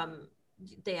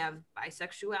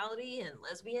bisexuality and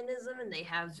lesbianism, and they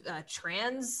have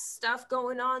trans stuff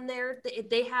going on there.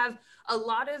 They have a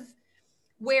lot of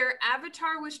where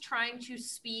Avatar was trying to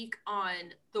speak on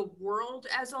the world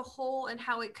as a whole and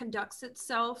how it conducts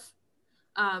itself,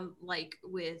 like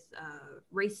with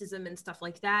racism and stuff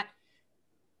like that.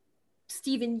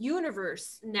 Steven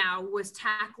Universe now was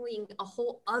tackling a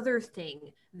whole other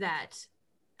thing that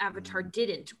Avatar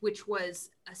didn't, which was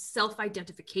a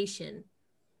self-identification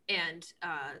and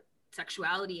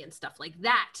sexuality and stuff like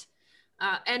that.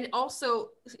 And also,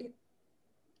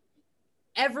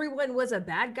 everyone was a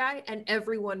bad guy and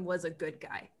everyone was a good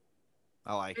guy.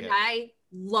 I like it. I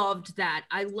loved that.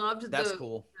 I loved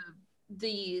cool.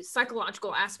 The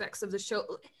psychological aspects of the show.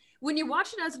 When you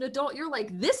watch it as an adult, you're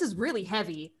like, this is really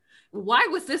heavy. Why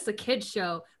was this a kid's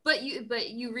show? But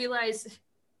you realize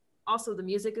also the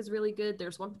music is really good.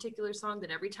 There's one particular song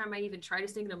that every time I even try to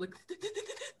sing it, I'm like,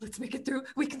 let's make it through.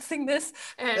 We can sing this.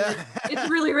 And it's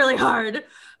really, really hard.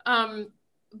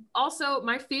 Also,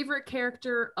 my favorite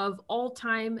character of all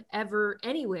time ever,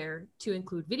 anywhere, to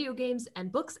include video games and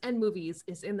books and movies,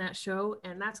 is in that show.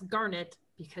 And that's Garnet,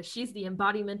 because she's the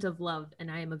embodiment of love.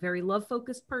 And I am a very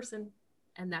love-focused person.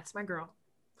 And that's my girl.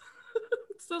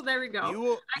 So there we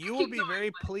go. You will be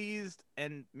very pleased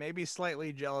and maybe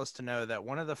slightly jealous to know that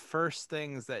one of the first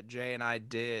things that Jay and I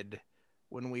did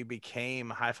when we became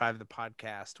High Five the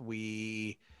Podcast,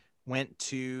 we went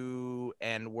to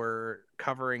and were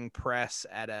covering press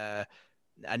at a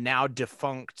now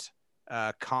defunct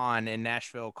con in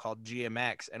Nashville called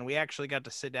GMX, and we actually got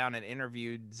to sit down and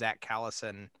interview Zach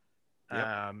Callison.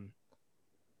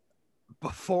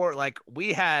 Before, like,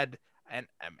 we had. And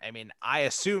I mean, I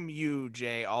assume you,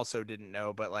 Jay, also didn't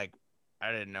know, but like,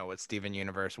 I didn't know what Steven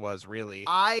Universe was really.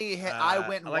 I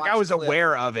went and like I was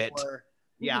aware of it.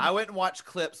 Yeah, I went and watched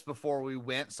clips before we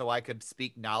went so I could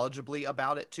speak knowledgeably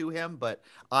about it to him, but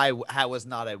I was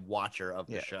not a watcher of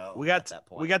the show. We got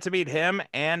to meet him,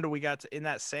 and we got to, in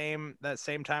that same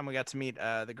time we got to meet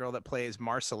the girl that plays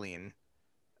Marceline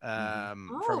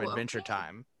from Adventure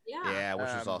Time. Yeah, which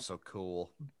was also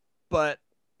cool. But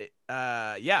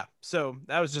yeah, so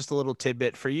that was just a little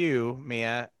tidbit for you,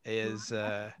 Mia, is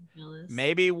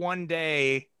maybe one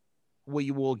day we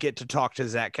will get to talk to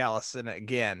Zach Callison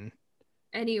again.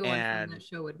 Anyone from that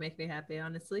show would make me happy,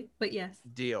 honestly. But yes.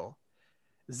 Deal.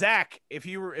 Zach, if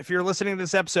you're listening to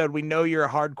this episode, we know you're a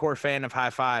hardcore fan of High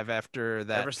Five after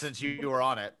that. Ever since you were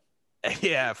on it.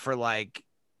 Yeah, for like,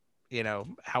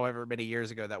 however many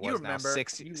years ago that was. Now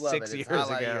 6 years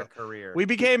ago. Your career. We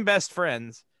became best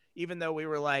friends, even though we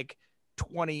were like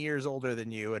 20 years older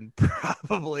than you, and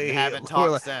probably haven't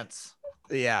talked since.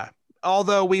 Yeah.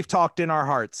 Although we've talked in our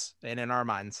hearts and in our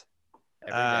minds.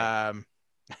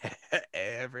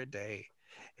 Every day.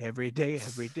 Every day.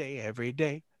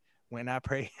 When I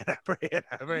pray and I pray and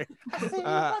I pray. I see you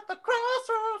at the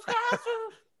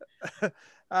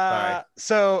crossroads.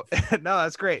 So no,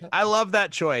 that's great. I love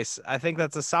that choice. I think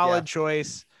that's a solid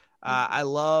choice. I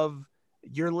love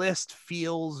your list.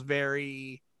 Feels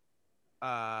very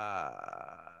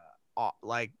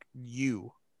like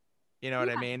you know what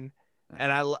I mean?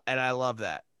 And I love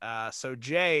that. So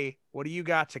Jay, what do you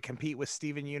got to compete with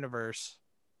Steven Universe?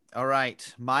 All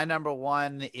right. My number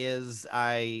one is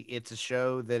it's a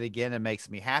show that, again, it makes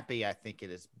me happy. I think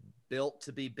it is built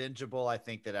to be bingeable. I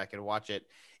think that I can watch it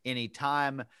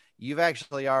anytime. You've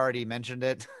actually already mentioned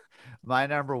it. My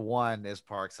number one is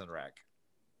Parks and Rec.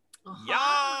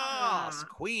 Yes,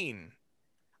 Queen.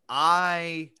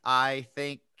 I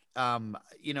think,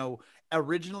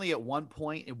 originally at one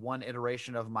point in one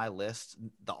iteration of my list,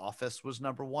 The Office was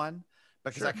number one,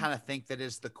 because I kind of think that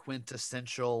is the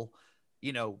quintessential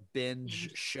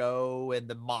binge show and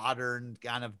the modern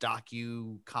kind of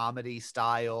docu-comedy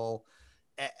style,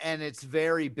 and it's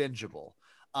very bingeable.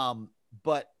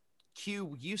 But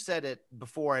Q, you said it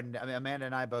before, and I mean, Amanda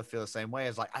and I both feel the same way.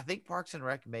 It's like, I think Parks and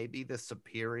Rec may be the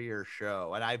superior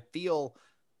show, and I feel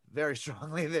very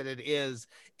strongly that it is,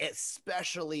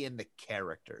 especially in the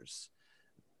characters.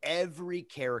 Every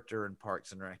character in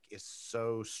Parks and Rec is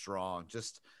so strong.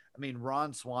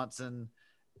 Ron Swanson,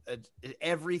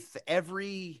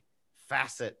 every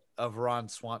facet of Ron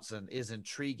Swanson is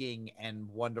intriguing and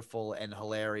wonderful and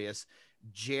hilarious.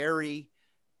 Jerry,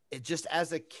 just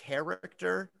as a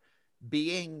character,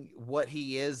 being what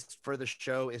he is for the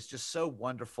show is just so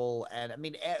wonderful. And I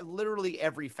mean, literally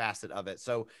every facet of it.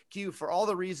 So Q, for all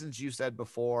the reasons you said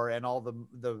before and all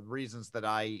the reasons that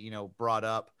I, brought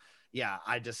up. Yeah,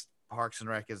 Parks and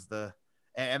Rec is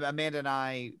and Amanda and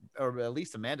I, or at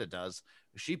least Amanda does,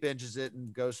 she binges it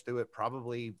and goes through it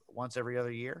probably once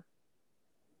a year,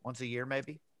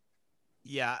 maybe.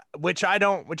 Yeah, which I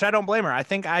don't blame her. I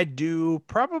think I do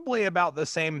probably about the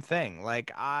same thing.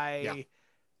 Like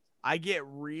I get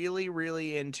really,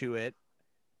 really into it.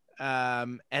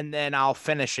 And then I'll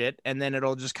finish it, and then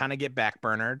it'll just kind of get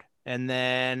backburnered. And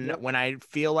then when I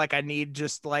feel like I need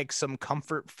just like some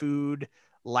comfort food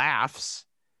laughs,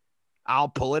 I'll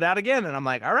pull it out again, and I'm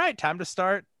like, all right, time to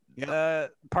start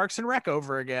Parks and Rec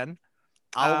over again.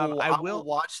 I will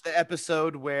watch the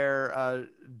episode where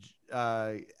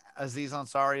Aziz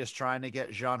Ansari is trying to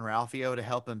get Jean-Ralphio to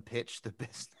help him pitch the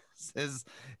business,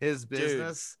 his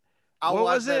business. I'll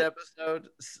watch that episode.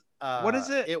 What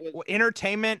is it? It was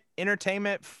Entertainment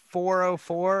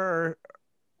 404 or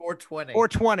 420.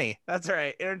 420. That's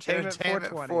right. Entertainment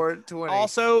 420.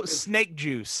 Also, Snake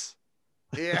Juice.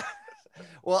 Yeah.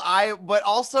 Well, but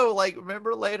also, like,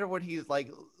 remember later when he's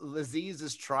like, Aziz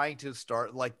is trying to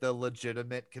start like the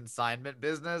legitimate consignment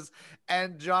business,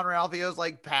 and Jean-Ralphio's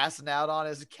like passing out on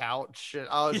his couch.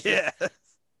 And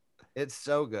it's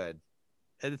so good.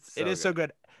 It is so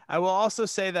good. I will also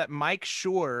say that Mike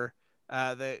Schur,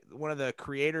 one of the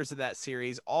creators of that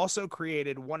series, also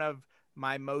created one of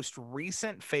my most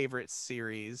recent favorite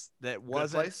series that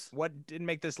didn't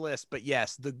make this list, but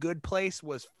yes, The Good Place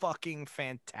was fucking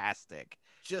fantastic.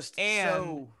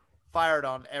 So fired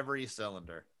on every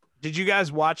cylinder. Did you guys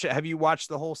watch it? Have you watched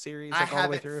the whole series? I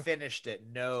haven't finished it.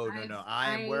 No.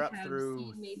 We're up through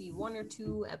seen maybe 1 or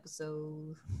 2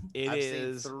 episodes. I've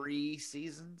seen 3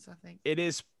 seasons, I think. It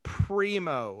is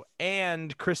primo,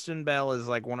 and Kristen Bell is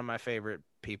like one of my favorite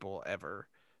people ever.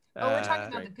 Oh, we're talking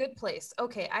about The Good Place.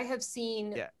 Okay, I have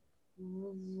seen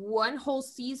 1 whole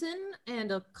season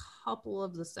and a couple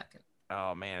of the second.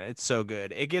 Oh man, it's so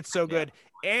good. It gets so good.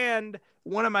 And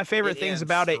one of my favorite things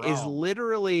about it is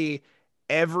literally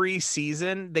every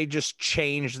season they just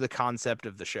change the concept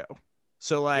of the show.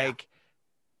 So like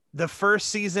The first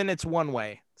season, it's one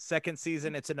way. Second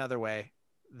season, it's another way.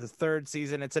 The third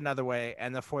season, it's another way.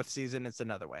 And the fourth season, it's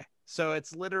another way. So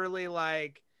it's literally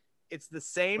like, it's the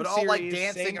same but all series, like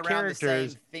dancing same around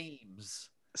characters, the same themes,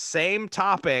 same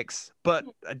topics, but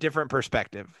a different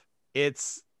perspective.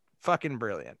 It's fucking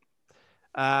brilliant.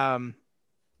 I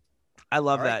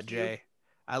love that, Jay.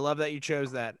 I love that you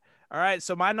chose that. All right,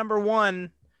 so my number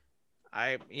one,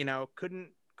 I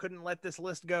couldn't let this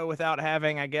list go without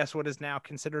having, I guess, what is now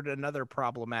considered another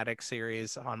problematic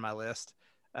series on my list.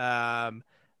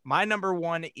 My number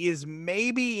one is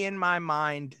maybe in my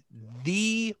mind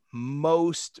the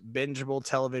most bingeable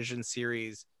television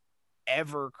series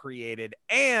ever created,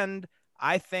 and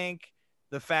I think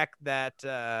the fact that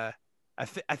I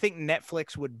think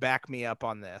Netflix would back me up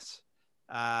on this.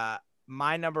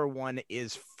 My number one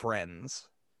is Friends.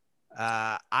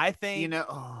 I think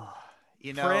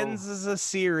Friends is a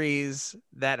series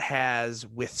that has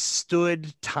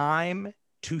withstood time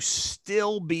to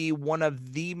still be one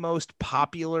of the most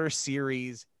popular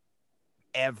series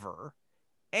ever.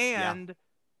 And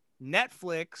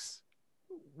Netflix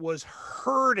was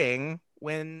hurting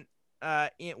when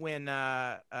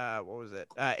HBO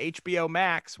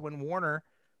Max, when Warner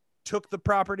took the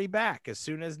property back. As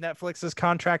soon as Netflix's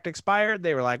contract expired,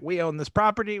 they were like, we own this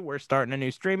property, we're starting a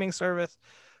new streaming service.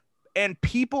 And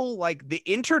people, like, the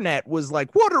internet was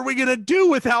like, what are we gonna do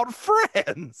without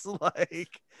Friends?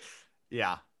 Like,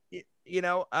 yeah,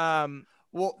 well, I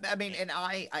mean, and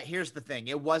I here's the thing.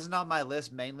 It wasn't on my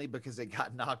list mainly because it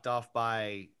got knocked off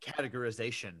by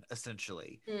categorization,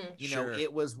 essentially.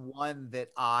 It was one that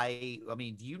I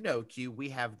mean, Q, we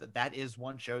have that is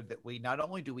one show that we not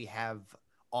only do we have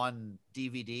on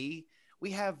DVD,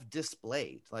 we have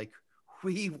displayed. Like,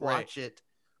 we watch it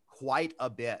quite a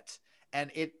bit. And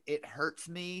it hurts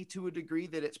me to a degree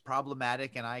that it's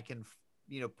problematic, and I can,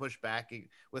 push back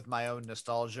with my own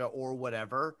nostalgia or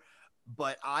whatever.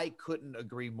 But I couldn't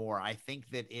agree more. I think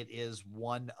that it is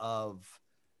one of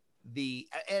the,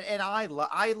 and I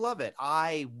love it.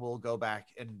 I will go back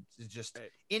and just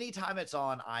anytime it's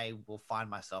on, I will find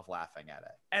myself laughing at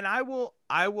it. And I will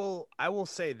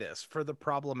say this for the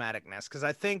problematicness, because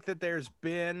I think that there's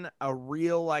been a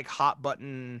real like hot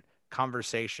button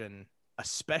conversation,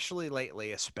 especially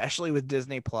lately, especially with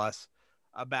Disney Plus,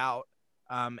 about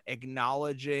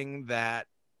acknowledging that,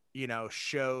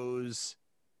 shows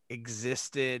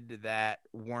existed that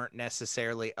weren't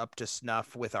necessarily up to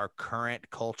snuff with our current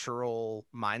cultural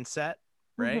mindset,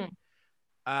 right?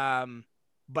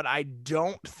 But I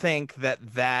don't think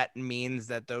that means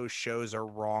that those shows are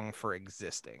wrong for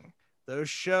existing. Those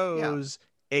shows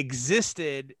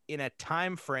existed in a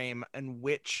time frame in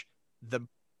which the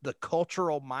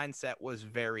cultural mindset was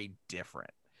very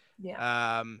different.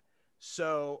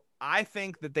 So I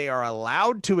think that they are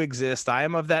allowed to exist. I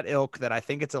am of that ilk that I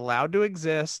think it's allowed to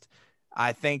exist.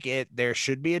 I think there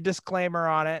should be a disclaimer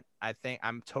on it. I think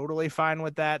I'm totally fine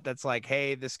with that. That's like,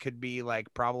 hey, this could be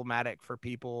like problematic for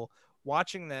people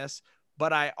watching this,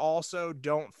 but I also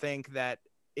don't think that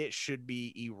it should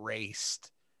be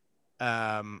erased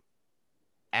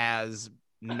as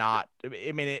not.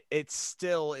 I mean, it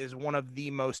still is one of the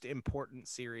most important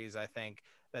series I think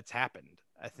that's happened.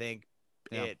 I think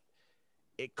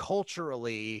it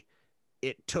culturally,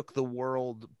 it took the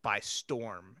world by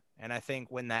storm. And I think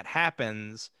when that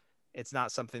happens, it's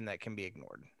not something that can be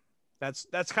ignored. That's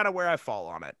kind of where I fall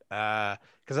on it.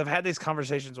 Because I've had these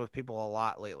conversations with people a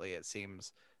lot lately, it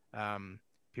seems.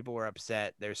 People were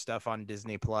upset. There's stuff on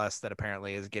Disney Plus that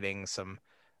apparently is getting some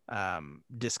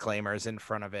disclaimers in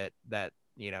front of it that,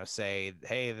 say,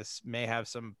 hey, this may have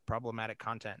some problematic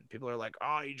content. People are like,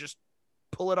 oh, you just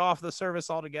pull it off the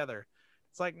service altogether.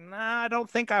 It's like, nah, I don't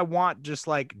think I want just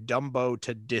like Dumbo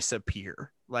to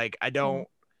disappear. Like, I don't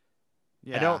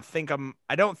think I'm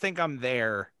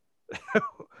there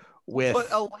with.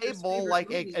 But a label like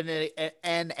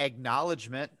an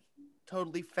acknowledgement,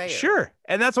 totally fair. Sure.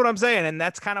 And that's what I'm saying. And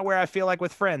that's kind of where I feel like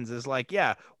with Friends is like,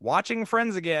 watching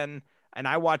Friends again. And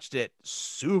I watched it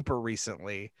super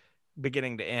recently,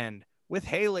 beginning to end. With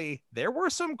Haley, there were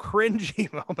some cringy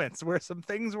moments where some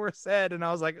things were said, and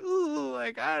I was like, ooh,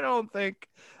 like, I don't think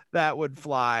that would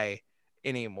fly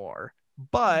anymore.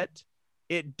 But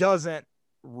it doesn't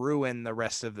ruin the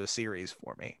rest of the series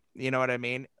for me. You know what I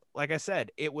mean? Like I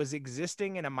said, it was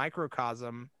existing in a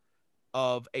microcosm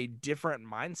of a different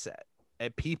mindset.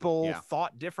 And people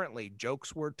thought differently.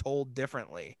 Jokes were told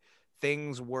differently.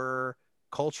 Things were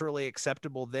culturally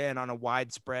acceptable then on a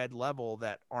widespread level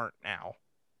that aren't now.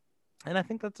 And I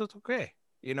think that's okay.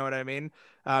 You know what I mean?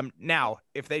 Now,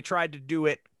 if they tried to do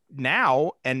it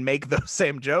now and make those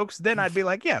same jokes, then I'd be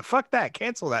like, yeah, fuck that.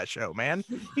 Cancel that show, man.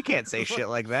 You can't say shit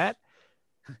like that.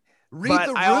 Read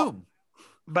the room.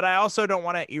 But I also don't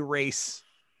want to erase,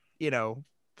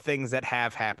 things that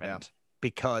have happened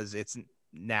because it's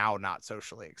now not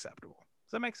socially acceptable.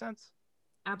 Does that make sense?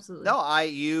 Absolutely. No,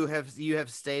 you have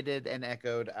stated and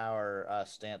echoed our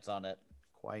stance on it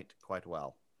quite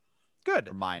well.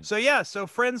 Good. Mine. So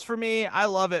Friends for me, I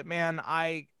love it, man.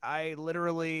 I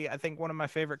literally, I think one of my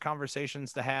favorite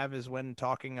conversations to have is when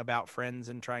talking about Friends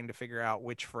and trying to figure out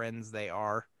which Friends they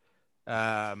are.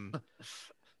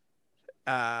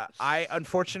 I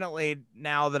unfortunately,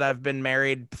 now that I've been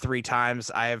married 3 times,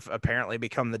 I've apparently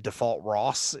become the default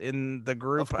Ross in the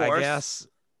group, I guess.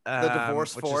 The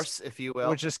divorce force, if you will.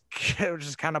 Which is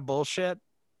kind of bullshit.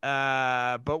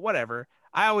 But whatever.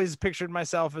 I always pictured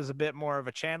myself as a bit more of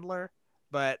a Chandler,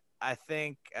 but I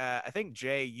think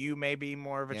Jay, you may be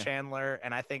more of a Chandler,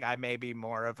 and I think I may be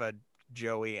more of a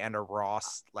Joey and a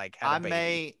Ross. Like, I've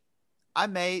been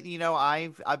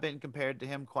compared to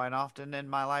him quite often in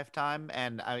my lifetime,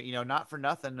 and not for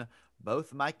nothing,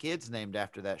 both my kids named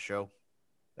after that show.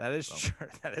 That is true.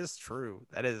 That is true.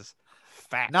 That is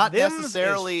fact. Not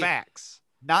necessarily facts.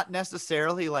 Not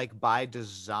necessarily like by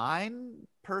design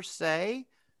per se,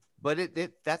 but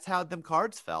that's how them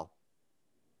cards fell.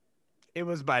 It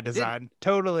was by design.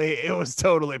 It was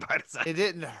totally by design. It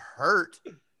didn't hurt.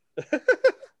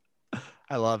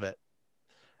 I love it.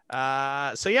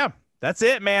 So yeah, that's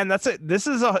it, man. That's it. This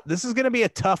is going to be a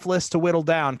tough list to whittle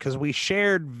down because we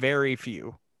shared very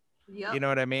few. Yep. You know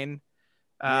what I mean?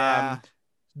 Yeah.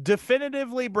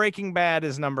 Definitively Breaking Bad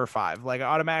is number 5. Like, it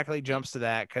automatically jumps to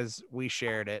that because we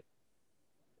shared it.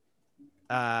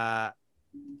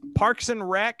 Parks and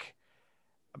Rec,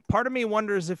 part of me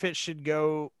wonders if it should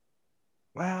go.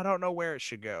 Well, I don't know where it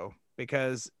should go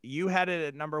because you had it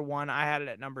at number 1. I had it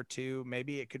at number 2.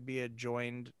 Maybe it could be a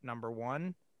joined number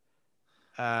 1.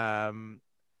 I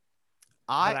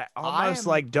almost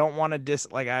don't want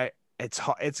to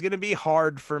it's going to be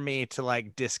hard for me to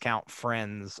like discount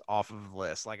Friends off of the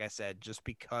list. Like I said, just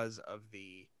because of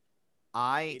the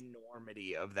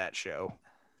enormity of that show.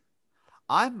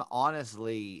 I'm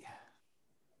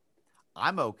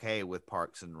okay with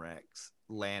Parks and Recs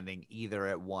landing either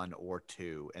at 1 or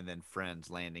 2 and then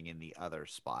Friends landing in the other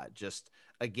spot. Just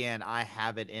again, I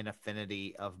have it in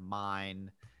affinity of mine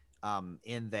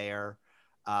in there.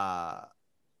 I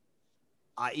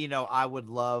would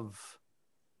love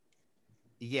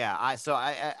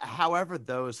however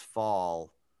those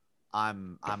fall,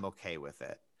 I'm okay with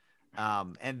it.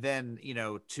 And then,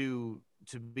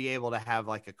 to be able to have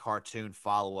like a cartoon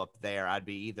follow up there, I'd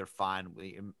be either fine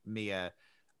with Mia,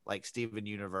 like Steven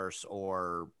Universe,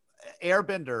 or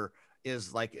Airbender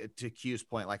is, like, to Q's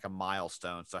point, like a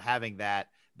milestone. So having that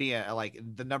be like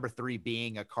the number 3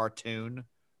 being a cartoon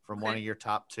from one of your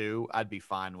top 2, I'd be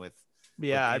fine with.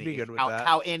 Yeah, I'd be good with that.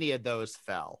 How any of those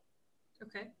fell.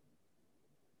 Okay.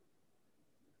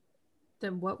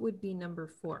 Then what would be number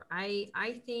 4?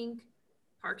 I think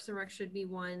Parks and Rec should be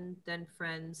 1, then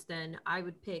Friends, then I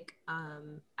would pick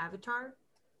Avatar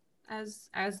as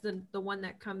the one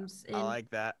that comes in. I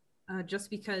like that. Just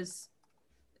because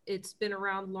it's been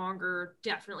around longer,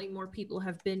 definitely more people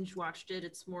have binge watched it.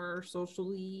 It's more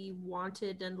socially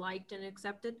wanted and liked and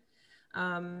accepted.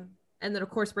 And then of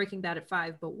course Breaking Bad at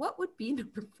 5. But what would be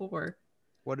number 4?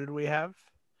 What did we have?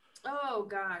 Oh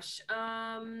gosh.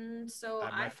 So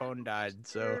my phone died.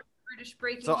 So British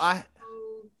Breaking. So I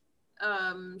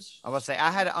would say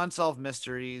I had Unsolved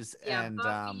Mysteries and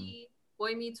Buffy,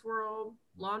 Boy Meets World,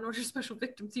 Law and Order Special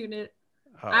Victims Unit.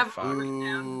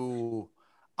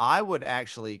 I would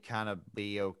actually kind of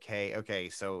be okay. Okay,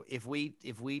 so if we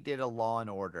did a Law and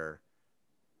Order,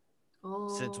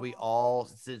 since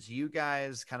you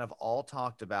guys kind of all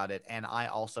talked about it, and I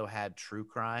also had true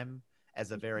crime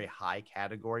as a very high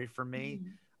category for me,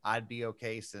 I'd be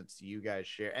okay since you guys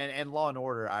share. And Law and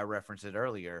Order, I referenced it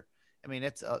earlier. I mean,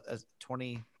 it's a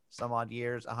 20 some odd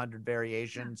years, 100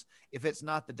 variations. Yeah. If it's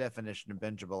not the definition of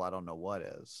bingeable, I don't know what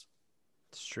is.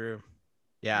 It's true.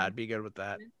 Yeah, I'd be good with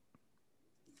that.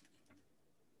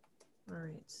 All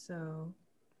right, so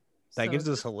that gives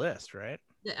us a list, right?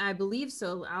 I believe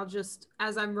so. I'll just,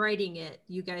 as I'm writing it,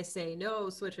 you guys say no,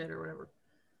 switch it or whatever.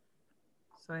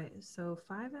 So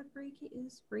 5 at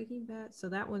Breaking Bad. So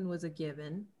that one was a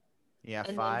given. Yeah,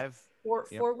 and 5.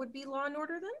 4 would be Law and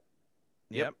Order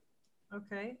then? Yep.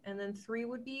 Okay, and then 3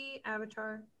 would be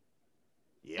Avatar.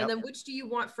 Yep. And then which do you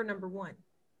want for number 1?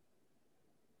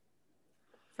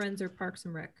 Friends or Parks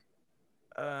and Rec?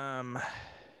 I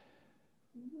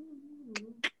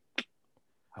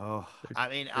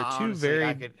mean, they're two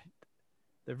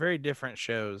they're very different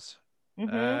shows.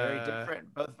 Very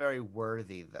different, both very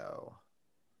worthy though.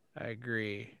 I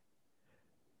agree.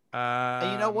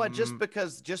 And you know what? Just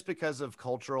because of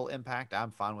cultural impact,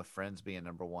 I'm fine with Friends being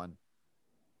number one.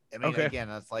 I mean, again,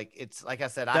 it's like I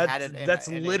said, I had it. That's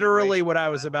literally what I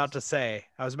was about to say.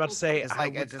 I was about to say,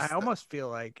 I almost feel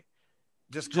like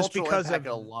just because of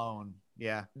alone,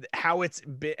 yeah, how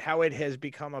it has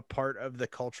become a part of the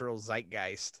cultural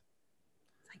zeitgeist.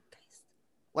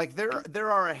 Like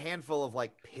there are a handful of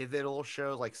like pivotal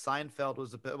shows. Like Seinfeld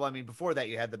was before that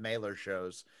you had the Mailer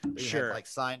shows. You had like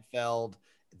Seinfeld,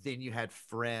 then you had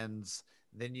Friends,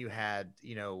 then you had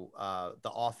The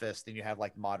Office, then you have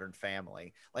like Modern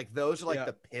Family. Like those are like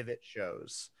the pivot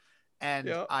shows.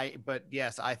 And but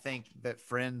yes, I think that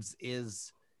Friends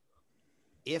is,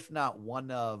 if not one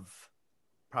of,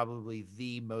 probably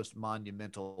the most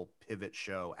monumental pivot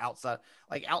show outside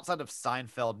of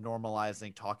Seinfeld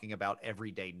normalizing talking about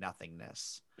everyday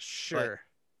nothingness. Sure.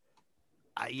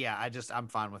 But, I'm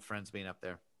fine with Friends being up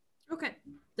there. Okay,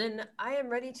 then I am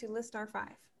ready to list our 5.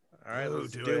 All right,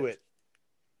 let's do it.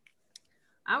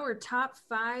 Our top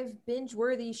 5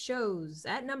 binge-worthy shows.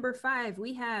 At number 5,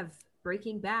 we have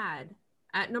Breaking Bad.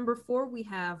 At number 4, we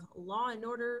have Law and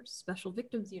Order Special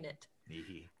Victims Unit.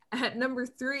 At number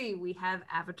 3, we have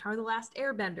Avatar: The Last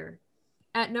Airbender.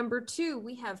 At number 2,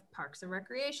 we have Parks and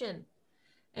Recreation.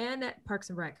 And at Parks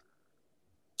and Rec.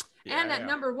 And at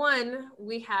number 1,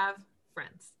 we have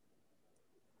Friends.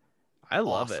 I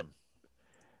love it.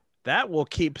 That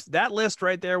list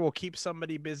right there will keep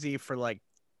somebody busy for like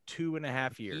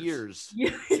 2.5 years.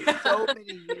 So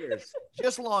many years.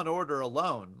 Just Law and Order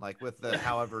alone, like with the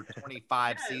however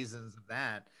 25 seasons of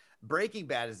that. Breaking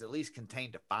Bad is at least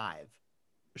contained to 5.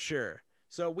 Sure.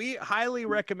 So we highly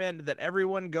recommend that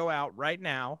everyone go out right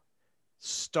now,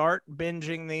 start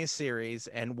binging these series,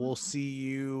 and we'll see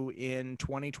you in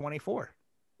 2024.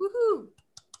 Woohoo!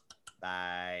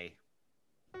 Bye.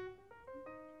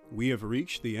 We have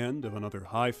reached the end of another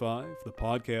High Five, the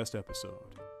podcast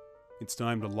episode. It's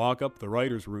time to lock up the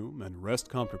writer's room and rest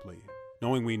comfortably,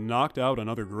 knowing we knocked out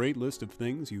another great list of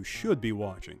things you should be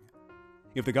watching.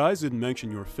 If the guys didn't mention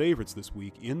your favorites this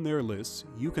week in their lists,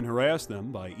 you can harass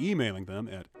them by emailing them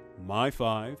at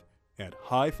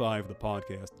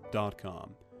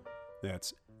my5@highfivethepodcast.com.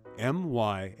 That's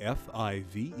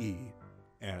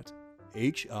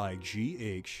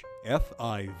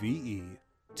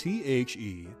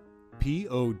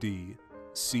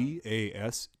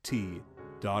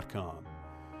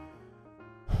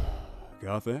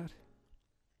Got that?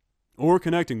 Or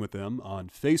connecting with them on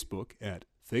Facebook at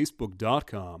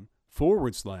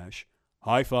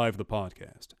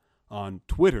facebook.com/High5thepodcast, on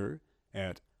Twitter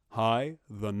at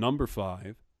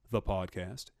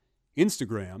High5thepodcast,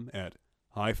 Instagram at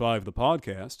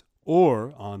High5thepodcast,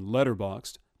 or on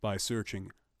Letterboxd by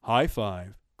searching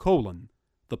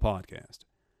High5:the-podcast.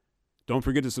 Don't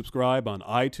forget to subscribe on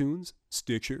iTunes,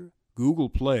 Stitcher, Google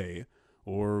Play,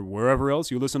 or wherever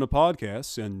else you listen to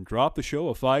podcasts, and drop the show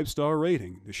a 5-star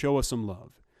rating to show us some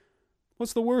love.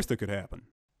 What's the worst that could happen?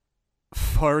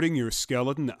 Farting your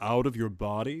skeleton out of your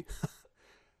body?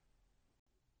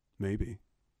 Maybe.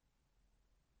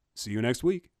 See you next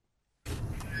week.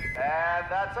 And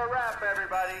that's a wrap,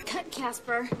 everybody. Cut,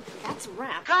 Casper. That's a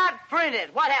wrap. Cut! Print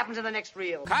it. What happens in the next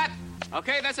reel? Cut!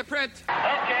 Okay, that's a print. Okay,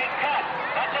 cut.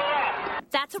 That's a wrap.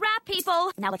 That's a wrap,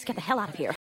 people. Now let's get the hell out of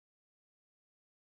here.